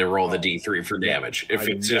don't want to roll the D3 for damage. If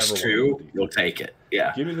it's just 2, you'll take it.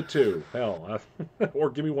 Yeah. Give me the 2. Hell. Or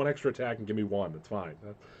give me 1 extra attack and give me 1. It's fine.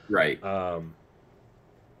 Right.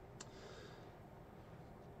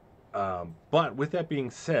 But with that being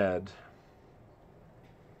said,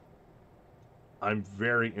 I'm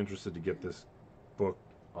very interested to get this book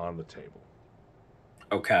on the table.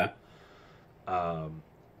 Okay.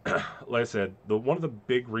 Like I said, one of the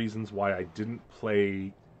big reasons why I didn't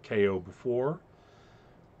play KO before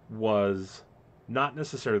was not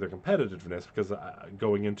necessarily the competitiveness, because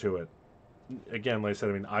going into it, again, like I said,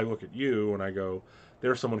 I mean, I look at you and I go,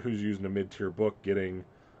 there's someone who's using a mid-tier book getting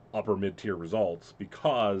upper mid-tier results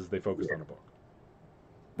because they focused on a book.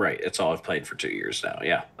 Right. It's all I've played for 2 years now.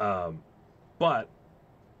 Yeah. But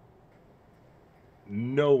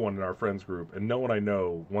no one in our friends group and no one I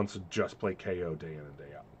know wants to just play KO day in and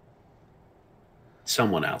day out.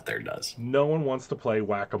 Someone out there does. No one wants to play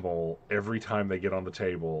whack-a-mole every time they get on the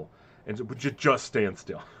table and would you just stand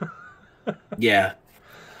still. Yeah.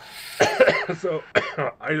 So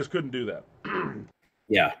I just couldn't do that.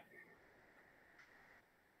 Yeah.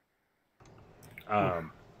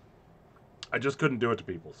 I just couldn't do it to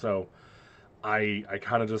people. So I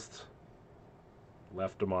kind of just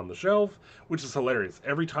left them on the shelf, which is hilarious.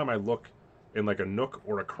 Every time I look in like a nook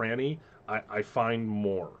or a cranny, I find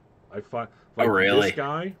more. I find like really? This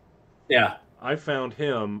guy. Yeah. I found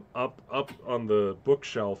him up on the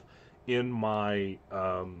bookshelf in my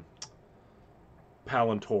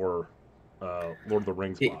Palantor Lord of the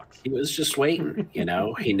Rings box. He was just waiting, you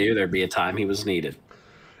know. He knew there'd be a time he was needed.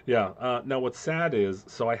 Yeah. Now what's sad is,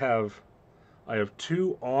 so I have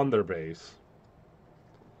 2 on their base.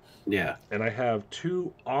 Yeah. And I have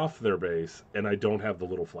 2 off their base, and I don't have the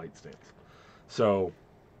little flight stands. So,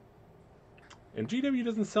 and GW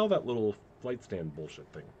doesn't sell that little flight stand bullshit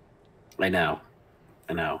thing. I know.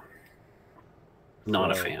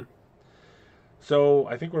 Not a fan. So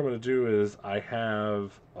I think what I'm going to do is I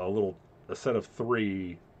have a set of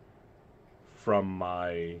 3 from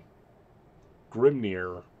my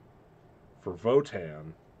Grimnir for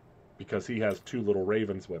Votan, because he has 2 little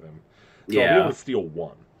ravens with him. So I'll be able to steal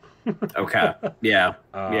 1. Okay. Yeah.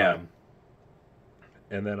 Yeah.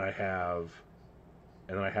 And then I have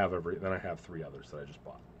 3 others that I just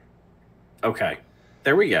bought. Okay.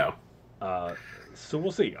 There we go. So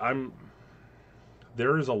we'll see.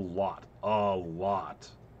 There is a lot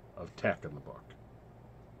of tech in the book.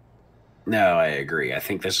 No, I agree. I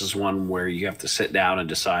think this is one where you have to sit down and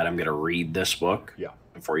decide, I'm going to read this book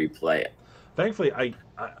before you play it. Thankfully, I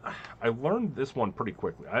learned this one pretty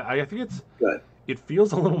quickly. I think it's good. It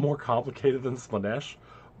feels a little more complicated than Slaanesh,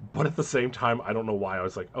 but at the same time, I don't know why. I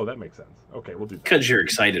was like, oh, that makes sense. Okay, we'll do that. Because you're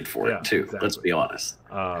excited for it, too. Exactly. Let's be honest.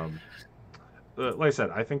 Like I said,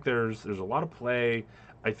 I think there's a lot of play.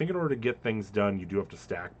 I think in order to get things done, you do have to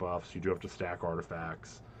stack buffs. You do have to stack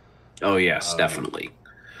artifacts. Oh, yes, definitely.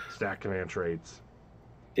 Stack command traits.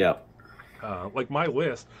 Yep. Like my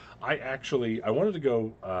list, I wanted to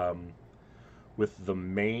go with the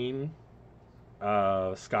main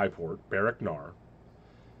Skyport, Barrack Nar,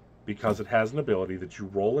 because it has an ability that you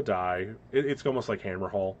roll a die. It's almost like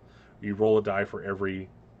Hammerhall. You roll a die for every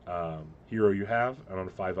hero you have, and on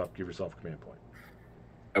a 5-up, give yourself a command point.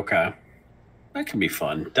 Okay. That can be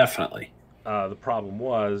fun, definitely. The problem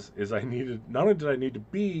is I needed, not only did I need to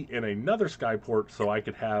be in another Skyport so I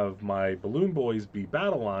could have my Balloon Boys be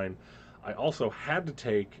battle line, I also had to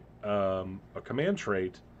take a command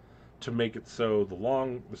trait to make it so the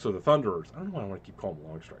Thunderers, I don't know why I want to keep calling them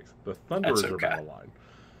Long Strikes, the Thunderers are battle line.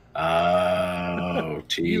 Oh,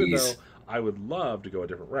 jeez. Even though I would love to go a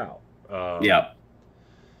different route.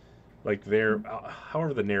 Like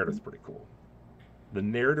however, the narrative's pretty cool. The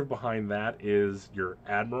narrative behind that is your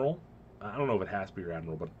Admiral. I don't know if it has to be your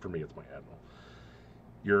Admiral, but for me, it's my Admiral.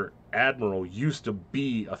 Your Admiral used to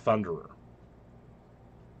be a Thunderer.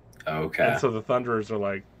 Okay. And so the Thunderers are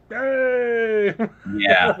like, Hey!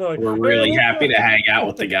 Yeah, Like, we're "Yeah, really we'll happy to count." hang out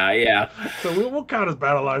with the guy. Yeah, So we'll count his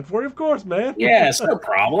battle line for you, of course, man. yeah, it's no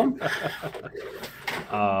problem.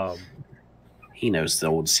 um, He knows the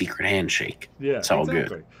old secret handshake. yeah, It's all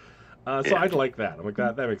good. exactly. So Yeah. I'd like that. I'm like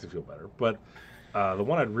that makes it feel better. But the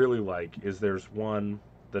one I'd really like is there's one.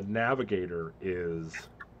 The navigator is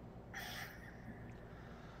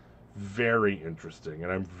very interesting,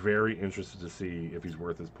 and I'm very interested to see if he's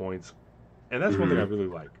worth his points. And that's one thing I really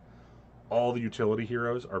like. All the utility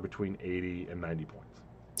heroes are between 80 and 90 points.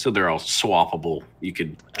 So they're all swappable. You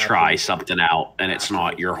could try something out, and it's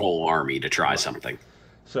not your whole army to try something.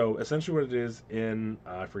 So essentially what it is in,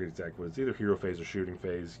 I forget exactly what it's, either hero phase or shooting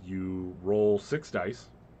phase, you roll 6 dice,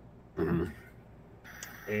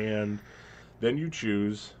 and then you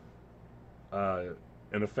choose an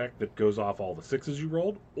effect that goes off all the 6s you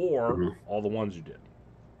rolled, or all the 1s you did.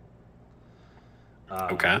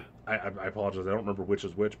 Okay. I apologize, I don't remember which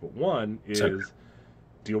is which, but one is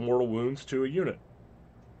deal mortal wounds to a unit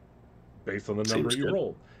based on the number you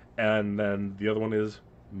rolled. And then the other one is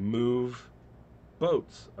move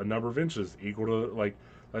boats a number of inches equal to, like,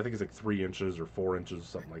 I think it's like 3 inches or 4 inches,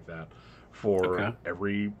 something like that, for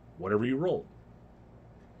every whatever you rolled.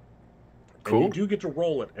 Cool. And you do get to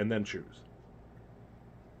roll it and then choose.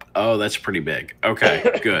 Oh, that's pretty big.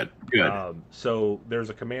 Okay, good. So there's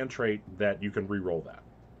a command trait that you can re-roll that.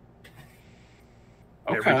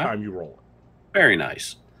 Okay. Every time you roll it. Very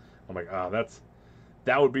nice. I'm like,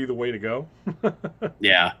 that would be the way to go.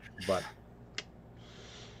 Yeah. But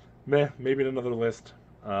maybe in another list.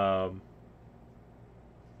 And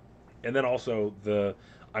then also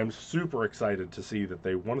I'm super excited to see that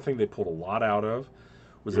one thing they pulled a lot out of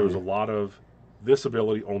was there was a lot of this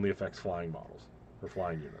ability only affects flying models or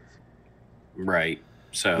flying units. Right.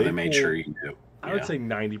 So they made sure you knew. I would say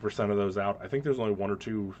 90% of those out. I think there's only 1 or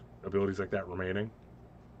 2 abilities like that remaining.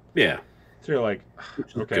 Yeah. So you're like,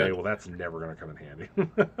 okay, well that's never going to come in handy.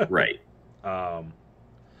 Right.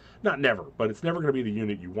 Not never, but it's never going to be the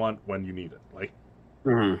unit you want when you need it. Like,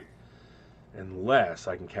 unless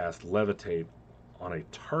I can cast Levitate on a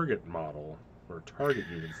target model or target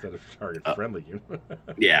unit instead of target friendly unit.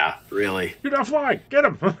 Yeah, really. You're not flying. Get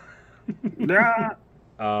him. Nah.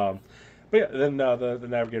 But yeah, then the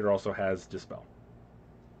navigator also has dispel.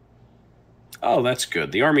 Oh, that's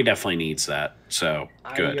good. The army definitely needs that. So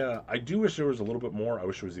good. I do wish there was a little bit more. I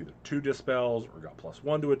wish it was either 2 dispels or got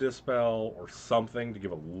 +1 to a dispel or something to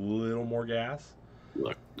give a little more gas.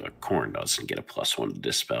 Look, Khorne doesn't get a +1 to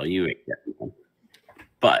dispel. You ain't getting one.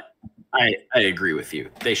 But I agree with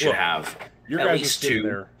you. They should have your at guys least are sitting 2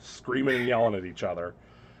 there screaming and yelling at each other,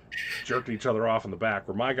 jerking each other off in the back.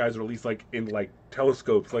 Where my guys are at least like in like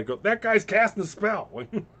telescopes, like that guy's casting a spell.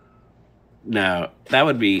 No, that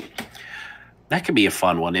could be a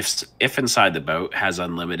fun one. If inside the boat has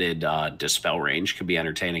unlimited dispel range, could be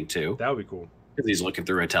entertaining too. That would be cool. Because he's looking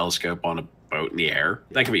through a telescope on a boat in the air.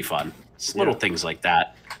 That could be fun. It's little things like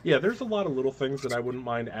that. Yeah, there's a lot of little things that I wouldn't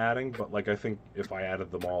mind adding, but like I think if I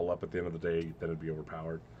added them all up at the end of the day, then it'd be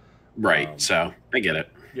overpowered. Right. So I get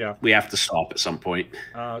it. Yeah. We have to stop at some point.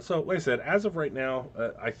 So like I said, as of right now,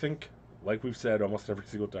 I think, like we've said almost every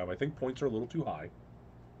single time, I think points are a little too high.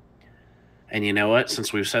 And you know what?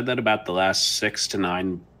 Since we've said that about the last 6 to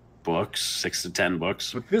 9 books, 6 to 10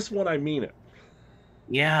 books. But this one, I mean it.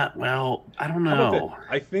 Yeah, well, I don't know.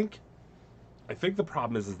 I think the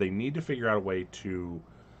problem is they need to figure out a way to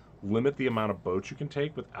limit the amount of boats you can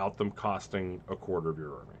take without them costing a quarter of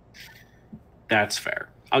your army. That's fair.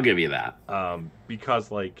 I'll give you that.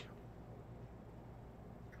 Because like,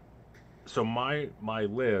 so my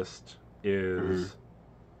list is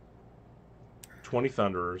 20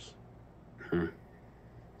 Thunderers,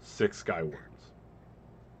 6 Sky Wardens.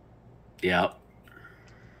 Yep.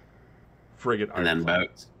 Frigate and then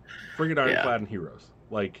boats. Frigate Ironclad and Heroes.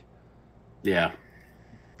 Like, yeah.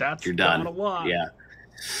 That's You're done. not a lot. Yeah.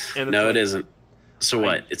 And no, it isn't. So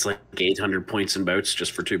what? It's like 800 points in boats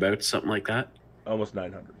just for 2 boats, something like that? Almost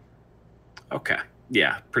 900. Okay.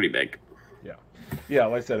 Yeah, pretty big. Yeah. Yeah,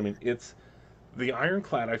 like I said, I mean, it's the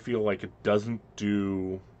Ironclad, I feel like it doesn't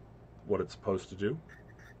do what it's supposed to do.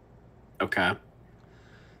 Okay.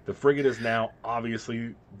 The frigate is now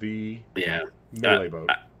obviously the melee boat.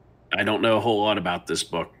 I don't know a whole lot about this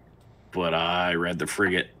book, but I read the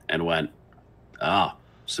frigate and went,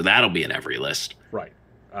 so that'll be in every list. Right.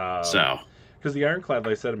 Because the Ironclad,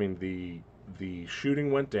 like I said, I mean, the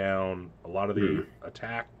shooting went down, a lot of the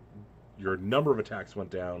your number of attacks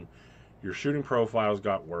went down, your shooting profiles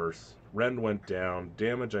got worse, rend went down,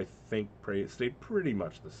 damage, I think, stayed pretty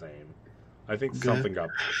much the same. I think I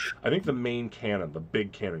think the main cannon, the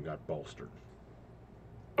big cannon, got bolstered.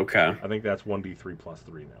 Okay. I think that's 1d3 plus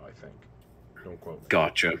 3 now, I think. Don't quote me.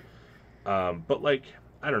 Gotcha. But, like,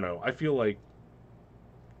 I don't know. I feel like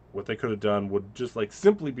what they could have done would just, like,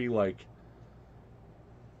 simply be, like,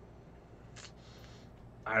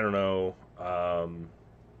 I don't know,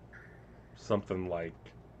 something like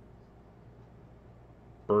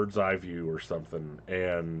bird's eye view or something,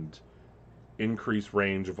 and increase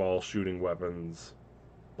range of all shooting weapons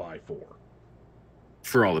by 4.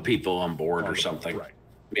 For all the people on board or the something. board, right.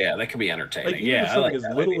 Yeah, that could be entertaining. Like, even yeah, something like as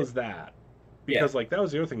that little idea. as that. Because, like, that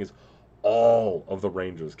was the other thing is all of the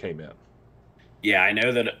ranges came in. Yeah, I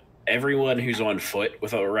know that everyone who's on foot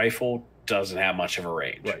with a rifle doesn't have much of a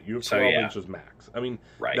range. Right, you have 12 inches max. I mean,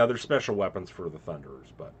 now there's special weapons for the Thunderers,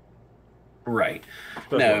 but... Right.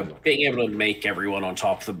 No, being able to make everyone on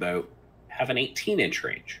top of the boat have an 18-inch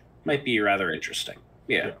range might be rather interesting.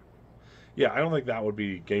 Yeah. Yeah, I don't think that would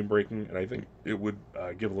be game-breaking, and I think it would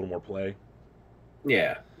give a little more play.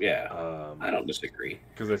 Yeah, yeah. I don't disagree.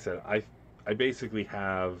 Because I said, I basically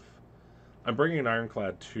have... I'm bringing an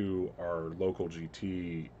Ironclad to our local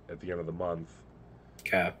GT at the end of the month.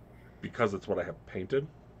 Okay. Because it's what I have painted,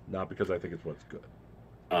 not because I think it's what's good.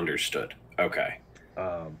 Understood. Okay.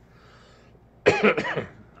 I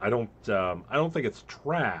don't think it's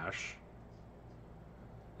trash.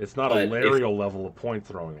 It's not a Lariel level of point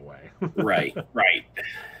throwing away. Right.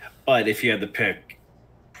 But if you had to pick,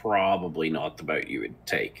 probably not the boat you would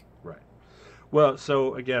take. Right. Well,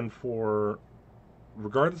 so again, for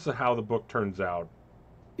regardless of how the book turns out,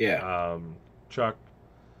 Chuck,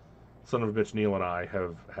 son of a bitch, Neil, and I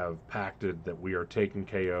have pacted that we are taking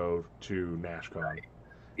KO to NashCon. Right.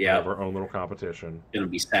 Yeah, have our own little competition. It'll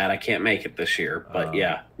be sad I can't make it this year, but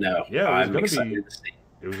I'm excited to see.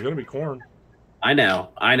 It was going to be Khorne. I know.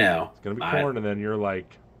 It's going to be Khorne, and then you're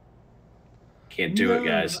like, can't do it,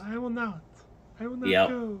 guys. I will not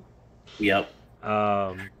go. Yep.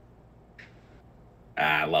 I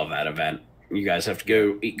love that event. You guys have to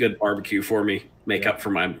go eat good barbecue for me, make up for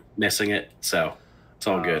my missing it. So it's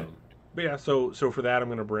all good. But yeah, so for that I'm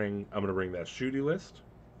gonna bring that shooty list.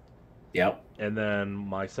 Yep. And then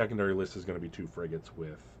my secondary list is gonna be 2 frigates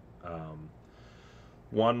with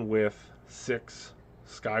one with 6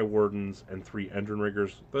 Sky Wardens and 3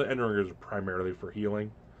 Endrinriggers. The Endrinriggers are primarily for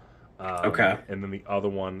healing. Okay. And then the other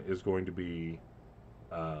one is going to be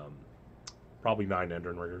probably 9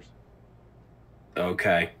 Endrinriggers.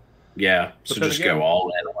 Okay. Yeah. So just go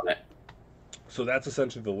all in on it. So that's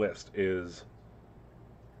essentially the list, is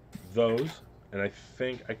those, and I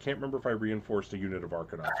can't remember if I reinforced a unit of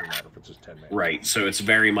Arcanauts or not, if it's just 10 man. Right. So it's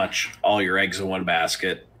very much all your eggs in one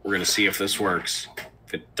basket. We're going to see if this works.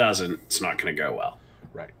 If it doesn't, it's not going to go well.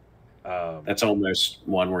 Right. That's almost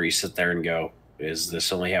one where you sit there and go, is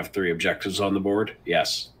this only have 3 objectives on the board?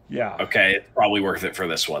 Yes. Yeah. Okay. It's probably worth it for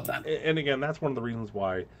this one then. And again, that's one of the reasons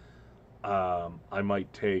why I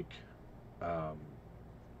might take...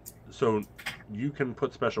 so you can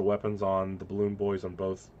put special weapons on the Balloon Boys on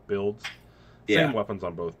both builds. Same weapons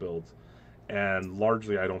on both builds. And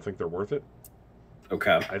largely, I don't think they're worth it.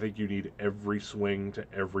 Okay. I think you need every swing to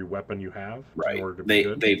every weapon you have in order to be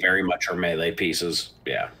good. They very much are melee pieces.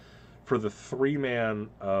 Yeah. For the 3-man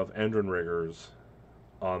of Endrinriggers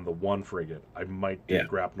on the 1 frigate, I might do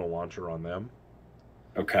grapnel launcher on them.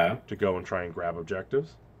 Okay. To go and try and grab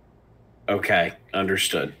objectives. Okay.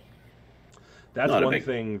 Understood. That's one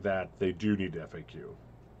thing that they do need to FAQ.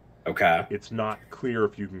 Okay. It's not clear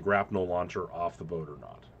if you can grapnel launcher off the boat or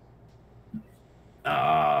not.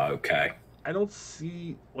 Okay. I don't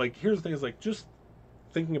see... Like, here's the thing, is like, just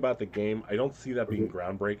thinking about the game, I don't see that being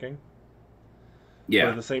groundbreaking. Yeah.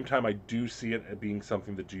 But at the same time, I do see it as being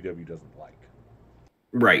something that GW doesn't like.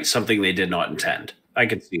 Right. Something they did not intend. I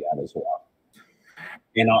could see that as well.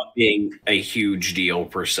 And not being a huge deal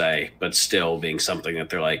per se, but still being something that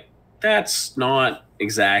they're like, that's not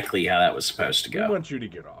exactly how that was supposed to go. We want you to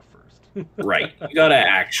get off first. Right. You got to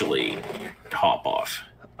actually hop off.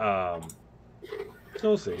 So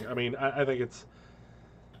we'll see. I mean, I think it's...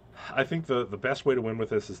 I think the best way to win with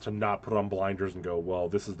this is to not put on blinders and go, well,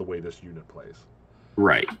 this is the way this unit plays.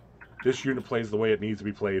 Right. This unit plays the way it needs to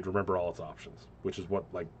be played. Remember all its options, which is what,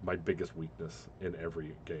 like, my biggest weakness in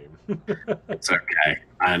every game. It's okay.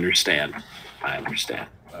 I understand.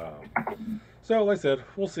 So, like I said,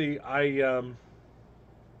 we'll see. I'm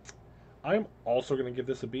also going to give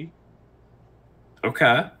this a B.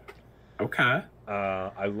 Okay.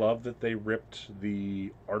 I love that they ripped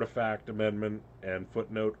the artifact amendment and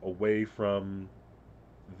footnote away from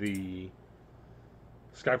the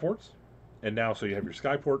Skyports. And now, so you have your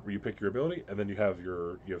Skyport where you pick your ability, and then you have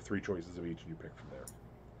 3 choices of each, and you pick from there.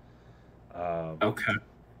 Okay.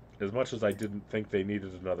 As much as I didn't think they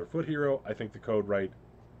needed another foot hero, I think the code right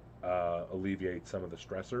alleviate some of the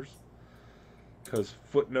stressors. Because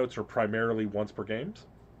footnotes are primarily once per games.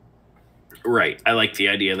 Right. I like the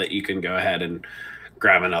idea that you can go ahead and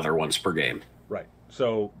grab another once per game. Right.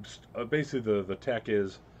 So basically the tech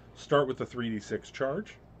is start with the 3d6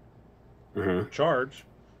 charge. Charge.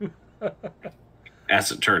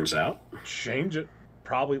 As it turns out. Change it.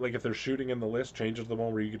 Probably, like, if they're shooting in the list, change it to the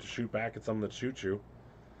one where you get to shoot back at someone that shoots you.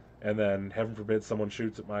 And then, heaven forbid, someone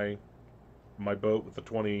shoots at my boat with the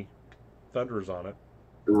 20 thunderers on it.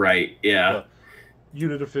 Right, yeah.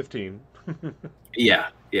 Unit of 15. Yeah.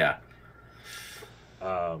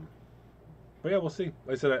 But yeah, we'll see.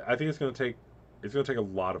 Like I said, I think it's going to take a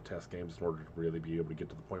lot of test games in order to really be able to get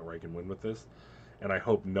to the point where I can win with this. And I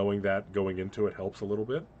hope knowing that going into it helps a little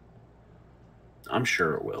bit. I'm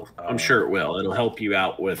sure it will. It'll help you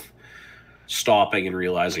out with stopping and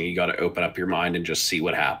realizing you got to open up your mind and just see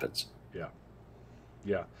what happens.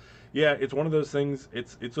 Yeah. It's one of those things.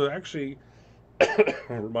 It's actually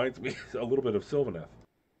reminds me a little bit of Sylvaneth.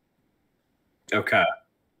 Okay.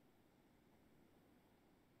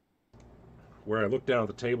 Where I look down at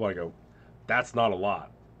the table, I go, "That's not a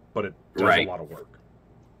lot, but it does a lot of work."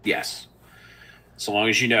 Yes. So long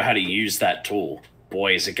as you know how to use that tool.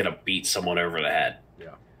 Boy, is it going to beat someone over the head.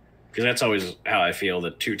 Yeah. Because that's always how I feel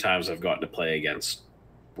the 2 times I've gotten to play against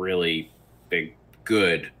really big,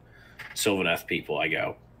 good Sylvaneth people. I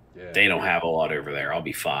go, they don't have a lot over there. I'll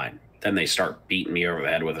be fine. Then they start beating me over the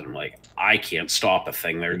head with it. I'm like, I can't stop a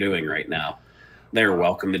thing they're doing right now. They're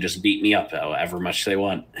welcome to just beat me up however much they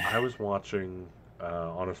want. I was watching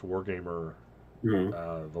Honest Wargamer,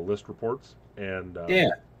 the list reports, and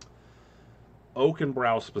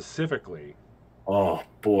Oakenbrow specifically. Oh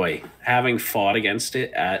boy, having fought against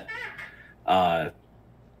it at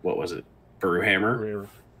what was it, Brewhammer?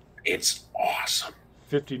 It's awesome.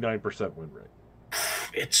 59% win rate.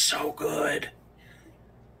 It's so good.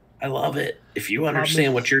 I love it. If you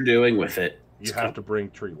understand what you're doing with it, you have to bring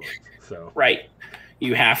Tree Lords. So right,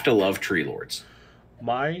 you have to love Tree Lords.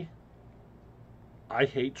 I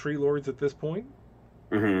hate Tree Lords at this point.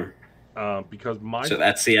 Because so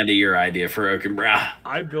that's the end of your idea for Oakenbrow.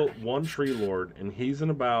 I built one Tree Lord, and he's in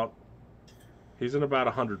about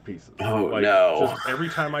 100 pieces. Oh, no! Just every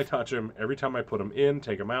time I touch him, every time I put him in,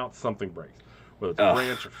 take him out, something breaks. Whether it's a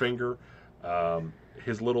branch, a finger,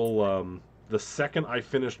 his little. The second I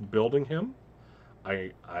finished building him,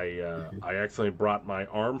 I accidentally brought my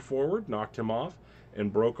arm forward, knocked him off,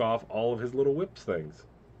 and broke off all of his little whips things.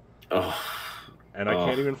 Oh. And I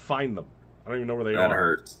can't even find them. I don't even know where they are. That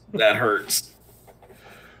hurts. That hurts.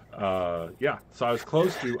 Yeah. So I was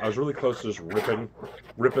really close to just ripping,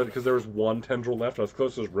 because there was one tendril left. I was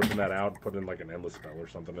close to just ripping that out and putting like an endless spell or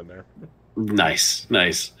something in there. Nice.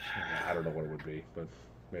 I don't know what it would be, but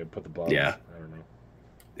maybe put the bugs. Yeah. I don't know.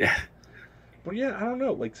 Yeah. But yeah, I don't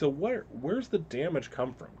know. Like, so where's the damage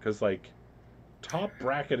come from? Because like, top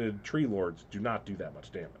bracketed Tree Lords do not do that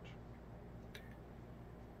much damage.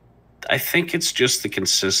 I think it's just the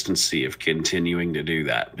consistency of continuing to do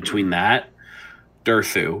that. Between that,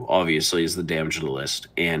 Durthu, obviously, is the damage of the list,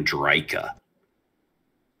 and Drika.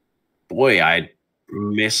 Boy, I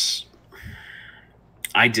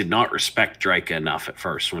did not respect Drika enough at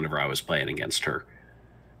first whenever I was playing against her.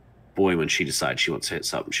 Boy, when she decides she wants to hit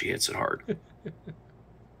something, she hits it hard.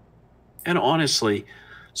 And honestly,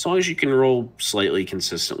 as long as you can roll slightly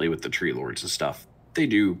consistently with the Tree Lords and stuff, they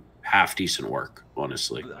do half-decent work,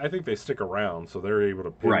 honestly. I think they stick around, so they're able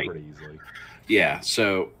to pin pretty easily. Yeah,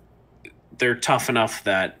 so they're tough enough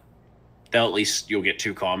that you'll get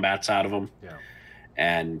 2 combats out of them. Yeah.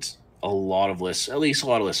 And a lot of lists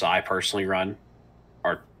I personally run,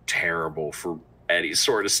 are terrible for any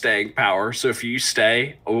sort of staying power. So if you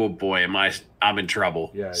stay, oh boy, I'm in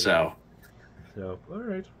trouble. Yeah. So all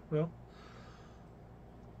right. Well,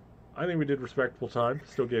 I think we did respectable time.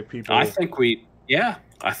 Still gave people. I think we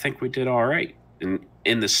did all right.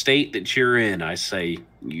 In the state that you're in, I say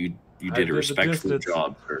you did a respectful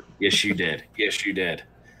job. Yes, you did. Yes, you did.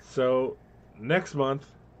 So next month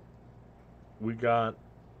we'll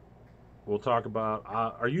talk about.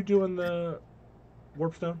 Are you doing the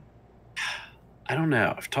Warpstone? I don't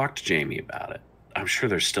know. I've talked to Jamie about it. I'm sure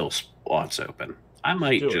there's still spots open. I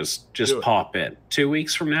might just pop in 2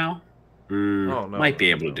 weeks from now. Might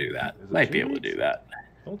be able to do that. Might be able to do that.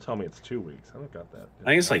 Don't tell me it's 2 weeks. I don't got that. I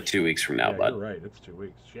think it's like 2 weeks from now, bud. You're right. It's 2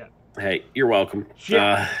 weeks. Shit. Hey, you're welcome.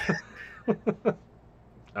 Shit.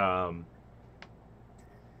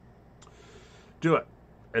 Do it.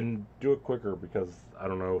 And do it quicker because I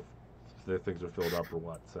don't know if the things are filled up or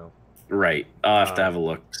what. So. Right. I'll have to have a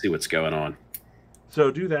look, see what's going on.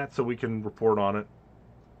 So do that so we can report on it.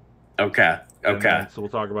 Okay. So we'll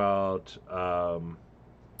talk about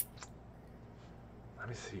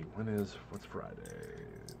me see. What's Friday?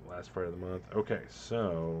 Last Friday of the month. Okay,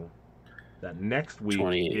 so that next week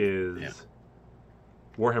is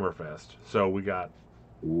Warhammer Fest. So we got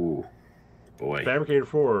Fabricator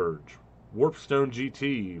Forge, Warpstone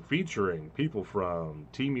GT, featuring people from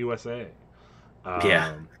Team USA.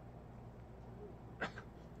 It's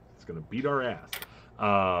gonna beat our ass.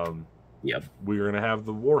 We're gonna have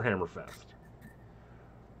the Warhammer Fest.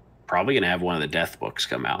 Probably gonna have one of the Death books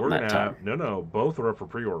come out in that time. No, both are up for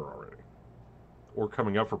pre-order already, or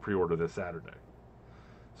coming up for pre-order this Saturday.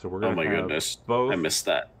 So we're gonna. Oh my goodness! Both I missed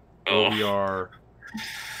that. OBR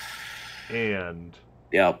and.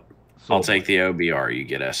 Yep. I'll take the OBR. You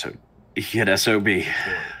get SO. You get SOB.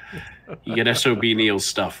 You get SOB Neil's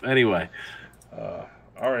stuff. Anyway. All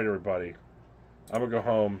right, everybody. I'm gonna go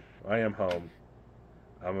home. I am home.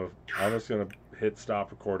 I'm just gonna hit stop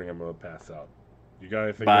recording. I'm gonna pass out. You got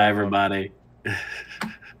anything? Bye, everybody. All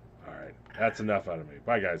right. That's enough out of me.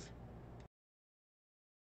 Bye, guys.